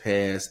 chest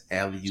pass,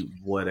 alley-oop,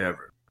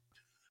 whatever.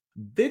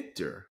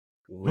 Victor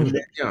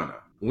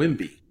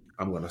Wemby,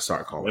 I'm going to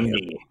start calling him,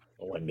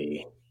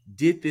 Wemby.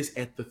 did this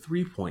at the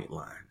 3-point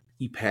line.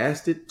 He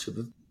passed it to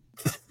the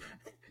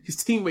his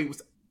teammate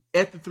was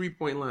at the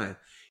 3-point line.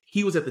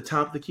 He was at the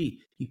top of the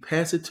key. He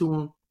passed it to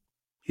him.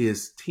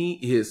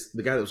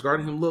 The guy that was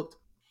guarding him looked,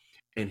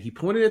 and he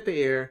pointed at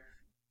the air,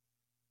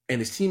 and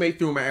his teammate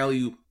threw him an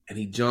alley-oop, and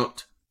he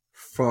jumped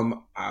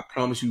from, I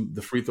promise you,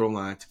 the free throw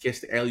line to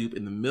catch the alley-oop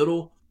in the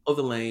middle of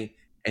the lane,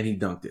 and he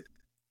dunked it.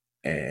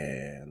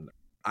 And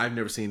I've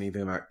never seen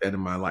anything like that in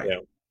my life. Yeah.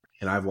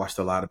 And I've watched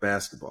a lot of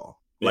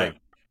basketball. Yeah. Like,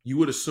 you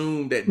would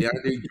assume that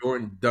DeAndre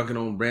Jordan dunking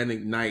on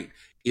Brandon Knight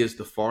is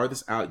the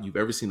farthest out you've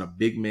ever seen a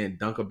big man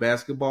dunk a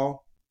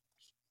basketball.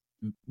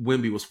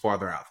 Wemby was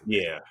farther out than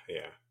that.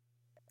 Yeah.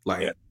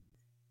 Like,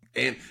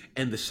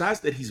 and the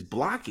shots that he's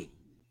blocking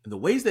and the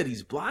ways that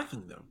he's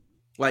blocking them,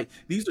 like,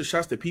 these are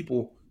shots that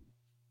people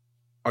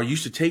are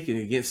used to taking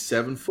against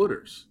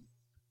 7-footers,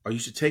 are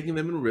used to taking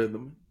them in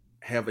rhythm,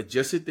 have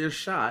adjusted their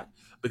shot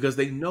because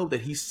they know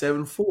that he's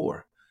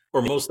 7'4".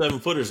 Or most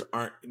 7-footers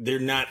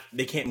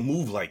they can't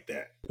move like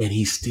that. And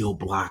he's still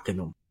blocking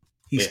them.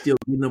 He's still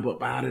getting them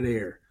up out of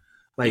there.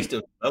 Like, He's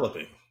still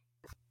developing.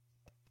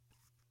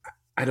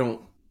 I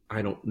don't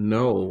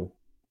know.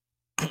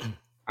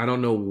 I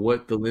don't know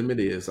what the limit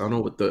is. I don't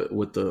know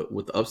what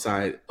the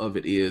upside of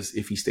it is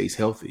if he stays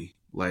healthy.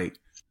 Like,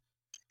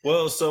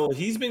 well, so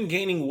he's been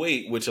gaining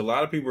weight, which a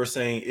lot of people are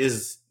saying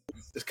is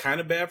kind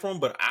of bad for him,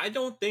 but I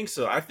don't think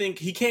so. I think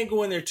he can't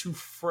go in there too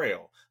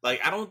frail. Like,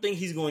 I don't think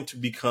he's going to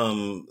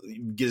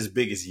get as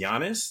big as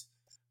Giannis,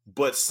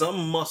 but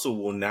some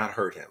muscle will not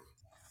hurt him.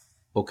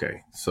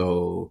 Okay,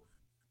 so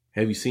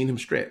have you seen him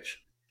stretch?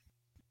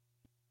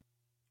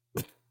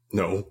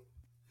 No.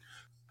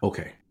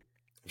 Okay.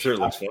 I'm sure it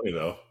looks funny,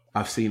 though.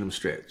 I've seen him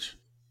stretch.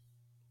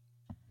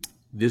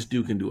 This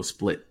dude can do a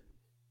split.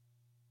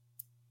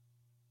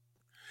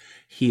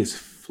 He is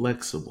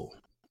flexible.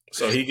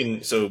 So he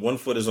can. So one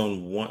foot is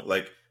on one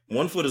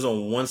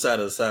side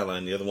of the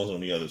sideline, the other one's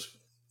on the other.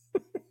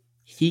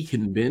 He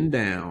can bend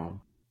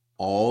down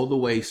all the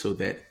way so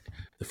that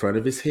the front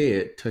of his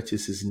head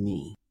touches his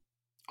knee.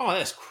 Oh,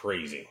 that's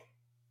crazy.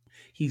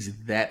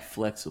 He's that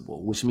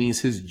flexible, which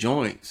means his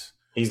joints.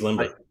 He's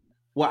limber. Like,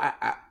 well,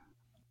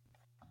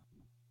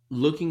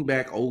 looking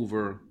back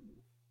over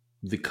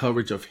the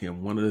coverage of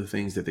him, one of the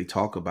things that they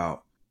talk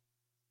about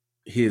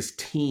his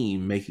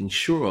team making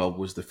sure of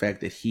was the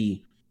fact that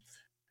he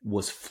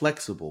was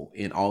flexible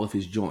in all of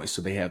his joints.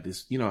 So they have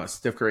this,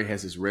 Steph Curry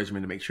has his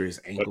regimen to make sure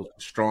his ankles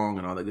are strong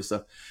and all that good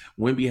stuff.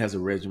 Wemby has a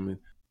regimen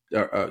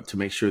to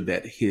make sure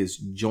that his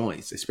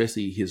joints,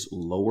 especially his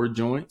lower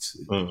joints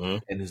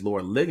and his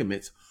lower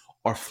ligaments,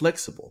 are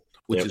flexible,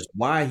 which is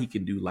why he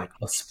can do like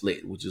a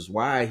split, which is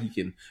why he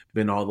can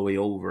bend all the way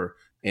over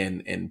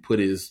and put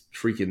his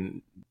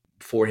freaking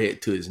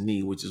forehead to his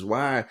knee, which is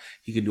why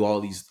he can do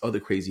all these other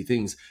crazy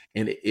things.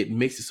 And it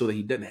makes it so that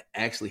he doesn't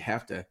actually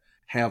have to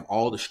have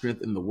all the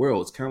strength in the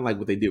world. It's kind of like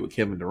what they did with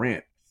Kevin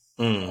Durant.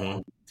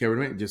 Kevin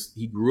Durant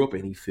he grew up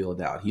and he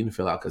filled out. He didn't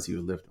fill out because he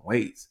was lifting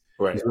weights.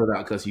 Right. He filled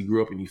out because he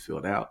grew up and he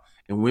filled out.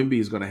 And Wemby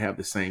is going to have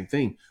the same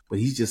thing, but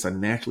he's just a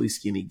naturally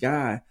skinny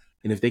guy.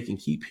 And if they can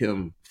keep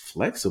him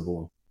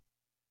flexible,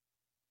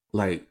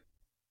 like,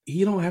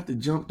 you don't have to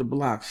jump to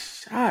block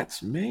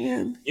shots,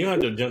 man. You don't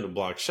have to jump to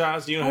block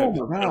shots. You don't have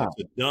to jump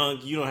to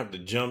dunk. You don't have to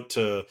jump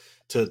to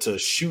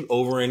shoot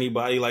over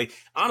anybody. Like,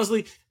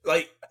 honestly,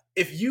 like,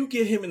 if you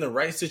get him in the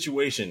right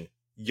situation,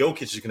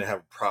 Jokic is going to have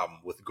a problem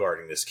with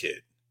guarding this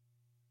kid.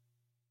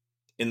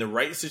 In the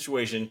right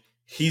situation,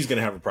 he's going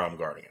to have a problem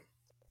guarding him.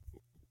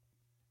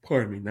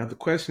 Pardon me. Now the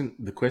question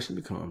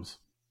becomes,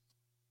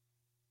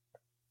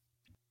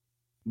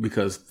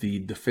 because the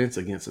defense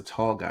against a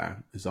tall guy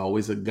is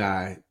always a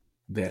guy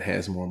that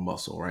has more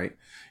muscle, right?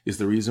 Is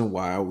the reason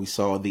why we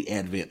saw the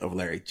advent of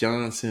Larry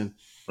Johnson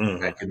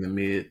back in the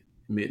mid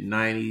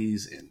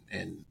 90s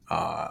and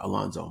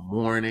Alonzo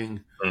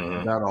Mourning.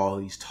 About all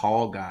these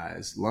tall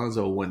guys.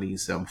 Lonzo wasn't even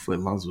 7 foot.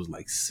 Lonzo was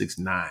like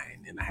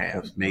 6'9" and a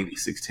half, maybe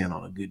 6'10"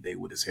 on a good day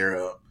with his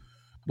hair up.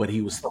 But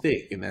he was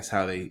thick, and that's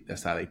how they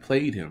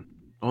played him.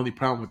 The only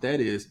problem with that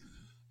is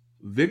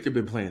Victor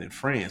been playing in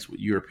France with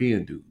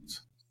European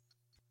dudes.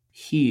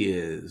 He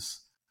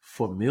is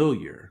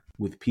familiar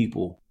with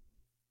people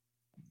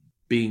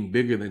being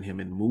bigger than him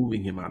and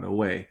moving him out of the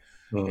way.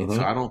 And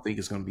so I don't think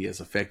it's going to be as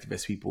effective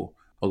as people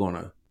are going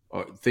to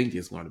or think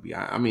it's going to be.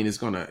 I mean, it's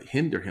going to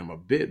hinder him a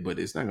bit, but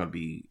it's not going to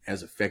be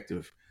as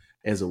effective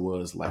as it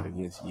was like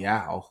against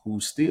Yao,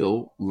 who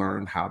still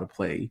learned how to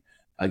play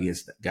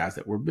against guys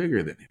that were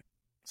bigger than him.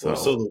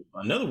 So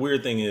another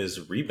weird thing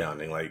is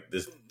rebounding. Like,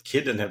 this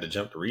kid doesn't have to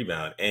jump to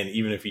rebound. And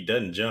even if he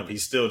doesn't jump,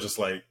 he's still just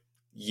like,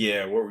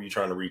 yeah, what were you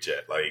trying to reach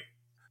at? Like,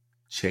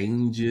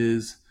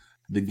 changes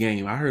the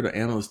game. I heard an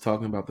analyst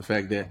talking about the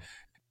fact that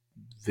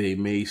they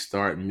may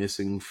start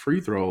missing free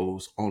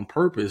throws on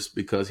purpose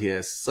because he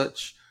has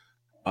such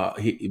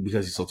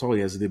because he's so tall, he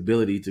has the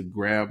ability to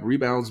grab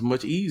rebounds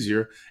much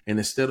easier. And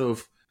instead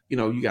of,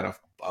 you got a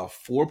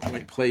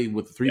 4-point play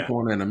with a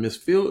 3-pointer and a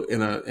missed field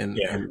and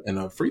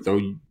a free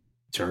throw,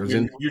 turns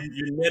into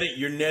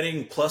you're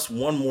netting plus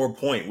one more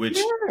point, which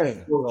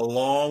goes a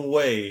long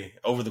way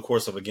over the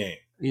course of a game.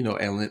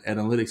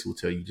 Analytics will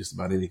tell you just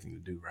about anything to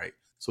do, right?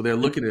 So they're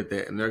looking at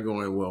that and they're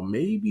going, well,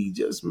 maybe,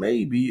 just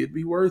maybe, it'd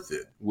be worth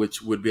it,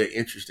 which would be an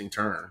interesting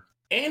turn.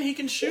 And he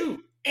can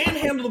shoot and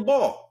handle the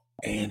ball.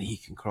 And he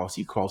can cross.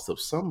 He crossed up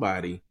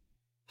somebody.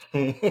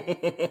 You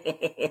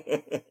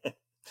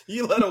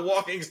let a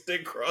walking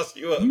stick cross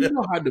you up. You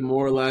know how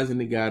demoralizing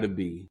the guy to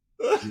be.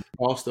 He's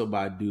crossed up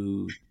by a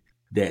dude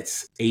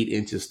that's 8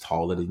 inches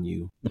taller than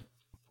you.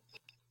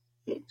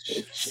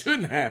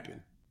 Shouldn't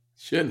happen.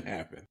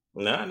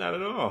 Nah, not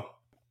at all.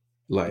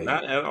 Like,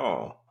 not at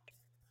all.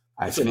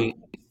 I think.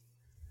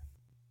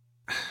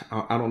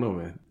 I don't know,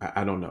 man.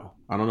 I don't know.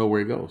 I don't know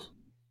where it goes.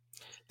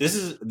 This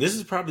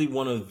is probably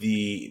one of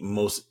the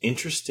most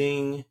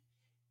interesting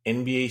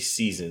NBA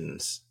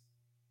seasons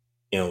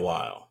in a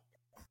while.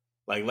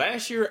 Like,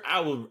 last year,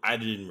 I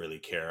didn't really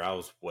care. I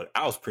was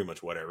pretty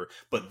much whatever.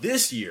 But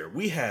this year,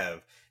 we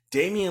have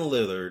Damian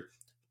Lillard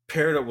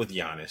paired up with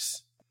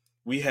Giannis.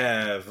 We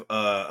have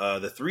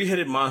the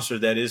three-headed monster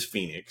that is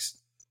Phoenix.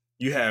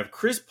 You have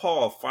Chris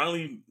Paul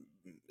finally.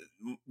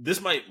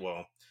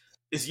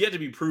 It's yet to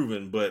be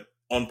proven, but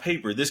on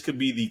paper, this could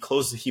be the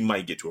closest he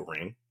might get to a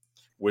ring,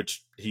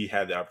 which he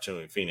had the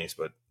opportunity in Phoenix,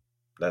 but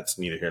that's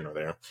neither here nor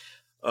there.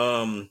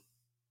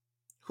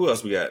 Who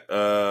else we got?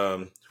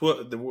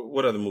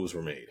 What other moves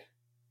were made?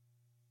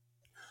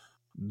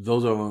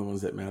 Those are the only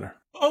ones that matter.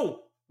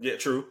 Oh, yeah,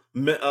 true.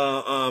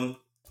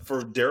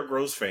 For Derrick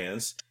Rose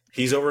fans,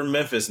 he's over in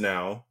Memphis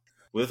now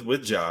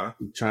with Ja.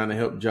 Trying to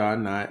help Ja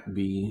not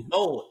be.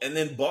 Oh, and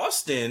then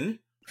Boston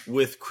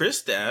with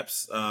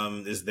Kristaps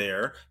is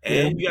there,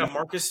 and you got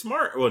Marcus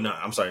Smart. Well, no,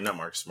 I'm sorry, not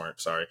Marcus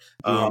Smart. Sorry,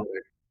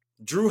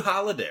 Drew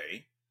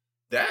Holiday.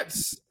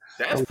 That's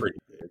pretty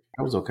big.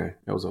 That was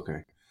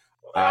okay.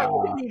 I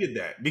needed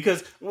that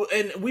because,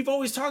 and we've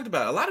always talked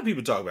about it, a lot of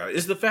people talk about it,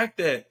 is the fact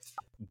that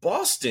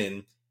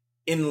Boston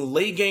in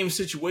late game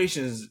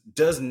situations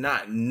does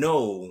not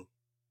know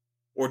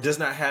or does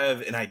not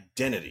have an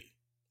identity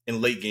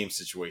in late game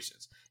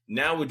situations.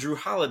 Now with Drew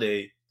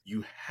Holiday,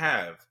 you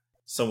have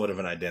somewhat of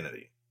an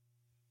identity.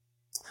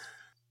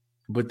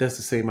 But that's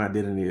the same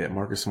identity that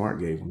Marcus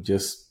Smart gave him,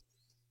 just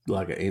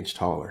like an inch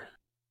taller.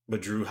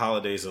 But Drew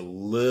Holiday's a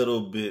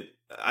little bit.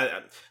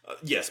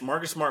 Yes,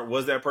 Marcus Smart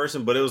was that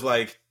person, but it was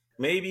like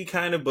maybe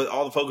kind of, but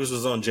all the focus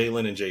was on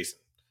Jalen and Jason.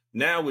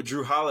 Now with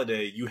Drew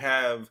Holiday, you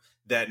have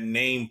that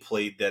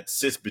nameplate that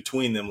sits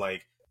between them.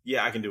 Like,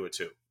 yeah, I can do it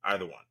too.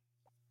 Either one.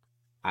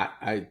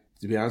 I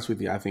to be honest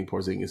with you, I think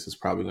Porzingis is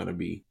probably going to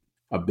be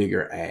a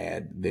bigger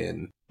ad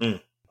than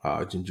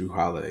Drew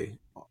Holiday,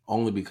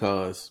 only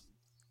because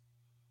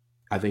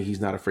I think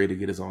he's not afraid to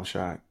get his own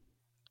shot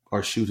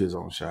or shoot his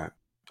own shot.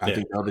 I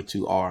think the other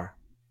two are.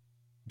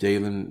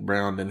 Jaylen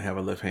Brown doesn't have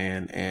a left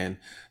hand, and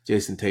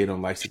Jason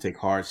Tatum likes to take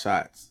hard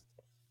shots.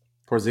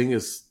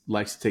 Porzingis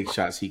likes to take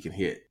shots he can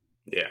hit.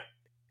 Yeah.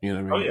 You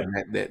know what I mean?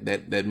 Oh, yeah.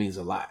 And that means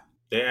a lot.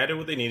 They added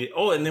what they needed.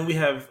 Oh, and then we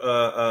have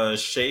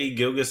Shea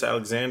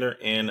Gilgeous-Alexander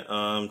and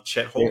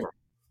Chet Holmgren.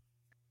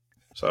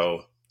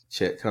 So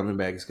Chet coming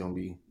back is going to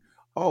be.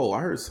 Oh,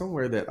 I heard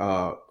somewhere that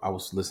I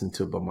was listening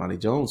to Bomani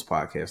Jones'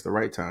 podcast, The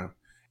Right Time,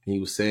 and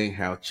he was saying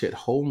how Chet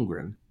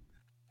Holmgren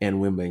and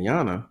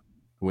Wembenyama,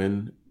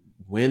 Wemby,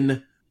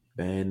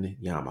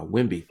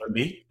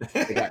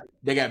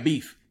 they got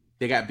beef.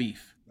 They got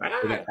beef.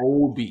 They got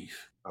old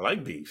beef. I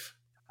like beef.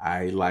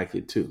 I like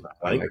it too.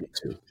 I like it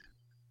too.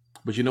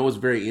 But you know what's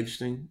very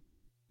interesting?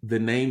 The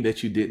name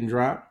that you didn't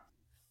drop,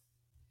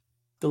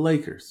 the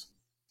Lakers.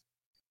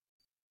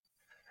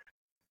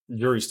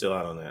 Jury's still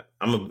out on that.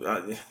 I'm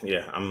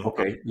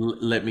okay.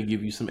 Let me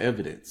give you some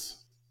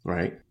evidence.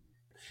 Right.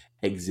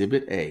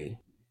 Exhibit A,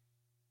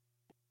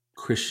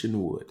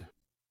 Christian Wood.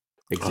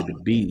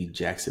 Exhibit B,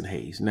 Jackson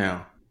Hayes.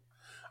 Now,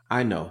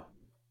 I know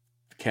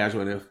the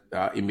casual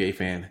NBA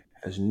fan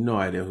has no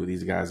idea who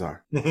these guys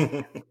are.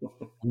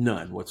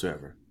 None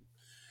whatsoever.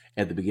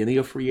 At the beginning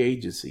of free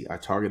agency, I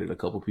targeted a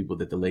couple people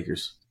that the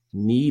Lakers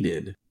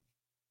needed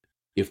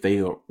if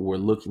they were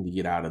looking to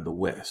get out of the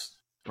West,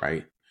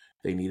 right?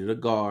 They needed a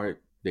guard.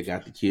 They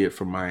got the kid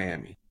from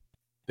Miami.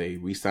 They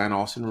re-signed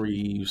Austin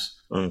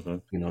Reeves. Mm-hmm.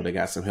 You know, they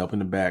got some help in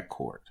the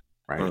backcourt,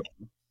 right?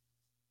 Mm-hmm.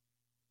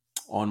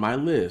 On my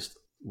list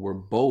were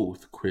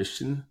both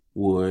Christian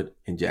Wood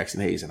and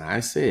Jackson Hayes. And I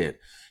said,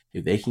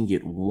 if they can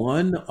get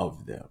one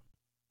of them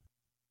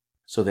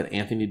so that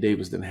Anthony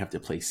Davis doesn't have to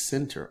play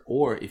center,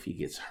 or if he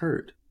gets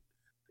hurt,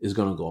 is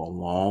going to go a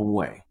long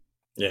way.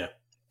 Yeah.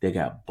 They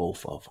got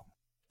both of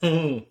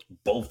them.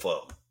 Both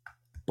of them.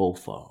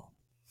 Both of them.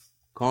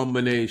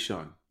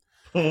 Combination.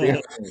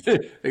 They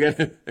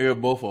got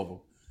both of them.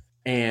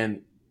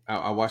 And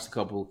I watched a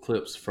couple of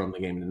clips from the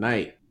game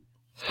tonight.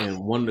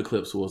 And one of the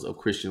clips was of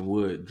Christian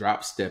Wood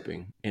drop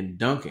stepping and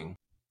dunking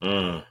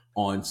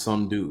on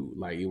some dude.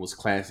 Like, it was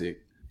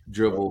classic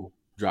dribble,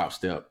 drop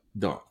step,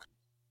 dunk.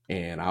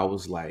 And I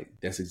was like,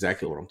 that's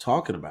exactly what I'm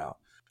talking about.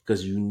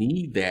 Because you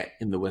need that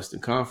in the Western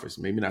Conference.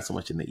 Maybe not so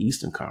much in the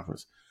Eastern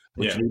Conference.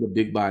 But you need a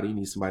big body. You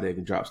need somebody that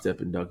can drop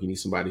step and dunk. You need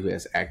somebody who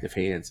has active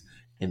hands.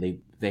 And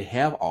they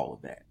have all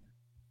of that.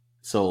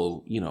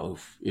 So, you know,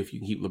 if you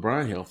can keep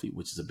LeBron healthy,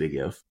 which is a big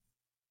if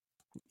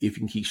you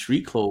can keep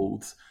street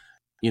clothes,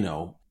 you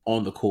know,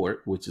 on the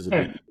court, which is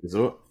a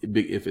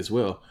big if as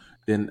well,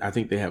 then I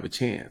think they have a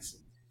chance.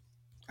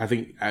 I'll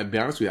be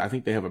honest with you, I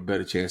think they have a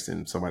better chance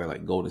than somebody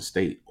like Golden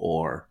State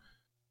or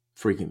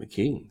freaking the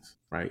Kings,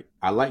 right?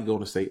 I like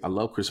Golden State. I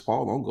love Chris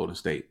Paul on Golden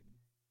State.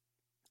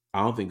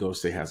 I don't think Golden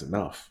State has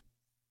enough.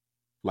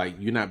 Like,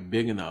 you're not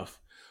big enough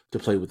to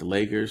play with the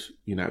Lakers.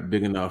 You're not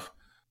big enough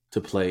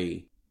to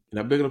play.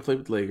 You're not big enough to play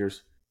with the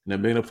Lakers. You're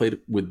not big enough to play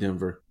with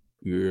Denver.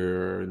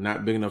 You're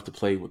not big enough to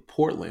play with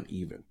Portland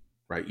even,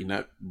 right? You're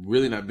not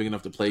big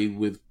enough to play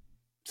with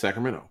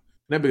Sacramento.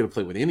 You're not big enough to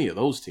play with any of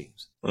those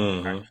teams.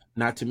 Mm-hmm. Right?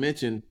 Not to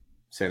mention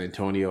San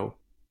Antonio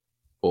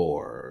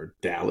or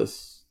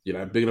Dallas. You're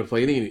not big enough to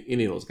play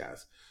any of those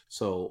guys.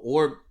 So,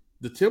 or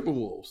the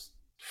Timberwolves.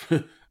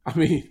 I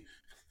mean,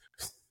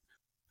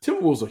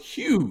 Timberwolves are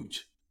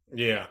huge.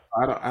 Yeah.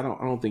 I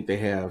don't think they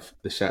have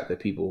the shot that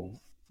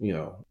people, you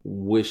know,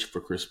 wish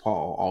for Chris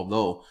Paul.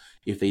 Although,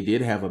 if they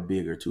did have a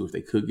big or two, if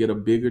they could get a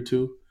big or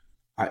two,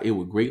 it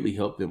would greatly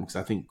help them, because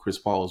I think Chris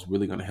Paul is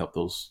really going to help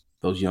those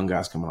young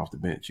guys coming off the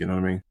bench. You know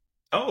what I mean?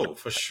 Oh,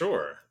 for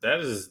sure. That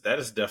is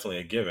definitely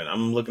a given.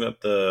 I'm looking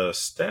at the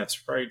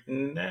stats right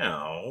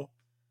now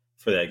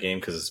for that game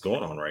because it's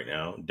going on right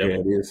now. Yeah,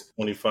 it is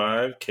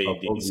 25. KD.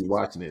 I'll be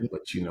watching it,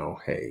 but you know,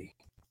 hey.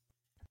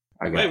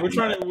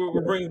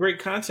 We're bringing great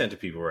content to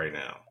people right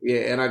now.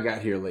 Yeah, and I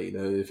got here late.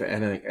 If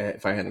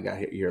I hadn't got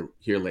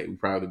here late, we'd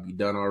probably be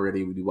done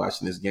already. We'd be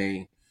watching this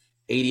game,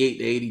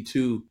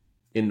 88-82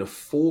 in the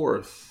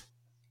fourth,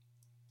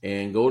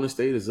 and Golden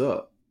State is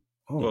up.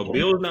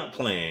 Bill is not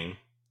playing.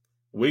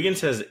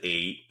 Wiggins has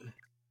 8,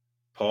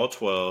 Paul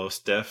 12,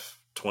 Steph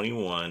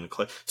 21.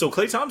 So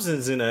Klay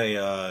Thompson's in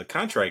a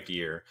contract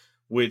year,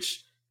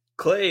 which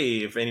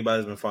Klay, if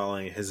anybody's been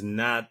following, has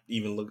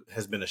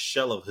been a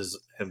shell of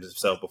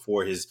himself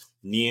before his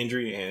knee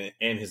injury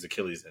and his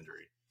Achilles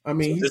injury. I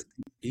mean,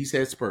 he's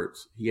had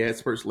spurts. He had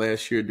spurts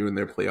last year during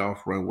their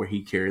playoff run where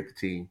he carried the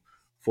team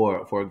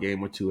for a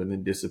game or two and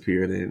then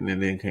disappeared and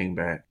then came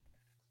back.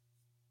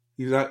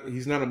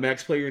 He's not a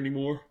max player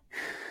anymore.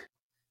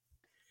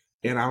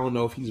 And I don't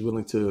know if he's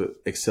willing to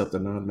accept a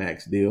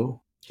non-max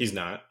deal. He's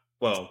not.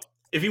 Well,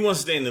 if he wants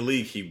to stay in the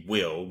league, he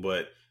will.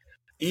 But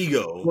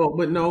ego. Well,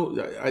 but no,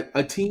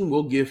 a team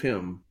will give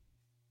him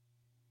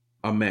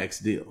a max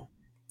deal,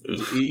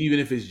 even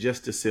if it's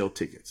just to sell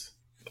tickets.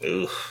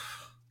 Oof.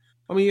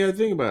 I mean, you got to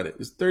think about it.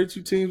 There's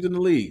 32 teams in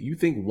the league. You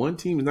think one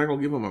team is not going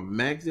to give him a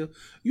max deal?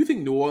 You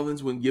think New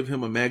Orleans wouldn't give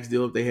him a max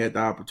deal if they had the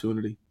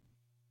opportunity?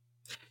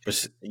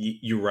 But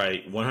you're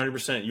right,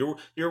 100%.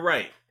 You're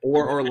right.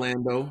 Or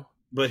Orlando,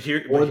 but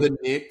the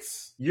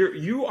Knicks.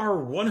 You are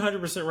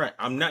 100% right.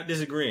 I'm not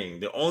disagreeing.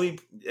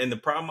 The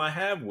problem I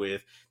have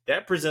with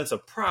that presents a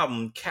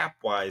problem cap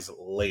wise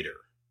later.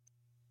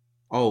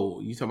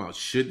 Oh, you talking about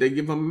should they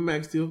give him a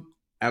max deal?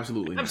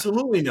 Absolutely not.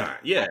 Absolutely not.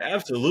 Yeah,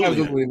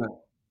 absolutely not.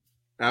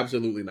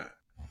 Absolutely not.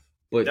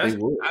 But they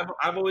would.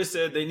 I've always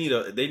said they need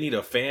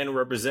a fan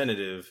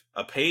representative,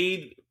 a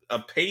paid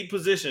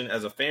position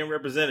as a fan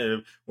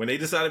representative. When they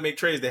decide to make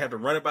trades, they have to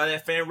run it by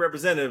that fan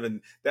representative,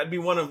 and that'd be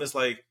one of them. It's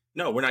like,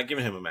 no, we're not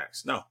giving him a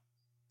max. No.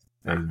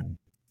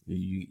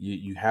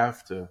 You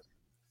have to.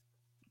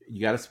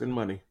 You got to spend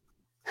money.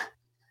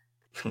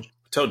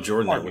 Tell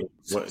Jordan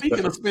that.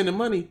 Speaking of spending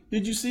money,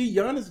 did you see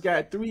Giannis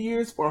got 3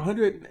 years for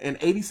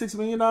 $186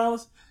 million?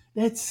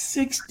 That's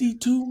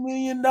 $62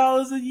 million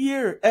a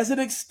year as an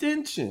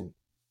extension,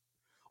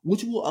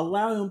 which will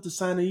allow him to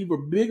sign an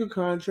even bigger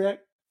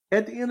contract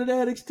at the end of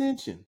that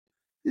extension.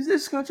 Is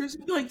this contract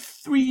like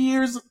 3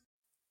 years,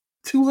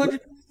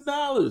 $200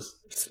 million?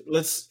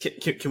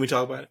 Can we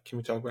talk about it? Can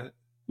we talk about it?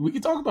 We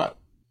can talk about it.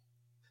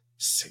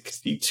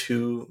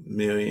 $62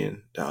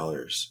 million.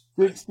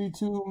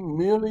 $62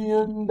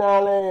 million.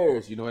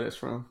 You know where that's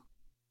from?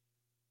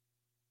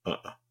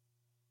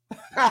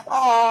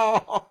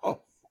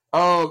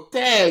 Oh,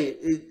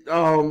 dang.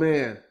 Oh,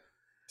 man.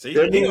 See, he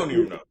don't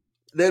even know.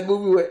 That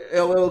movie with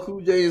LL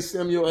Cool J and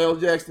Samuel L.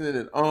 Jackson in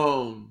it.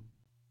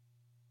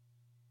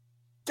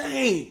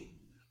 Dang.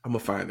 I'm going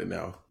to find it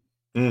now.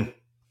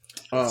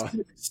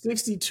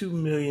 $62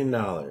 million.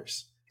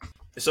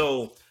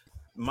 So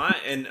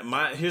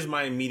here's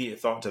my immediate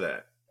thought to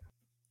that.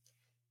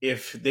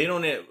 If they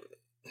don't have,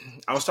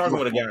 I was talking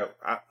with a guy.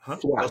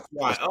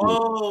 Why?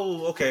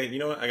 Oh, okay. You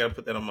know what? I got to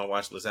put that on my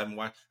watch list.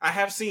 I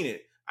have seen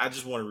it. I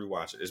just want to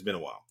rewatch it. It's been a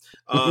while.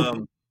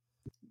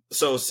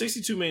 So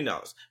 $62 million.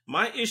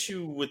 My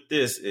issue with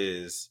this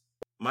is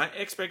my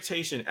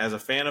expectation as a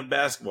fan of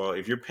basketball.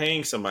 If you're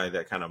paying somebody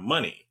that kind of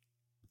money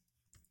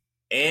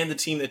and the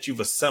team that you've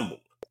assembled,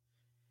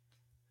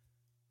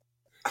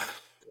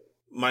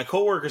 my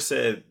coworker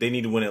said they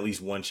need to win at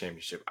least one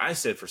championship. I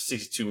said for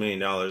 $62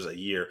 million a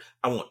year,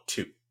 I want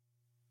two.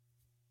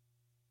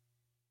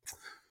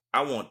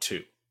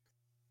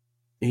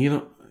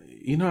 You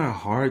know how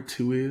hard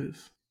two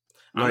is?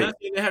 I'm not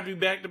saying they have to be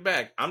back to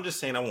back. I'm just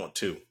saying I want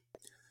two.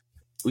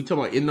 We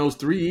talking about in those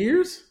 3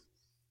 years?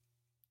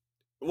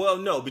 Well,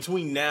 no,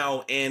 between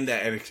now and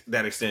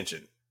that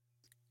extension.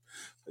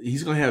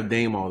 He's gonna have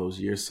Dame all those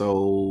years, so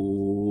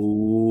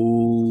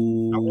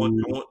I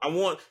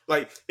want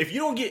like if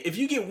you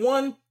get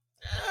one,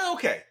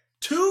 okay,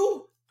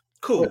 two,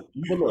 cool.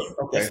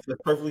 Okay, that's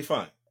perfectly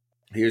fine.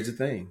 Here's the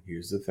thing.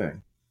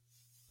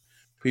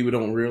 People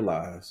don't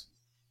realize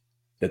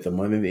that the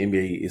money the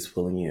NBA is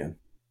pulling in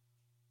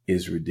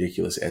is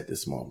ridiculous at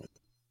this moment.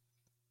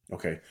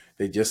 Okay,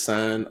 they just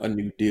signed a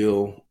new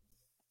deal,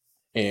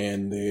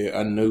 and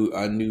a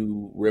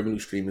new revenue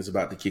stream is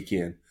about to kick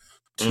in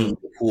to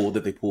the pool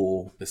that they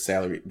pull the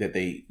salary that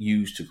they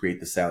use to create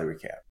the salary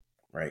cap,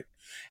 right?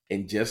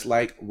 And just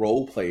like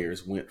role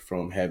players went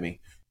from having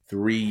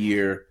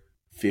 3-year,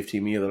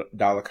 $50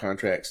 million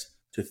contracts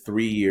to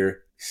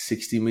 3-year,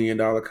 $60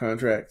 million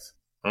contracts,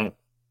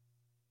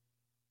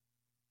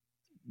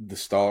 the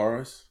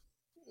stars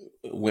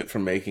went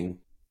from making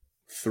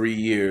 3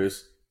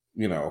 years,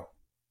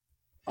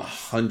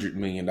 $100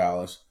 million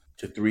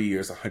to 3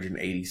 years,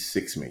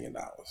 $186 million.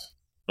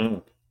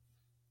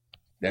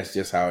 That's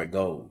just how it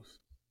goes.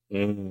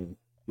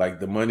 Like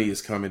the money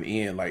is coming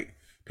in. Like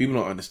people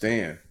don't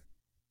understand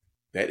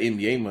that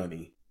NBA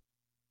money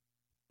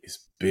is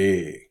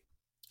big.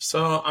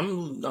 So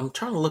I'm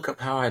trying to look up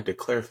how I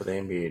declare for the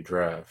NBA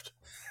draft.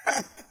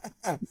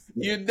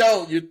 You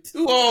don't. You're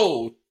too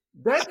old.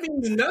 That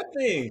means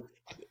nothing.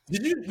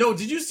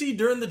 Did you see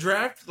during the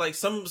draft, like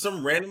some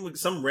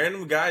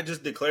random guy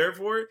just declared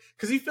for it?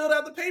 Because he filled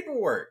out the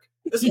paperwork.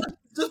 It's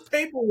just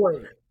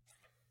paperwork.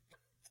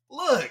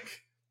 Look,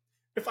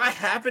 if I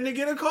happen to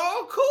get a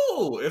call,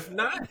 cool. If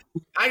not,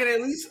 I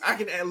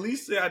can at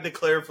least say I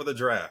declared for the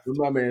draft.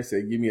 My man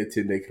said, give me a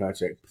 10-day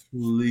contract.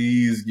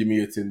 Please give me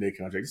a 10-day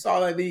contract. That's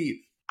all I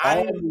need. I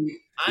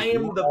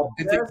am the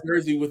best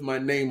jersey with my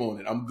name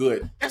on it. I'm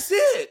good. That's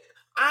it.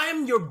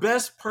 I'm your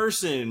best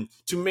person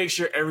to make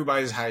sure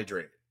everybody's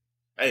hydrated.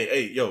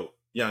 Hey, yo,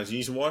 Giannis, you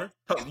need some water?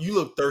 You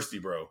look thirsty,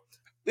 bro.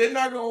 They're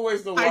not going to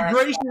waste the water.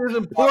 Hydration is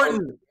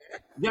important.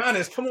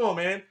 Giannis, come on,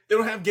 man. They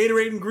don't have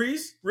Gatorade and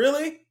grease?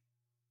 Really?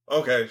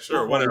 Okay,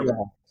 sure, whatever.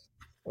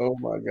 Oh,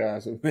 my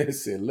gosh. Man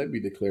said, let me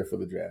declare for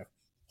the draft.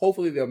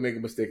 Hopefully they'll make a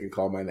mistake and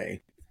call my name.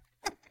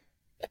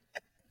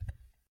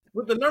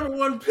 With the number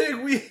one pick,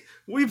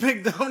 we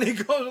picked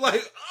Dominic Goes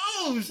like,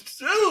 Oh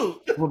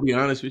shoot! I'm gonna be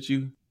honest with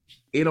you.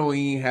 It don't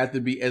even have to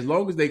be, as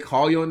long as they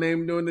call your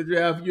name during the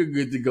draft, you're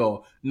good to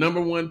go.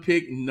 Number 1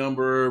 pick,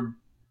 number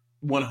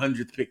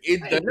 100th pick.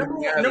 It Hey,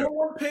 doesn't matter. number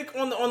one pick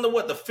on the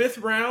what, the fifth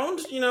round?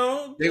 You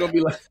know, They're gonna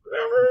be like,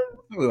 whatever.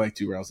 we like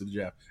 2 rounds of the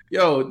draft.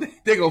 Yo,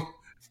 they go,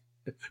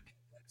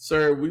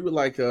 sir. We would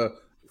like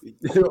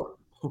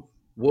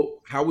what?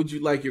 How would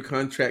you like your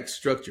contract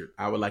structured?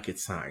 I would like it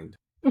signed.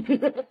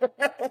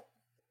 I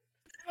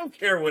don't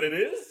care what it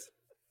is.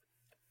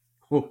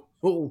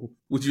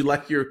 Would you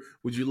like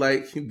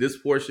this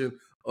portion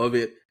of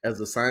it as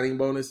a signing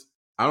bonus?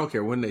 I don't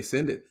care when they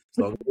send it.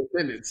 So they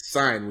send it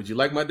signed. Would you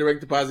like my direct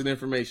deposit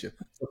information?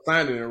 I'm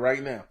signing it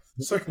right now.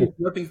 Sir, there's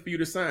nothing for you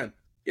to sign.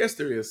 Yes,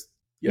 there is.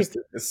 Yes,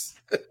 there is.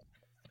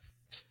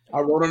 I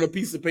wrote on a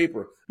piece of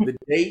paper the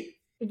date.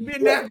 It can be a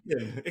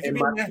napkin. It can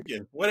be a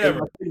napkin. Whatever.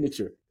 My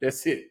signature.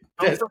 That's it.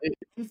 That's it.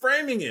 I'm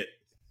framing it.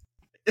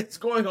 It's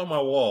going on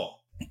my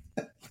wall.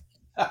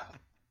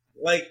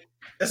 Like,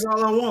 that's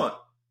all I want.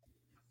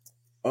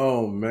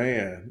 Oh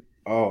man.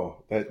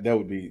 Oh, that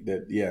would be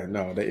that. Yeah,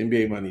 no, the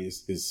NBA money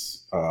is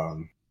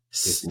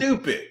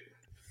stupid.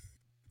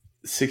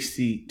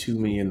 $62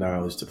 million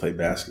to play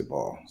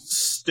basketball.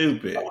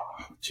 Stupid.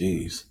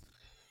 Jeez.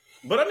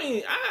 But I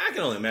mean, I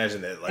can only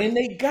imagine that. Like, and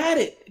they got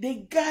it. They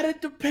got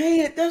it to pay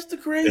it. That's the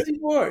crazy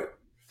part.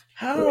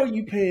 How are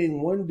you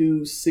paying one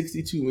dude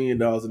 $62 million?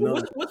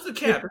 What's the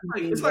cap?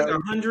 It's like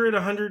 100,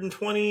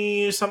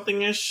 120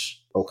 something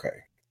ish.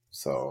 Okay.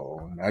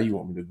 So now you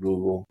want me to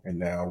Google, and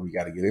now we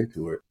got to get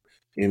into it.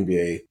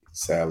 NBA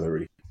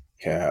salary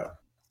cap,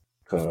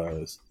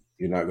 because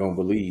you're not going to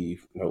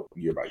believe, nope,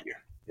 year by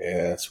year.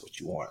 Yeah, that's what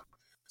you want.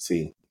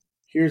 See,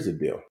 here's the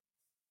deal.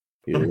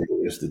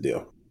 Here's the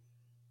deal,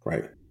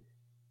 right?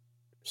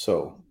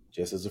 So,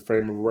 just as a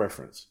frame of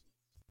reference,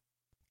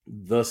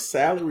 the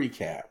salary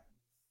cap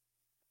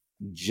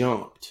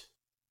jumped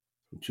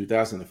from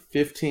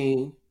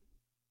 2015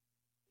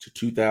 to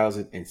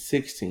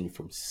 2016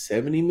 from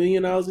 $70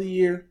 million a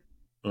year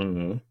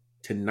to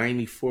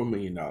 $94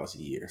 million a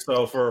year.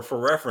 So for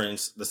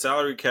reference, the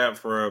salary cap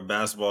for a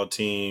basketball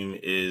team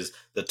is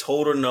the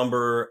total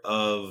number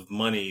of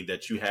money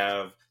that you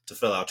have to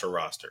fill out your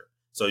roster.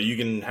 So you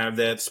can have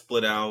that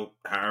split out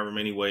however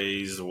many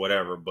ways or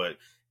whatever, but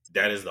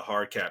that is the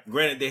hard cap.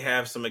 Granted, they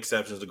have some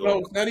exceptions to go.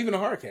 No, it's not even a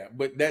hard cap,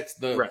 but that's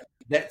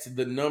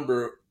the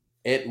number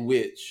at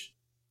which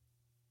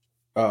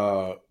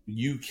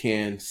you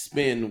can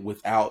spend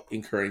without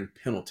incurring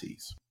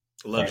penalties.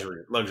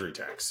 Luxury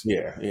tax.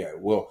 Yeah.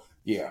 Well,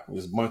 yeah,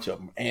 there's a bunch of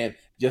them. And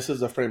just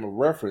as a frame of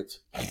reference,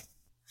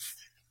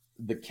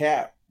 the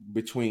cap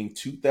between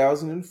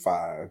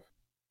 2005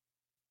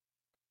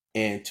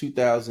 and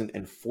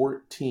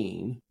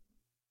 2014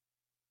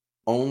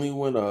 only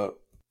went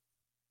up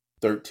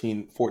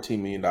 $14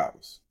 million.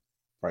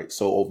 Right?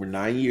 So over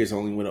 9 years,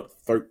 only went up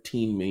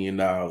 $13 million.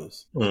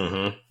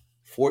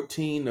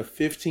 14 to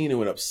 15, it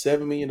went up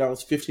 $7 million.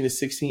 15 to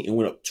 16, it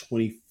went up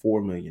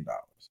 $24 million.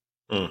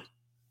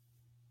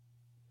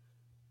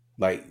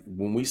 Like,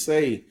 when we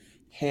say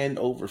hand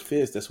over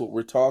fist, that's what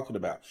we're talking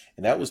about.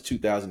 And that was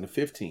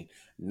 2015.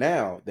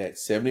 Now, that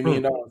 $70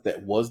 million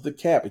that was the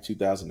cap in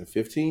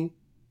 2015,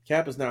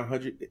 cap is now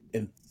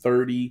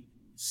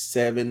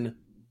 $137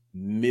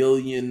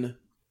 million.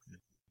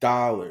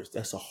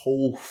 That's a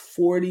whole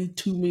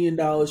 $42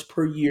 million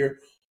per year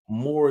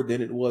more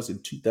than it was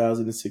in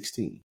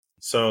 2016.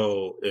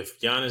 So if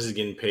Giannis is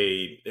getting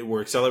paid, we're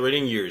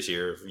accelerating years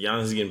here. If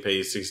Giannis is getting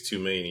paid $62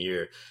 million a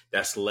year,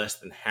 that's less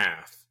than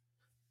half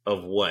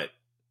of what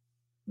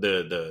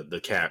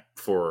the cap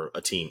for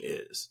a team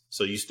is.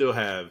 So you still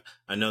have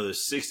another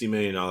 $60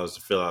 million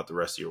to fill out the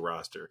rest of your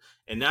roster,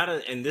 and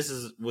this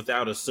is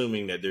without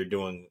assuming that they're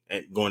going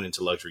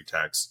into luxury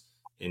tax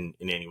in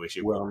any way,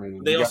 shape. Well, I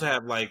mean, they also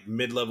have like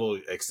mid-level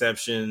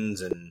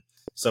exceptions and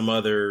some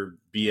other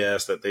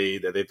BS that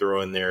they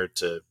throw in there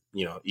to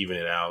even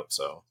it out.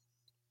 So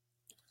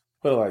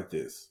put it like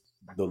this: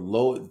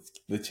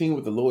 the team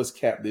with the lowest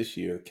cap this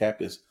year,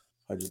 cap is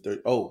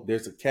 130. Oh,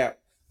 there's a cap.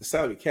 The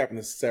salary cap and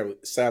the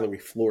salary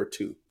floor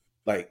too.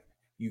 Like,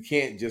 you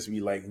can't just be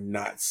like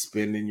not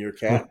spending your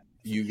cap.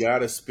 You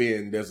gotta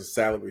spend. There's a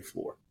salary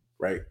floor,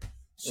 right?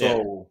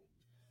 So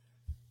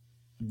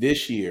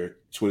this year,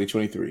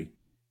 2023,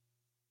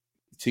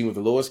 the team with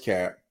the lowest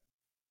cap,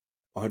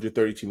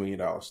 $132 million,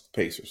 the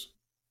Pacers,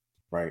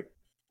 right?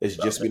 It's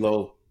just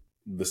below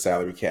the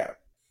salary cap.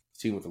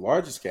 The team with the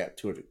largest cap,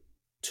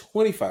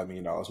 $225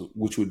 million,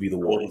 which would be the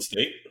Golden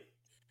State.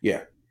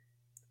 Yeah,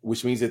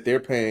 which means that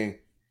they're paying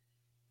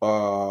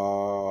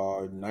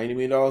 $90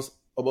 million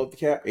above the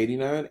cap,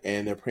 89,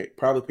 and they're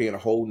probably paying a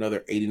whole another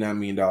 $89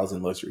 million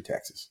in luxury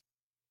taxes.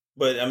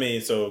 But I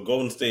mean, so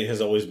Golden State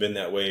has always been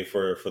that way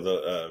for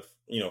the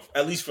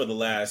at least for the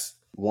last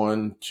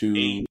 1, 2,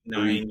 8,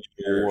 9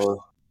 years.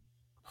 4,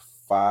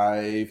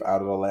 5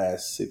 out of the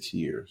last 6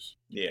 years.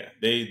 Yeah,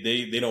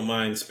 they don't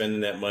mind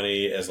spending that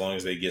money as long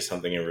as they get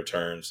something in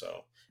return.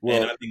 So,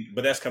 and I think,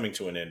 but that's coming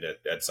to an end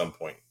at some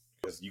point,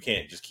 because you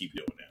can't just keep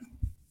doing that.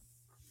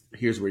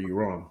 Here's where you're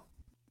wrong.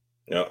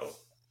 Uh-oh.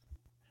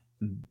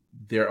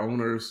 their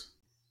owners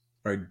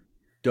are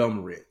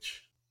dumb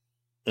rich.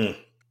 Mm.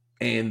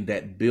 And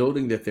that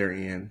building that they're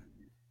in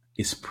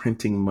is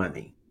printing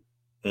money.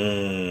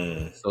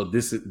 Mm. So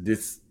this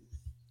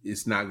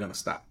is not going to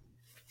stop.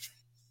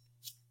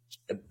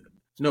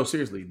 No,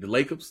 seriously, the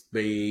Lakers,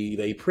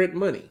 they print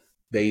money.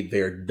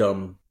 They're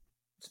dumb.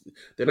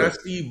 They're not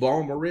Steve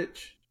Ballmer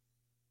rich,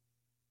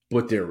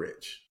 but they're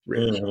rich.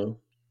 Mm-hmm.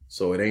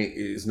 So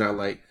it's not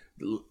like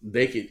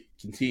they could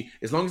continue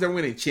as long as they're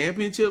winning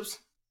championships.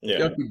 Yeah,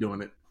 they'll keep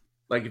doing it.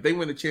 Like if they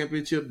win a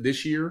championship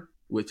this year,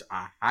 which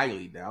I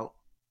highly doubt,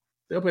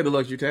 they'll pay the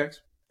luxury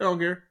tax. They don't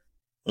care.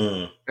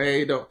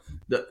 They don't.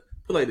 Put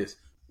like this: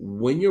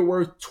 when you're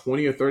worth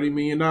 $20 or $30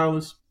 million,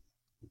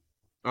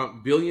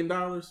 $billion,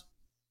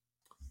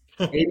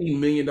 $80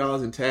 million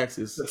in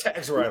taxes. It's a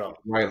tax write-off.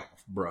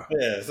 Write-off, bro.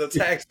 Yeah, it's a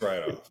tax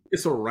write-off.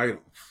 It's a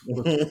write-off.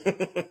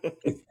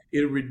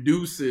 It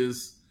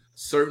reduces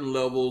certain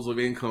levels of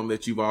income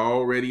that you've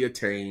already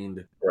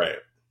attained, right,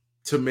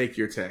 to make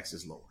your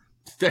taxes lower.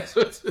 That's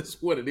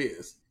what it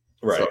is.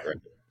 Right, so, right.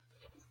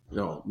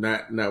 No,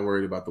 not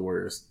worried about the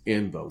Warriors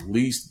in the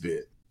least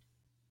bit.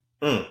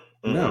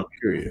 Mm-hmm. Now I'm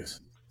curious.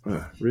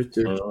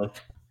 Richard,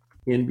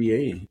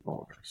 NBA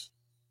owners.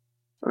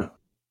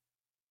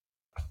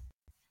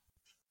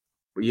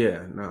 But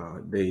yeah,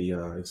 no, they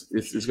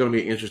it's going to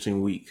be an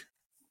interesting week.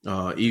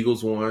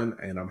 Eagles won,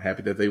 and I'm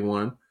happy that they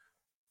won.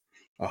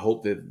 I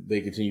hope that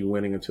they continue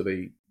winning until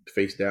they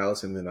face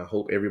Dallas, and then I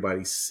hope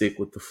everybody's sick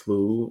with the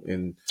flu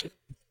and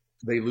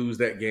they lose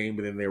that game,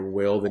 but then they're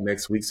well the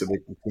next week, so they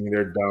continue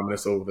their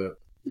dominance over the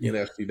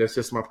NFC. That's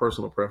just my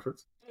personal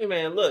preference. Hey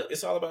man, look,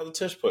 it's all about the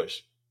tush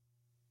push.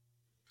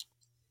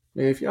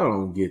 Man, if y'all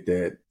don't get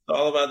that, it's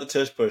all about the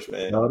tush push,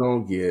 man. Y'all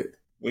don't get.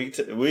 We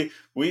can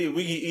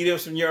eat up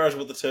some yards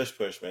with the tush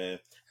push, man.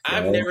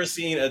 I've never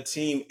seen a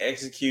team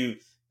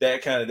execute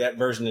that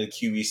version of the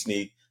QB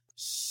sneak.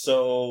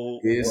 So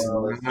it's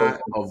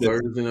not a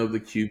version of the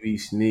QB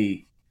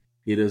sneak.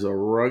 It is a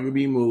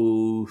rugby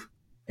move,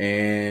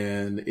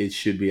 and it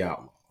should be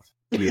outlawed.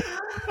 Yeah,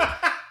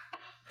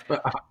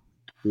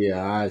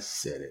 yeah, I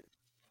said it.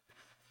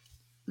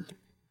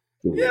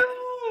 Yeah.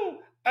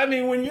 I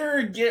mean, when you're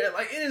it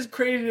is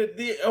crazy that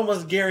they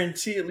almost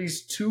guarantee at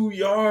least 2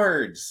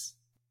 yards.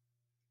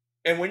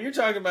 And when you're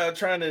talking about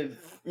trying to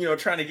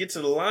get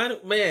to the line,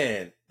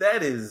 man,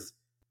 that is,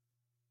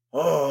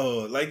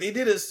 they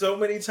did it so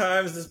many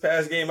times this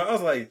past game. I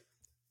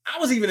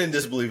was even in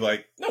disbelief,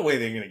 like, no way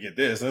they're going to get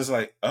this. And it's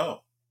like,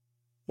 oh.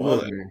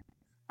 Well,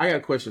 I got a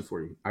question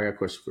for you.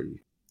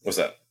 What's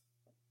up?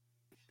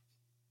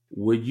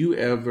 Would you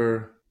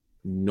ever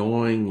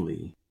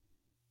knowingly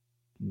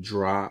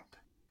drop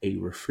a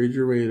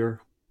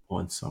refrigerator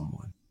on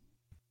someone?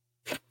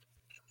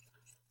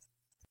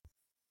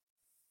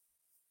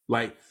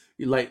 Like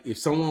if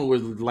someone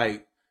was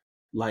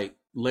like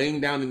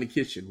laying down in the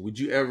kitchen, would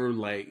you ever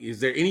is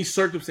there any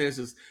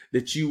circumstances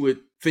that you would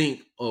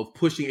think of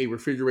pushing a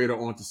refrigerator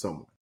onto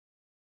someone?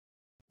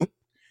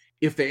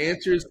 If the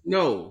answer is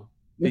no,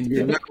 then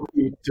you're not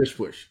going to just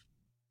push.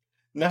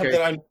 Not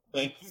that I'm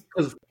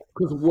because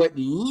what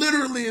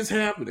literally is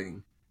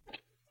happening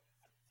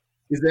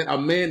is that a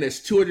man that's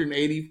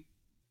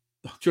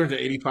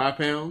 285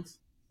 pounds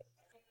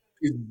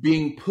is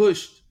being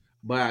pushed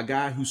by a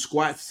guy who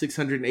squats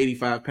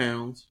 685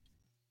 pounds,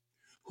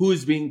 who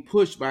is being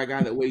pushed by a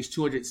guy that weighs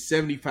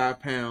 275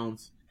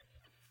 pounds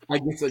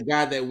against a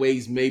guy that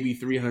weighs maybe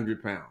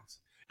 300 pounds.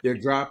 They're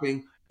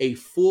dropping a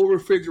full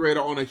refrigerator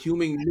on a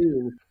human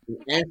being and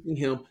asking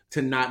him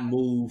to not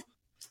move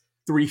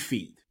 3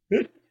 feet.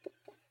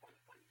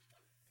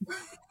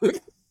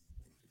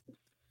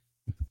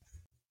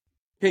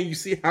 Can you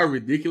see how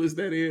ridiculous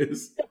that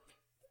is?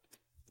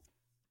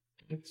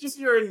 It's just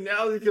your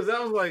analogy, because I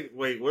was like,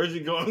 wait, where's he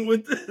going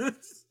with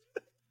this?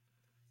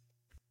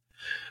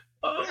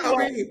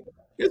 I mean,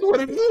 it's what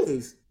it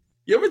is.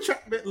 You ever try?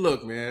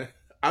 Look, man,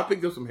 I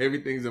picked up some heavy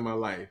things in my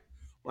life,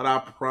 but I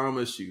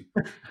promise you,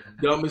 the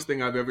dumbest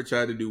thing I've ever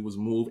tried to do was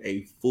move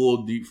a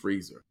full deep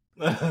freezer.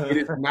 It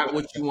is not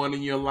what you want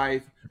in your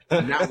life.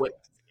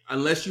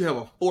 Unless you have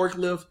a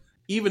forklift,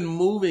 even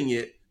moving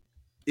it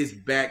is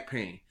back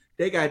pain.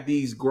 They got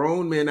these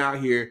grown men out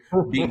here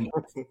being.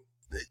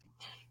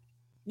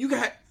 You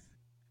got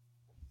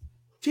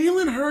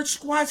Jalen Hurts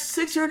squats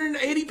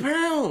 680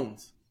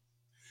 pounds.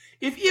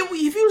 If he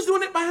was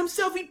doing it by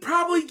himself, he'd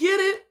probably get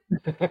it.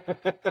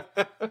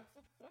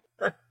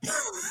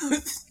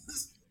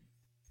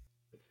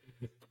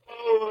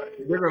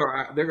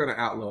 They're gonna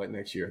outlaw it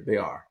next year. They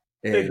are.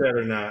 And they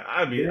better not.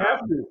 Out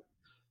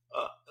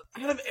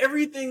of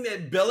everything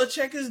that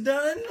Belichick has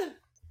done,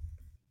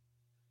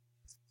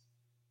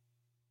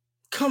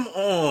 come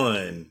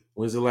on.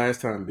 When's the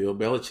last time Bill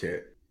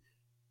Belichick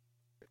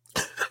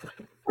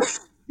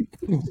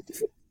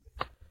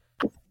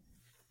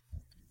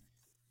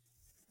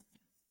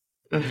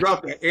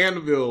dropped an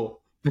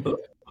anvil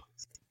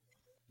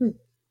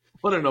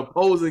on an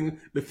opposing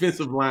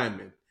defensive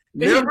lineman?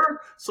 Never.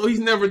 So he's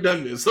never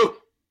done this. So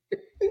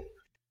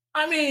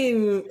I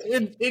mean,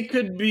 it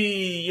could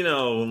be,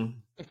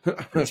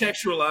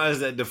 contextualize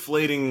that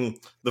deflating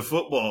the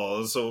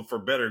football so for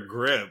better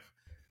grip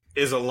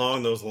is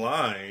along those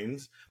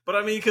lines. But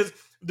I mean, because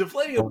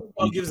deflating a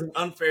football gives an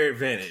unfair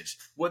advantage.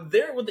 What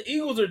the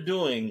Eagles are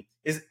doing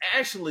is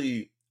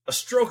actually a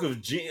stroke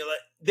of genius. Like,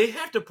 they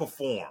have to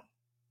perform.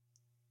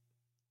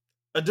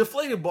 A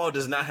deflated ball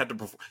does not have to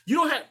perform. You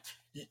don't have.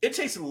 It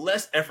takes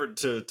less effort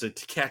to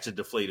catch a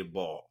deflated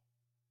ball.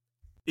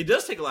 It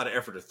does take a lot of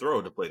effort to throw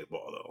a deflated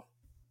ball, though.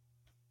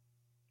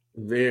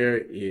 There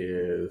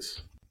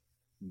is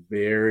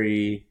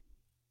very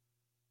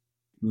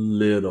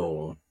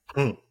little,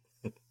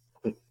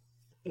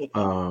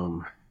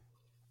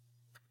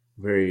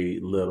 very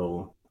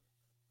little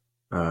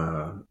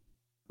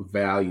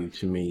value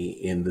to me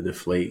in the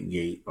deflate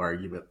gate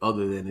argument,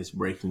 other than it's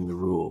breaking the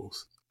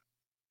rules.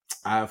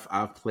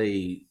 I've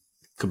played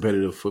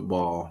competitive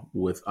football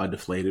with a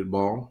deflated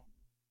ball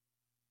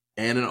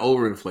and an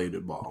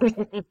overinflated ball.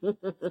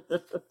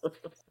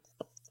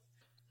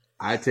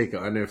 I take an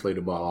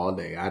underinflated ball all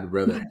day. I'd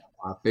rather have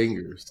my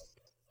fingers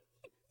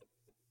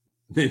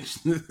than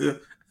with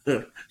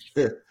the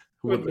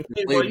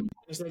deflated ball.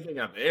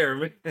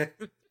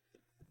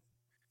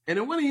 And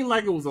it wasn't even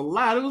like it was a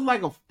lot. It was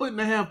like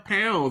 1.5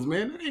 pounds,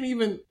 man. It ain't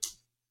even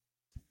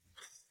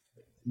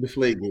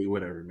deflate me,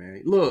 whatever,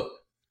 man. Look,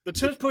 the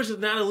tush push is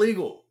not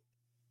illegal.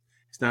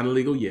 It's not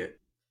illegal yet.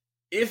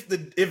 If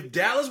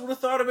Dallas would have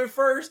thought of it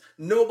first,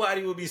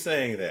 nobody would be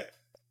saying that.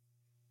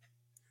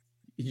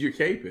 You're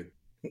caping.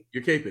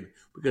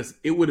 Because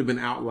it would have been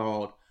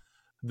outlawed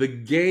the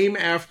game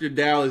after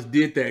Dallas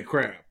did that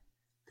crap.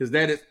 Because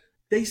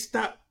they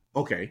stopped.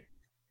 Okay,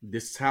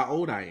 this is how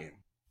old I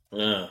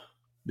am.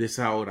 This is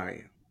how old I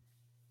am.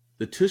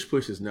 The tush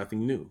push is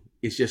nothing new.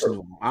 It's just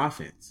new on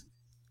offense.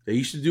 They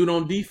used to do it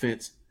on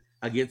defense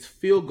against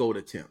field goal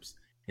attempts.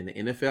 And the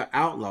NFL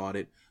outlawed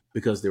it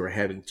because they were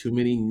having too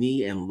many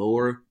knee and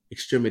lower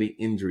extremity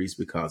injuries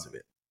because of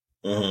it.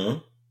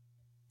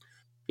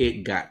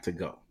 It got to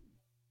go.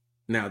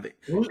 Now,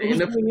 who's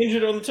getting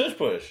injured on the tush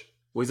push?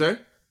 What's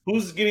that?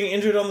 Who's getting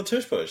injured on the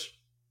tush push?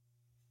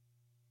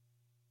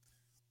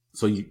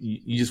 So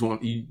you just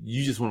want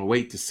to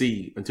wait to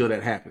see until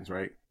that happens,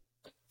 right?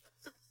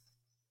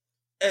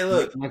 Hey,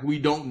 look, like we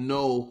don't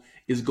know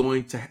is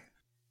going to.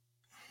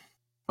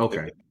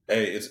 Okay.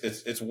 Hey,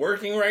 it's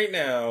working right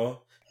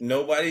now.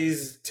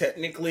 Nobody's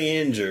technically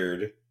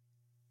injured.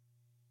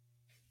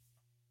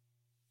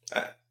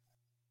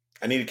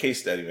 I need a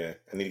case study, man.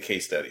 I need a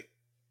case study.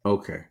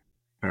 Okay.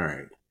 All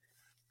right.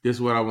 This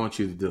is what I want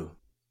you to do.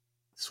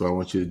 I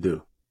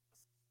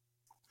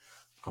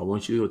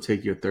want you to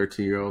take your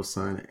 13-year-old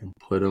son and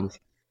put him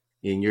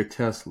in your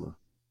Tesla.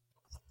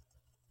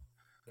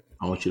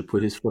 I want you to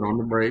put his foot on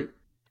the brake.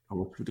 I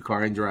want you to put the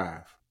car and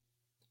drive.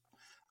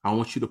 I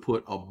want you to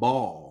put a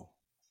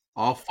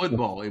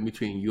football in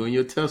between you and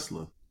your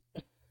Tesla.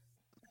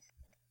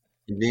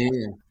 And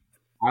then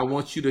I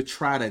want you to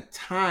try to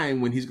time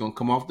when he's going to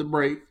come off the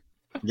brake.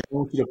 I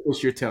want you to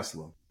push your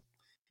Tesla.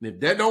 And if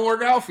that don't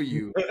work out for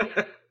you,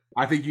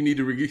 I think you need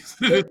to release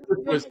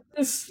That's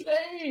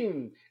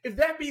insane. If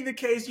that be the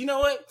case, you know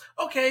what?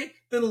 Okay,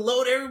 then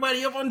load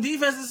everybody up on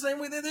defense the same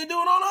way that they're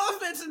doing on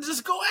offense and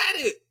just go at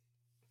it.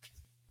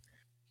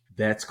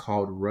 That's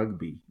called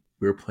rugby.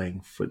 We're playing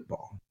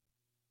football.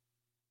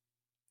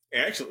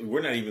 Actually,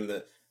 we're not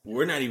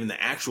even the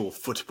actual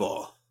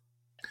football.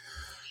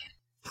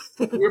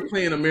 We're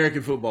playing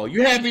American football.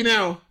 You happy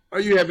now? Are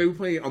you happy? We're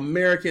playing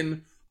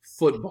American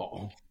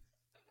football.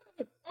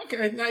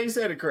 Okay, now you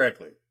said it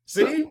correctly.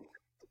 See?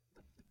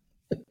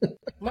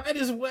 Might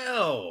as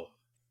well.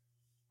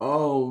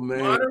 Oh,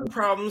 man. Modern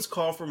problems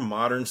call for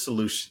modern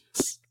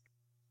solutions.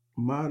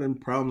 Modern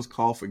problems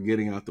call for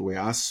getting out the way.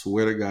 I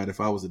swear to God,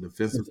 if I was a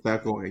defensive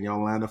tackle and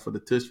y'all lined up for the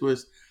tush push,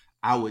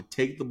 I would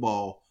take the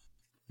ball,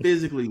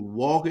 physically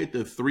walk it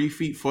to 3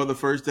 feet for the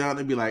first down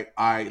and be like,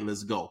 all right,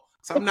 let's go.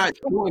 So I'm not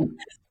doing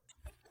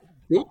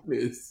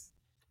this.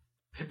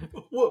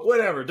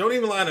 Whatever. Don't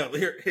even line up.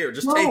 Here,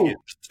 just take it.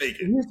 Just take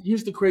it.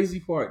 Here's the crazy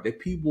part that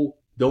people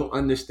don't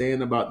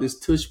understand about this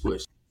tush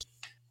push.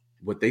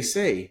 What they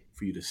say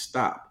for you to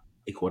stop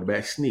a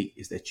quarterback sneak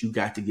is that you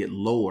got to get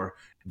lower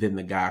than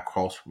the guy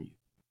across from you.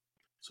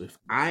 So if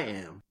I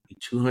am a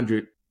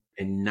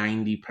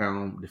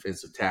 290-pound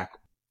defensive tackle,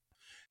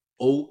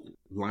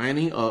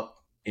 lining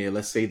up and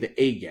let's say the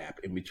A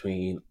gap in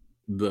between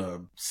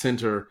the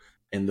center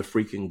and the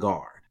freaking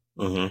guard,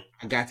 I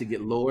got to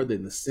get lower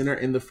than the center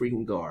and the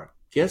freaking guard.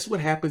 Guess what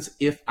happens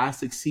if I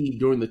succeed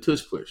during the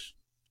tush push?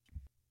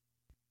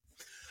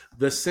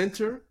 The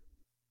center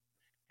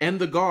and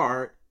the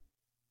guard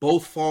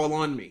both fall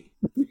on me,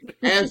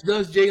 as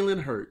does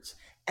Jalen Hurts,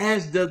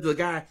 as does the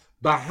guy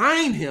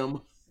behind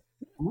him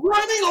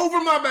running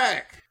over my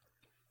back.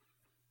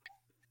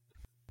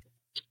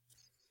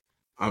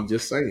 I'm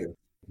just saying.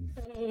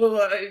 Oh,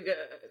 my God.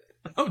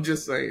 I'm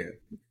just saying.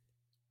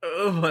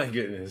 Oh, my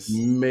goodness.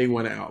 You may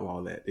want to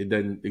outlaw that. It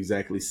doesn't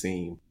exactly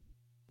seem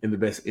in the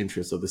best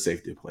interest of the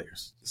safety of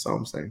players. That's all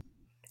I'm saying.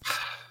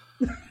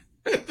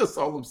 That's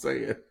all I'm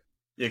saying.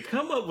 You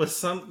come up with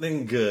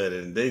something good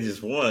and they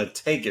just want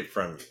to take it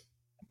from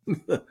you.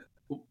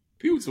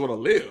 People just want to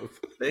live.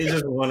 They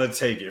just want to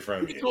take it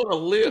from They you. want to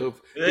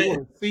live. They They-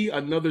 want to see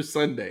another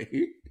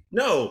Sunday.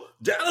 No,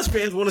 Dallas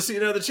fans want to see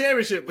another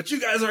championship, but you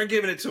guys aren't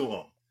giving it to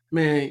them.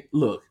 Man,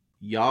 look,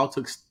 y'all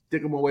took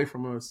Stickum away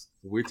from us.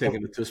 We're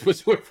taking the Tush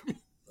Push away from you.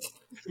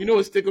 You know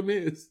what Stickum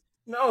is?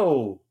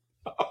 No.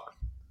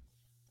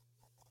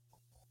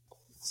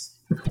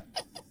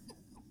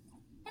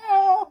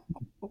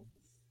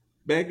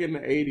 Back in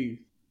the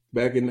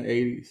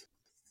 80s,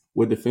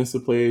 what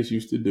defensive players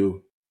used to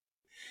do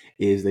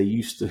is they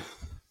used to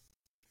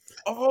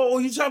Oh,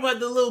 you talking about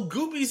the little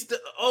goopies?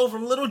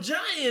 From Little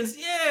Giants?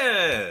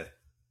 Yeah.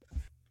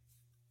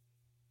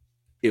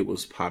 it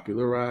was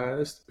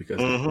popularized because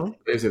the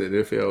players in the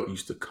NFL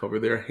used to cover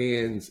their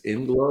hands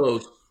in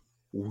gloves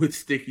with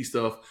sticky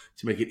stuff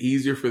to make it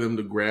easier for them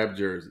to grab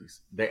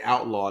jerseys. They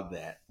outlawed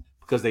that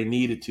because they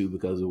needed to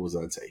because it was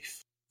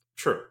unsafe.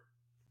 True.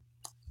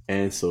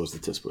 And so is the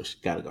tush push.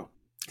 Gotta go.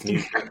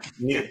 Need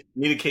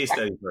a case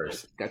study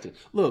first. Gotcha.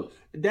 Look,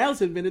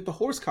 Dallas invented the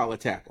horse collar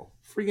tackle.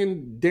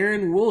 Freaking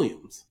Darren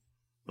Williams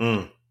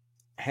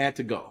had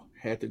to go.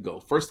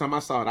 First time I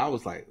saw it, I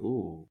was like,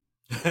 ooh.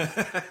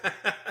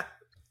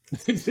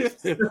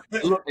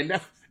 Look,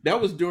 and that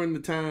was during the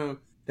time.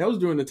 That was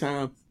during the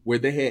time where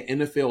they had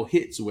NFL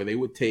hits, where they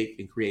would take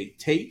and create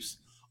tapes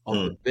of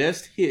the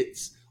best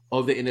hits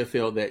of the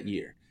NFL that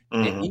year.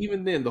 And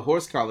even then, the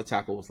horse collar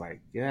tackle was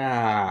like,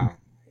 yeah,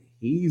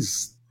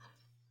 he's.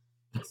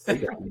 You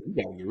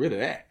gotta get rid of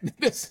that.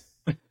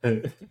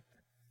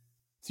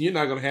 So you're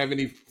not gonna have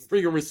any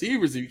freaking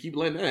receivers if you keep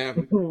letting that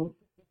happen.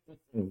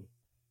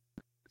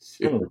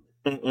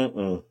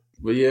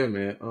 But yeah,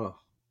 man.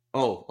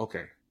 Oh,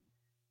 okay.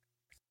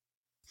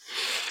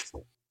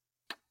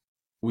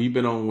 We've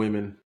been on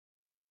women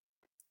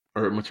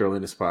or material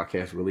in this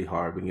podcast really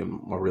hard. We give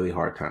them a really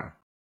hard time.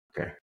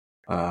 Okay.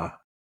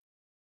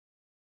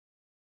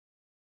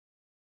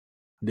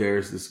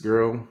 There's this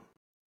girl,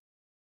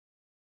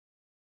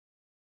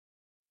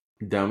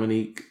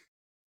 Dominique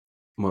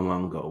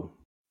Malongo.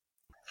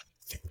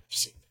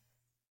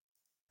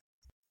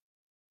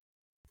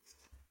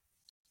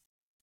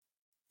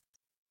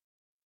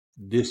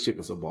 This chick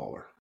is a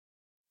baller.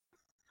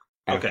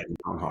 Okay.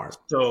 I'm hard.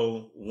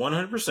 So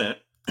 100%.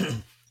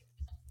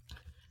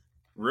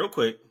 Real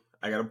quick,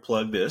 I got to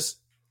plug this.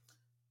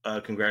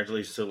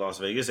 Congratulations to Las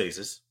Vegas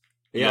Aces.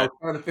 Yeah,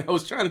 I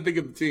was trying to think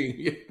of the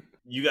team.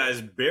 You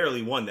guys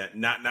barely won that.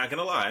 Not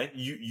gonna lie,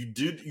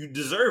 you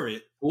deserve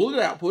it. Pull it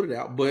out,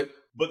 but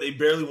they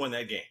barely won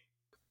that game.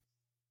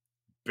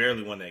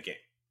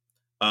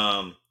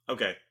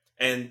 Okay,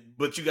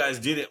 but you guys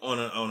did it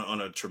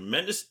on a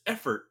tremendous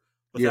effort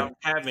without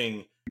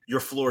having your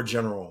floor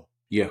general.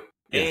 Yeah.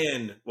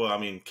 And well, I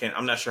mean,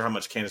 I'm not sure how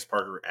much Candace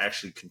Parker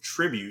actually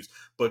contributes,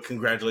 but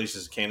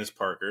congratulations to Candace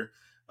Parker.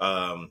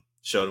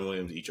 Sheldon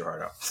Williams, eat your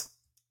heart out.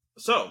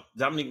 So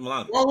Dominique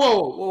Malongo.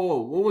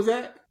 Whoa! What was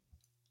that?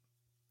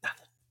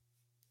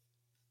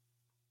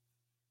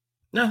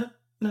 Nothing.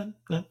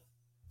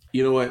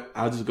 You know what?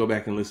 I'll just go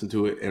back and listen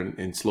to it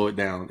and slow it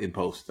down in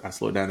post. I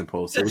slow it down in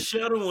post.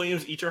 Sheldon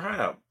Williams, eat your heart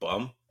out,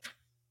 bum.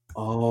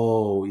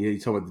 Oh yeah, you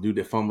talking about the dude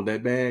that fumbled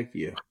that bag?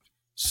 Yeah.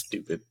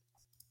 Stupid.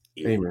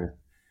 Hey man,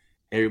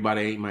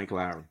 everybody ain't Mike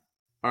Lowry.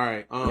 All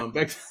right,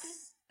 back to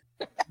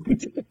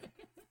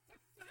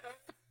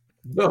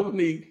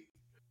Dominique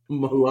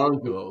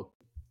Malongo.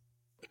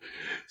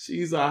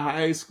 She's a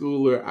high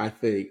schooler, I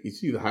think.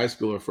 She's a high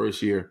schooler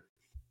first year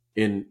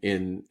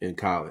in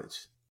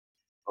college.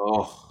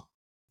 Oh.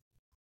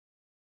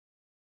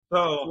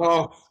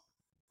 So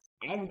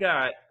I've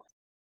got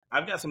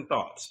some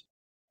thoughts.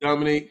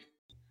 Dominique,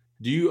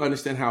 do you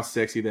understand how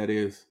sexy that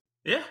is?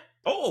 Yeah.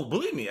 Oh,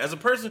 believe me, as a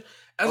person,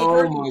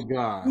 my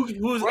God, who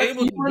is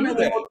able to do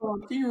that.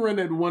 Can you run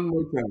that one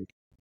more time?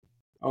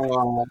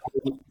 Oh,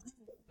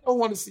 I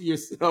want to see your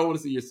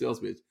sales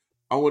pitch.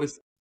 I want to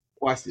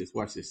watch this.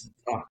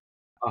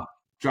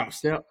 Drop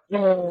step.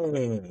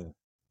 Bang.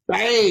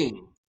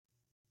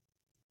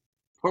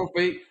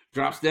 Perfect.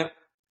 Drop step.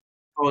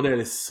 Oh, that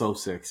is so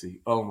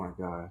sexy. Oh my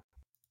God.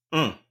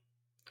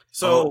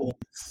 So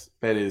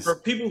that is for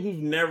people who've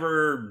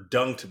never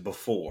dunked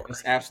before.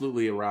 It's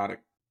absolutely erotic.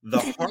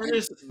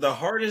 The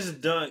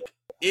hardest dunk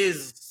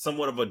is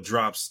somewhat of a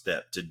drop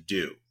step to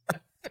do.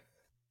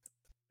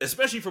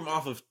 Especially from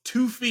off of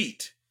 2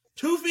 feet.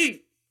 2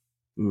 feet.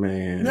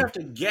 Man. You have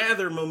to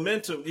gather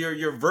momentum,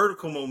 your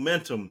vertical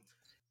momentum,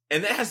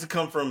 and that has to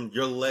come from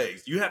your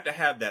legs. You have to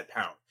have that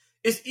power.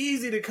 It's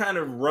easy to kind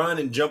of run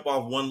and jump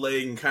off one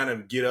leg and kind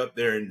of get up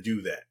there and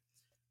do that.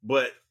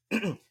 But,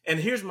 and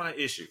here's my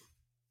issue.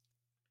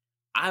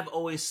 I've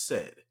always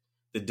said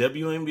the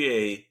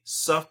WNBA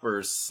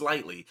suffers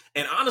slightly.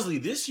 And honestly,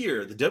 this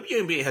year, the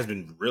WNBA has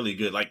been really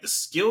good. Like the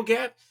skill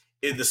gap,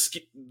 they've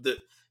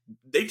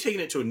taken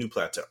it to a new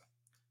plateau.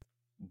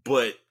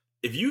 But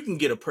if you can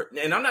get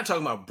and I'm not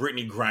talking about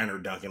Brittany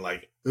Griner dunking no.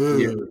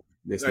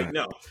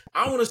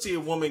 I want to see a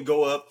woman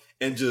go up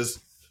and just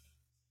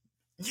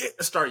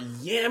start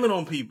yamming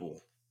on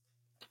people.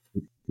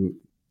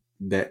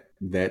 That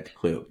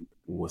clip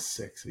was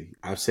sexy.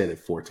 I've said it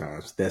 4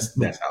 times.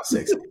 That's how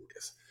sexy it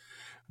is.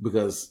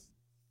 Because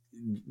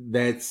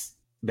that's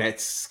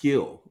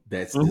skill,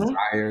 that's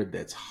desire,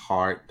 that's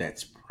heart,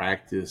 that's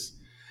practice,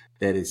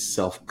 that is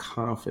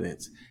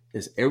self-confidence.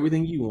 It's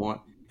everything you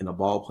want in a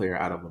ball player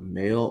out of a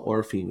male or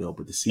a female,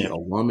 but to see Yeah. a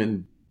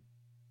woman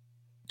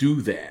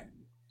do that,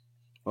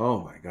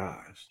 oh my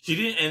gosh. She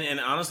didn't, and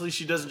honestly,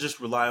 she doesn't just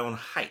rely on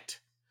height.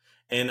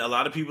 And a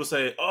lot of people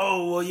say,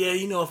 "Oh, well, yeah,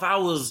 if I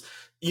was,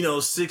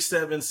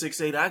 6'7",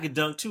 6'8", I could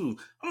dunk too."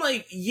 I'm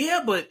like,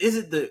 yeah, but is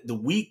it the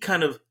weak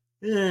kind of,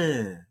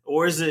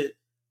 or is it?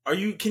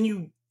 Can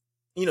you,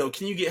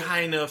 can you get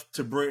high enough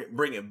to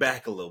bring it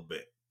back a little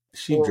bit,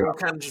 She or dropped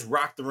kind of just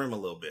rock the rim a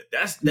little bit?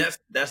 That's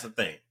the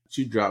thing.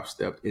 she drop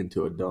stepped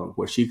into a dunk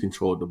where she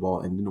controlled the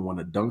ball and didn't want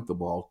to dunk the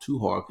ball too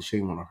hard because she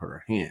didn't want to hurt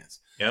her hands.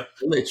 Yep.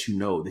 It lets you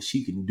know that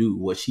she can do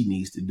what she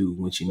needs to do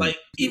when she needs Like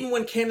to do even it.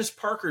 when Candace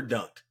Parker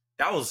dunked,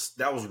 that was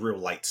real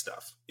light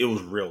stuff. It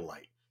was real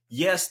light.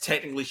 Yes,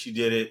 technically she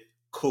did it.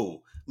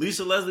 Cool.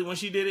 Lisa Leslie, when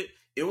she did it,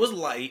 it was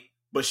light,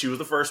 but she was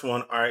the first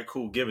one. All right,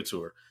 cool, give it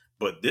to her.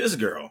 But this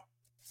girl,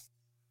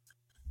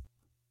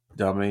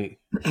 Dummy,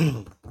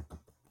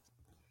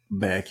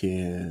 back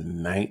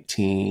in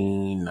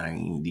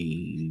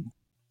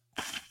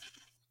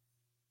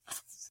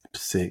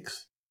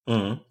 1996,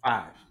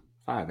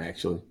 five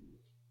actually.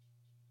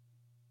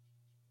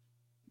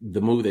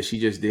 The move that she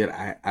just did,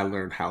 I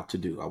learned how to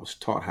do. I was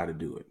taught how to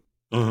do it.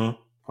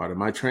 Part of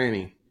my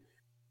training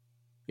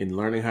in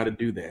learning how to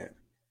do that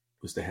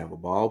was to have a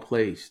ball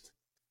placed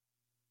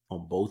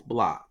on both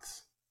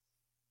blocks.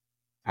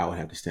 I would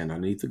have to stand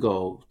underneath the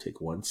goal, take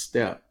one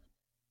step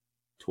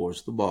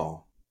towards the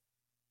ball,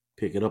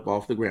 pick it up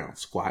off the ground,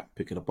 squat,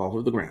 pick it up off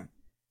of the ground.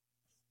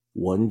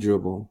 One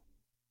dribble,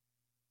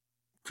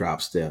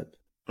 drop step,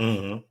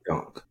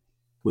 dunk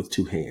with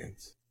 2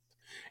 hands.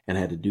 And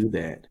I had to do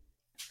that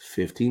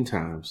 15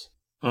 times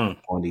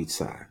on each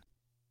side.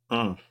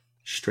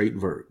 Straight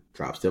vert,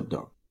 drop step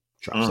dunk,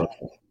 drop step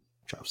dunk,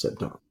 drop step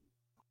dunk.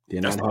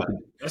 Then that's a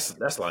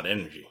lot of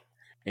energy.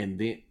 And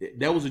then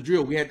that was a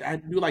drill. I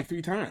had to do like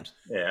 3 times.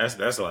 Yeah,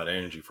 that's a lot of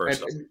energy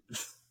first.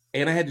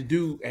 And I had to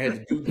do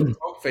the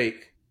pump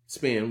fake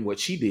spin, what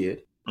she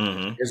did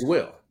as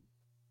well.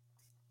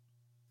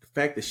 The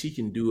fact that she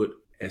can do it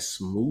as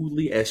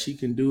smoothly as she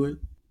can do it.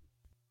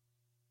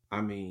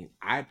 I mean,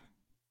 I'm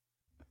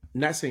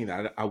not saying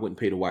that I wouldn't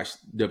pay to watch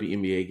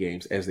WNBA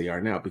games as they are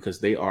now because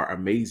they are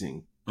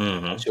amazing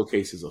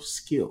showcases of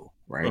skill,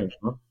 right?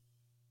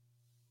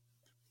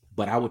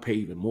 But I would pay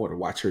even more to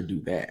watch her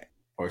do that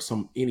or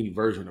any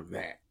version of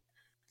that.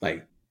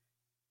 Like,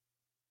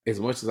 as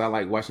much as I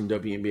like watching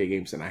WNBA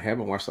games, and I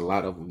haven't watched a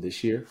lot of them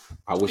this year,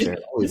 I wish I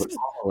always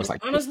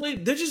like. Honestly,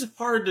 they're just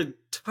hard to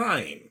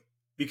time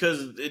because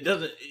it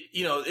doesn't,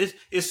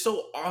 it's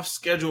so off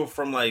schedule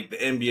from like the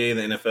NBA and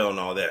the NFL and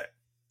all that.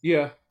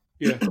 Yeah.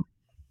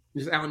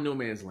 It's out in no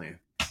man's land.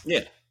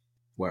 Yeah.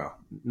 Well,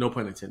 no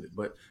pun intended,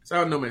 but it's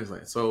out in no man's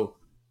land. So,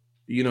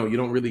 you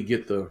don't really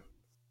get the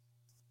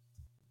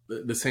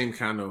same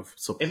kind of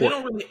support. And they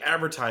don't really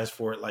advertise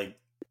for it like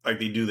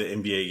they do the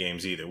NBA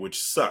games either,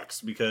 which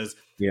sucks because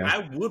I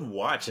would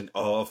watch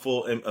a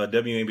full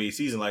WNBA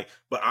season.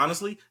 But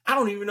honestly, I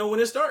don't even know when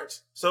it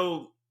starts.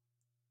 So,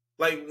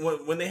 like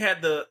when they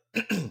had the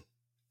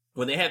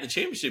when they had the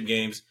championship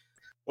games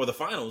or the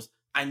finals,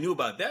 I knew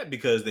about that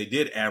because they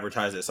did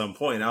advertise at some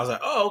point. And I was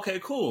like, oh, okay,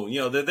 cool.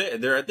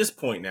 They're at this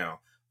point now.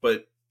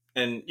 But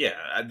they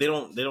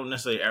don't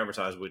necessarily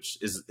advertise, which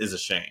is a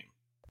shame.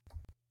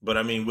 But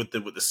I mean, with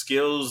the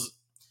skills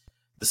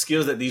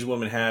that these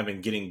women have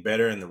in getting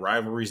better and the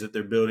rivalries that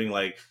they're building,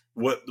 like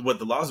what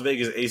the Las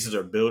Vegas Aces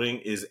are building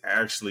is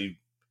actually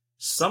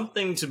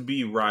something to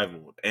be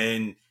rivaled.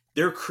 And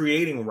they're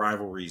creating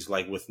rivalries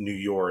like with New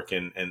York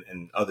and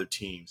other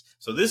teams.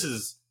 So this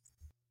is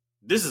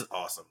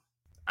awesome.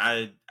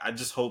 I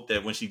just hope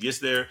that when she gets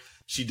there,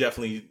 she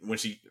definitely when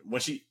she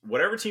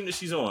whatever team that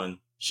she's on,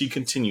 she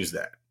continues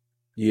that.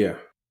 Yeah.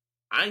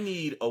 I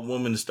need a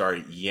woman to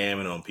start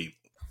yamming on people.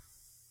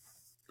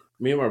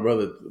 Me and my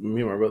brother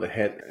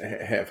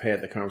have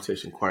had the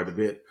conversation quite a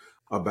bit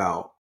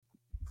about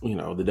the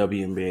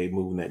WNBA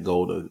moving that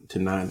goal to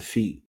 9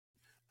 feet,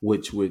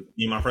 which would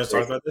my friends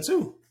talk about that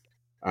too.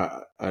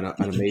 An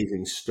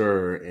amazing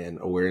stir and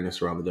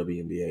awareness around the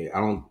WNBA.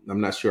 I'm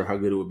not sure how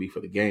good it would be for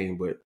the game,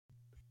 but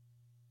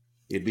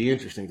it'd be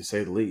interesting to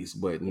say the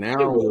least. But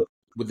now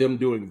with them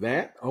doing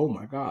that, oh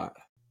my God.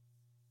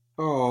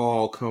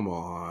 Oh, come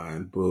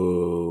on.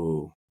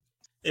 Boo.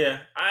 Yeah,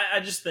 I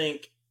just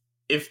think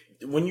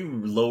when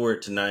you lower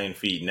it to 9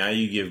 feet, now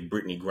you give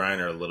Brittany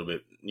Griner a little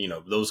bit,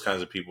 those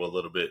kinds of people a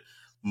little bit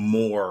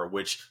more,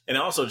 and it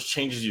also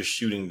changes your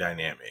shooting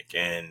dynamic.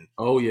 And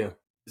oh yeah.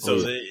 So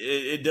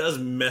it does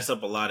mess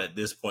up a lot at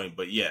this point.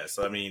 But yes,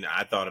 I mean,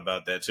 I thought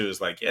about that too. It's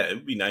like, yeah, it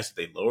would be nice if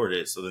they lowered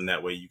it. So then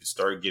that way you could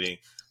start getting,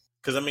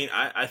 because I mean,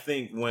 I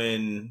think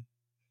when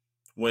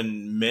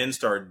men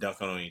started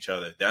dunking on each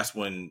other, that's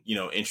when,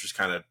 interest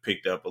kind of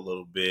picked up a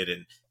little bit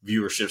and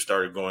viewership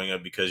started going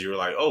up because you were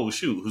like, oh,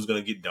 shoot, who's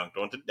going to get dunked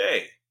on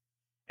today?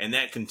 And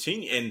that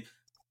continued. And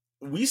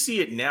we see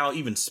it now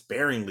even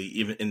sparingly,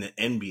 even in the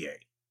NBA,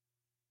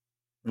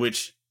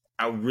 which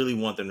I really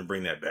want them to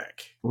bring that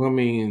back. Well, I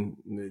mean,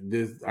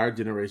 this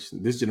generation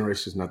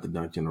is not the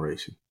dunk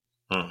generation.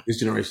 This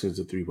generation is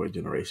a 3-point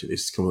generation.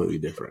 It's completely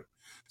different.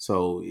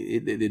 So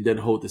it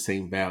doesn't hold the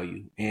same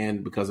value.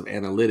 And because of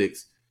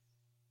analytics,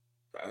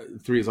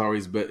 three is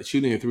always better.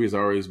 Shooting a three is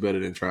always better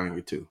than trying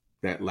a two.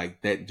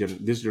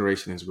 This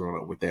generation has grown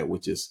up with that,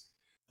 which is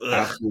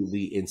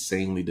absolutely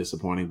insanely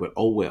disappointing. But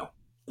oh well.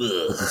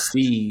 To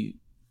see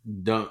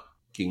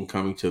dunking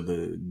coming to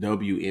the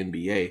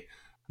WNBA,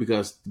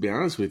 because to be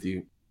honest with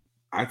you,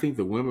 I think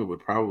the women would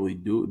probably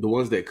do the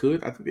ones that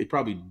could. I think they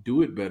probably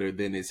do it better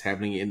than it's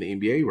happening in the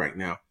NBA right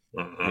now,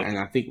 and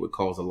I think would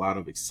cause a lot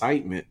of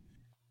excitement.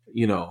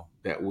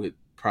 That would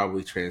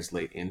probably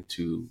translate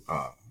into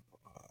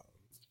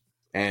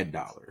ad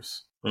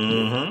dollars.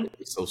 Mm-hmm.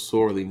 They so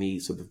sorely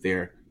need so that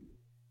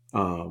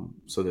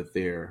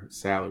their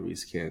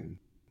salaries can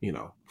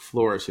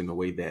flourish in the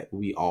way that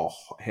we all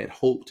had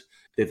hoped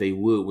that they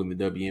would when the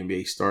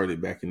WNBA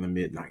started back in the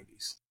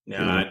mid-90s.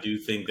 Now, I do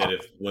think that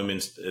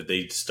if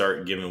they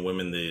start giving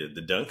women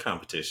the dunk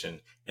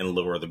competition and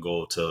lower the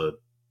goal to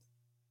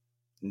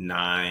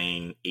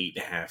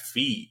 8.5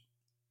 feet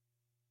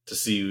to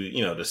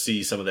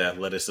see some of the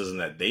athleticism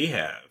that they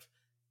have,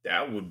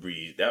 that would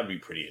be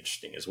pretty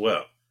interesting as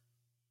well.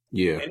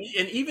 Yeah,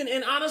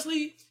 and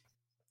honestly,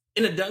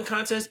 in a dunk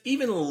contest,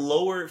 even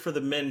lower it for the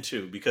men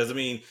too, because I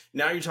mean,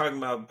 now you're talking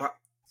about.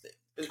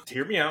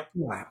 Hear me out.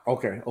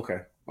 Okay.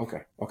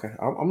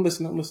 I'm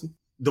listening.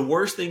 The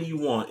worst thing you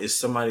want is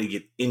somebody to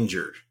get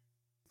injured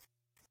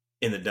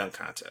in the dunk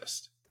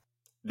contest.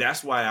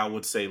 That's why I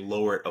would say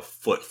lower it a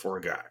foot for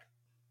a guy.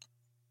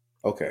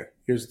 Okay,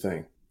 here's the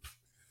thing.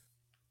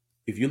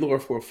 If you lower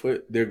 4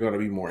 foot, there are going to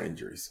be more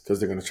injuries because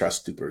they're going to try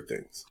stupider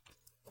things.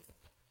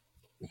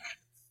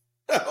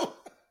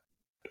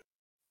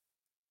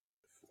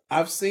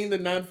 I've seen the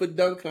 9-foot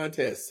dunk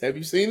contests. Have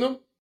you seen them?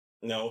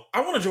 No,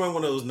 I want to join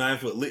one of those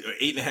 9-foot or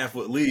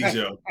 8.5-foot leagues,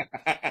 yo.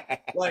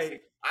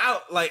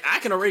 I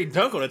can already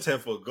dunk on a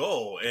 10-foot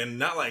goal, and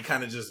not like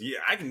kind of just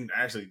I can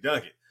actually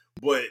dunk it.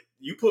 But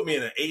you put me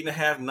in an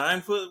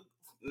 8.5,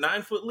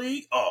 9-foot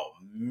league, oh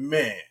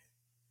man.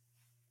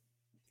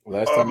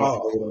 Last time I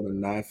played on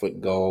a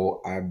 9-foot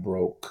goal, I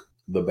broke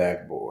the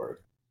backboard.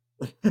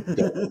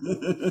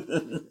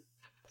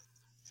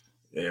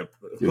 Yeah,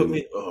 put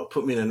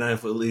me in a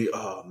 9-foot league.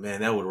 Oh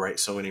man, that would right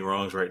so many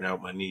wrongs right now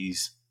with my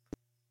knees.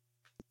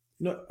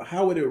 No,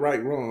 how would it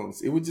right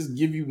wrongs? It would just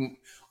give you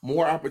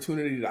more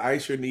opportunity to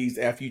ice your knees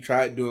after you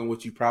tried doing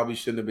what you probably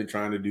shouldn't have been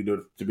trying to do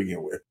to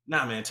begin with.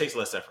 Nah, man, it takes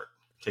less effort.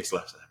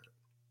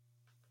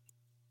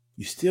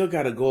 You still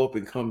got to go up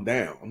and come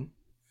down.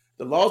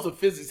 The laws of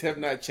physics have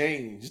not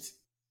changed.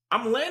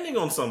 I'm landing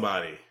on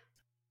somebody.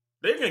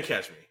 They're gonna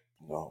catch me.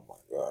 Oh my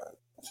god!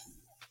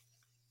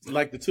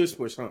 Like the tush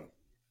push, huh?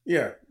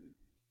 Yeah,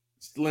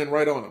 just land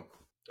right on them.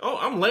 Oh,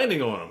 I'm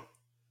landing on them.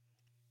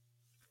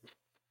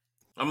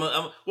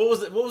 What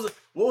was it? What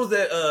was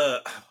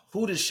that?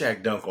 Who did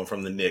Shaq dunk on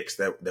from the Knicks?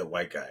 That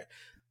white guy.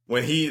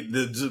 When he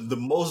the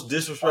most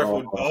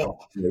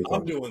disrespectful.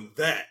 I'm doing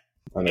that,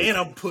 and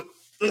I'm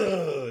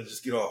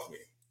just get off me.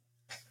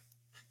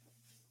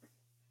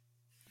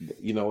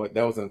 You know what?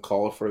 That was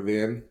uncalled for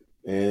then,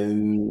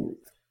 and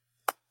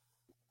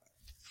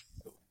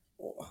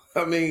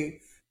I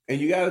mean,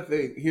 and you got to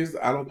think.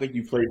 I don't think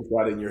you played this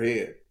out in your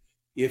head.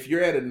 If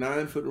you're at a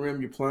 9-foot rim,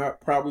 you're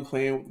probably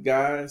playing with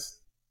guys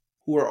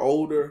who are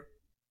older,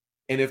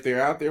 and if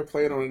they're out there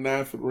playing on a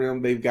 9-foot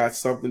rim, they've got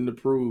something to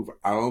prove.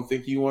 I don't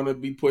think you want to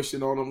be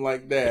pushing on them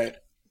like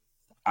that.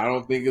 I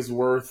don't think it's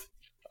worth.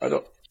 I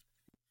don't.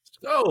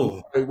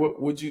 Go. What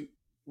would you?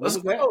 Let's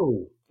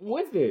go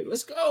with it.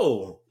 Let's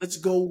go. Let's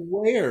go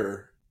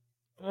where?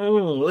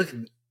 Look.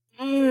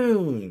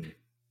 You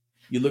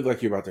look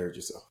like you're about to hurt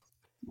yourself.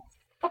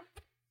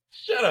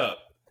 Shut up.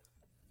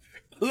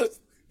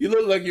 You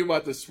look like you're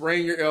about to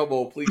sprain your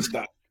elbow. Please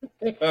stop.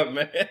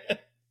 Man.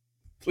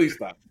 Please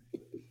stop.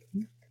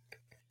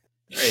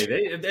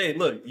 Hey,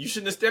 look, you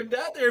shouldn't have stepped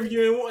out there if you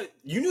didn't want.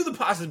 You knew the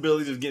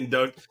possibilities of getting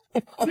dunked.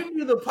 You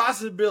knew the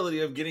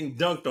possibility of getting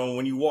dunked on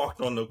when you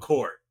walked on the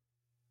court.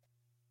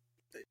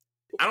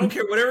 I don't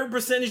care whatever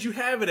percentage you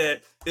have it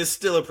at, it's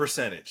still a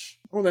percentage.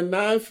 On a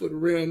 9-foot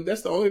rim,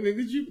 that's the only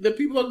thing that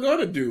people are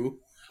gonna do.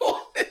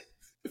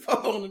 If I'm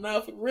on a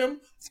 9-foot rim,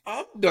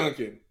 I'm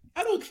dunking.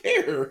 I don't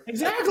care.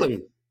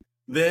 Exactly.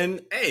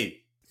 Then,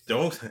 hey,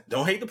 don't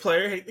hate the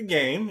player, hate the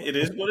game. It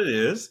is what it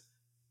is.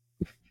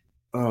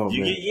 Oh,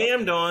 you get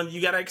yammed on,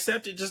 you gotta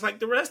accept it just like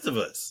the rest of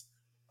us.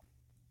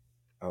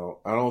 Oh,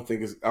 I don't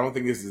think it's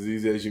as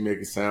easy as you make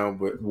it sound,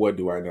 but what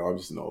do I know? I'm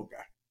just an old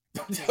guy.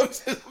 I'm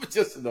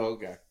just an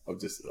old guy.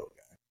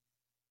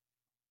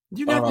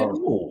 You're not that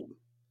old.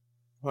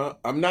 Huh?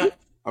 I'm not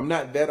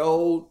that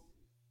old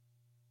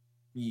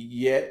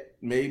yet.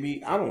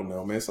 Maybe. I don't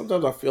know, man.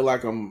 Sometimes I feel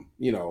like I'm,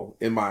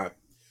 in my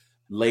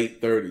late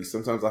 30s.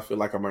 Sometimes I feel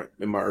like I'm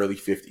in my early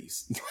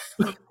 50s.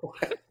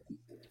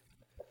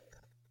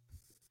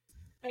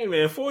 Hey,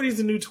 man, 40's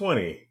the new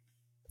 20.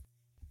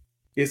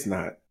 It's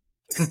not.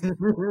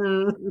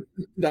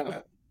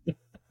 Nah,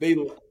 they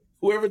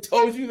whoever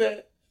told you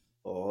that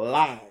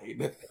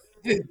lied.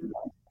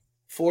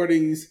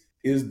 40s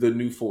is the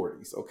new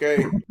 40s,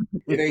 okay?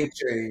 It ain't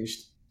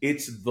changed.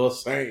 It's the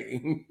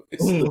same.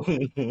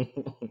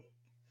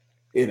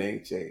 It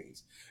ain't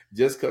changed.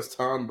 Just because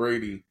Tom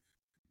Brady,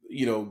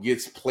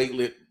 gets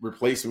platelet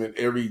replacement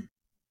every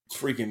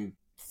freaking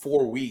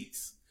 4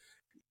 weeks,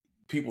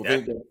 people Yeah,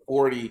 think that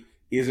 40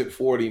 isn't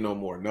 40 no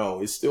more.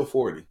 No, it's still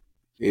 40.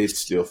 It's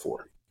still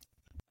 40.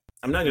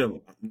 I'm not gonna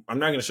I'm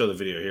not gonna show the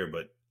video here,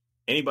 but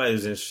anybody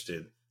who's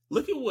interested,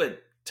 look at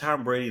what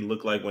Tom Brady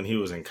looked like when he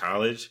was in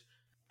college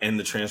and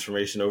the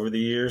transformation over the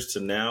years to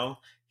now.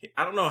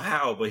 I don't know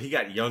how, but he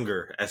got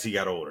younger as he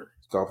got older.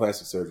 It's called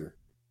plastic surgery.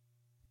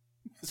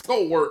 It's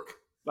gonna work.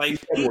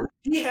 Like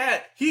he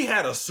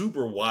had a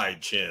super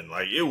wide chin.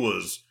 Like it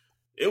was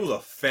a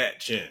fat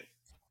chin.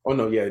 Oh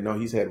no, yeah, no,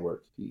 he's had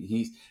work.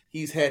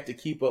 He's had to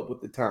keep up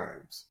with the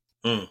times.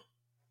 Mm.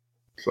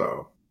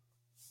 So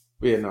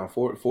yeah, no,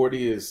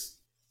 40 is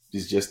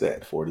just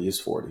that. 40 is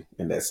 40,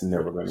 and that's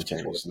never going to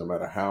change. No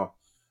matter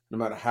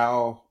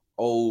how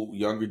old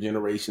younger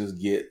generations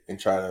get and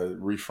try to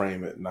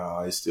reframe it.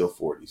 Nah, it's still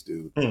 40s,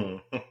 dude.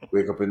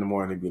 Wake up in the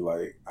morning and be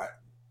like,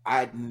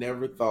 I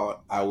never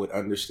thought I would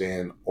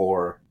understand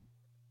or,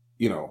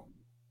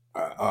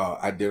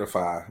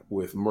 identify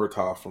with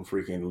Murtaugh from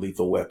freaking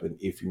Lethal Weapon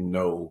if you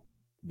know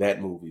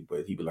that movie.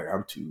 But he'd be like,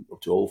 I'm too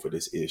old for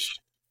this ish.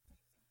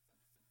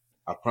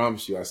 I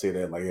promise you, I say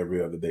that like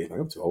every other day. Like,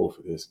 I'm too old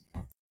for this.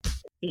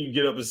 You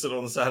get up and sit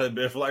on the side of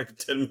the bed for like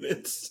 10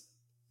 minutes.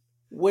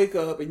 Wake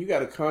up and you got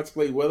to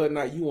contemplate whether or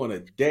not you want a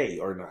day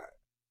or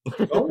not.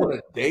 Do I want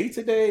a day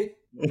today?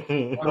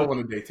 I don't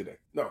want a day today.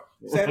 No.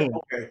 Saturday,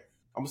 okay.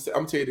 I'm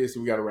gonna tell you this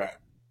and we got to wrap.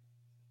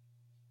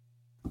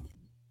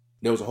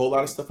 There was a whole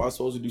lot of stuff I was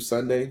supposed to do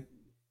Sunday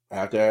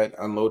after I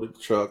unloaded the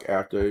truck,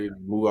 after I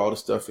moved all the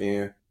stuff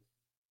in.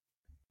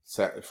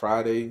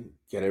 Friday,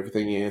 get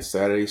everything in.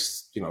 Saturday,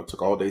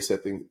 took all day,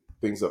 set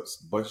things up.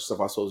 A bunch of stuff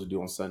I was supposed to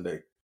do on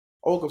Sunday.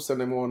 I woke up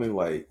Sunday morning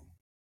like,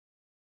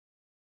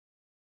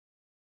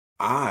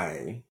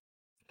 I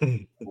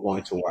am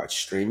going to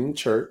watch streaming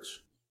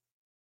church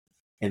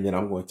and then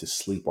I'm going to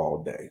sleep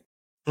all day.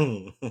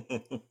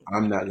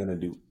 I'm not going to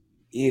do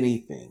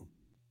anything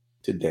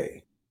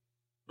today.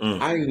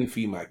 I didn't even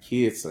feed my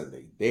kids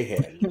Sunday. They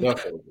had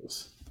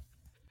leftovers.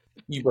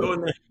 You go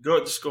in there,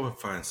 just go and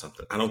find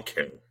something. I don't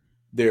care.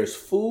 There's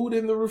food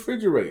in the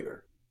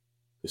refrigerator.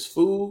 There's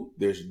food,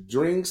 there's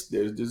drinks,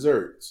 there's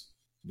desserts,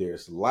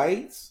 there's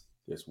lights,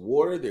 there's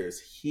water, there's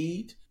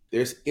heat,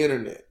 there's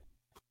internet.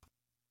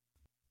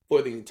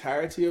 For the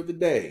entirety of the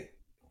day,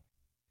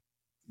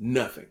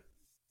 nothing.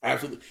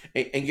 Absolutely.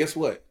 And guess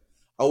what?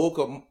 I woke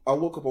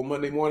up on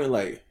Monday morning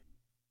like,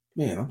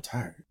 man, I'm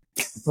tired.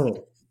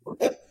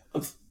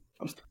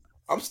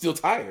 I'm still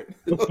tired.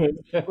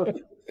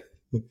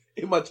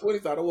 In my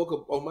 20s, I woke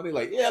up on Monday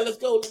like, yeah, let's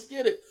go, let's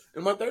get it.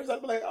 In my 30s,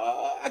 I'd be like,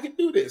 oh, I can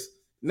do this.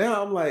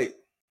 Now I'm like,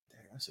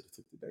 dang, I should have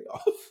took the day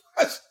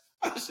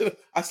off.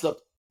 I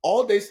slept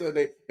all day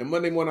Sunday, and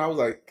Monday morning I was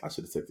like, I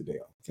should have took the day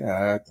off.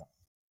 God.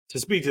 To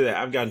speak to that,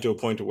 I've gotten to a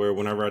point to where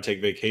whenever I take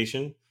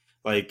vacation,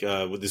 like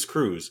with this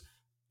cruise,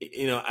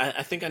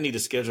 I think I need to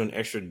schedule an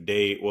extra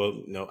day.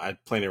 Well, no, I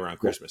plan it around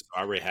Christmas, so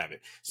I already have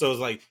it. So it's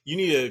like you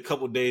need a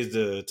couple of days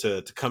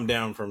to come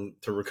down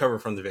to recover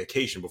from the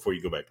vacation before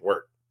you go back to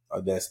work.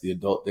 That's the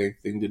adult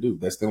thing to do.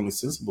 That's the only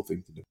sensible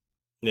thing to do.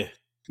 Yeah.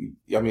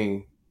 I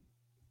mean,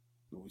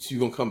 you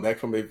gonna come back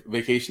from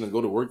vacation and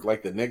go to work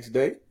like the next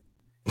day?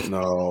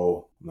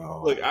 No.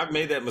 Look, I've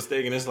made that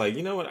mistake, and it's like,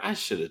 you know what? I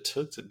should have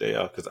took the day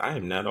off because I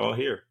am not all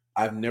here.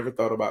 I've never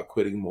thought about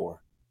quitting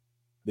more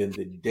than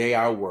the day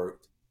I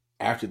worked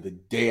after the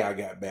day I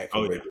got back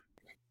from vacation.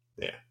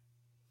 Yeah.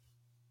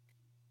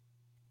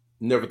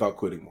 Never thought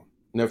quitting more.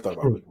 Never thought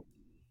about quitting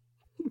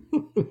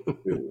more.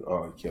 Dude,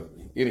 oh, you're killing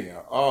me.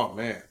 Anyhow, oh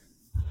man.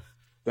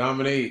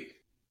 Dominique,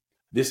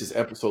 this is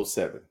episode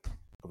 7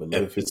 of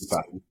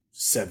 1155.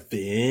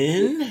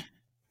 7.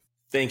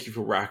 Thank you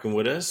for rocking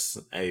with us.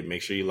 Hey,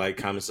 make sure you like,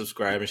 comment,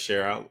 subscribe, and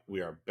share out.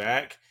 We are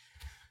back.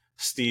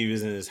 Steve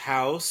is in his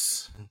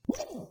house.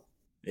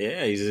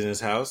 Yeah, he's in his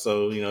house.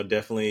 So,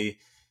 definitely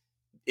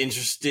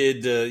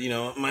interested.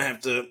 Might have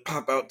to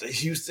pop out to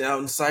Houston, out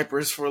in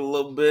Cyprus for a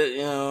little bit,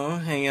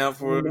 hang out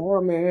for.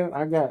 No, man,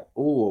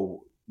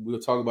 we'll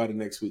talk about it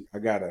next week. I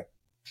got a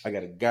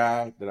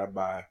guy that I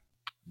buy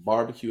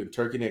barbecue and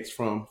turkey necks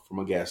from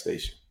a gas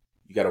station.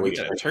 You gotta wait.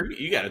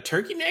 You got a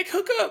turkey neck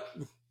hookup?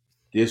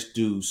 This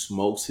dude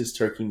smokes his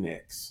turkey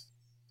necks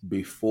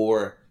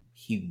before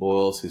he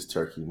boils his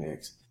turkey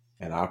necks.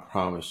 And I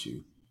promise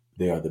you,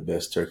 they are the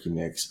best turkey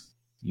necks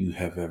you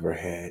have ever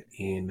had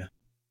in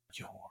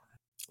your.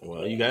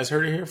 Well, you guys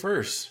heard it here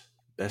first.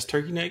 Best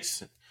turkey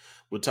necks.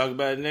 We'll talk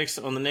about it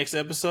on the next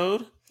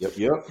episode.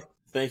 Yep.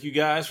 Thank you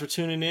guys for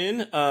tuning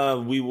in.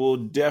 We will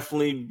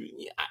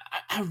definitely.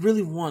 I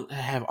really want to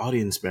have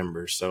audience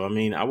members. So,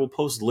 I will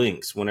post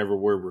links whenever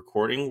we're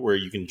recording where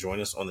you can join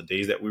us on the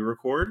days that we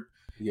record.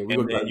 Yeah, we're And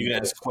gonna try then to you do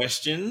can that. ask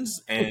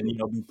questions and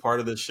be part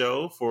of the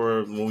show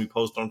for when we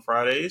post on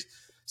Fridays.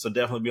 So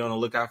definitely be on the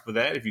lookout for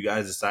that. If you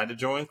guys decide to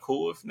join,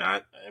 cool. If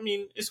not, I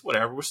mean, it's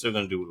whatever. We're still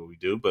gonna do what we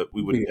do, but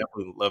we would Yeah.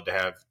 definitely love to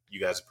have you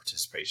guys'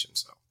 participation.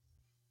 So,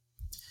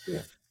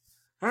 Yeah.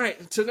 all right,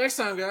 until next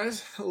time,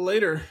 guys.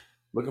 Later.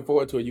 Looking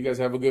forward to it. You guys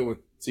have a good one.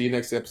 See you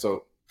next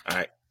episode. All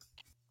right.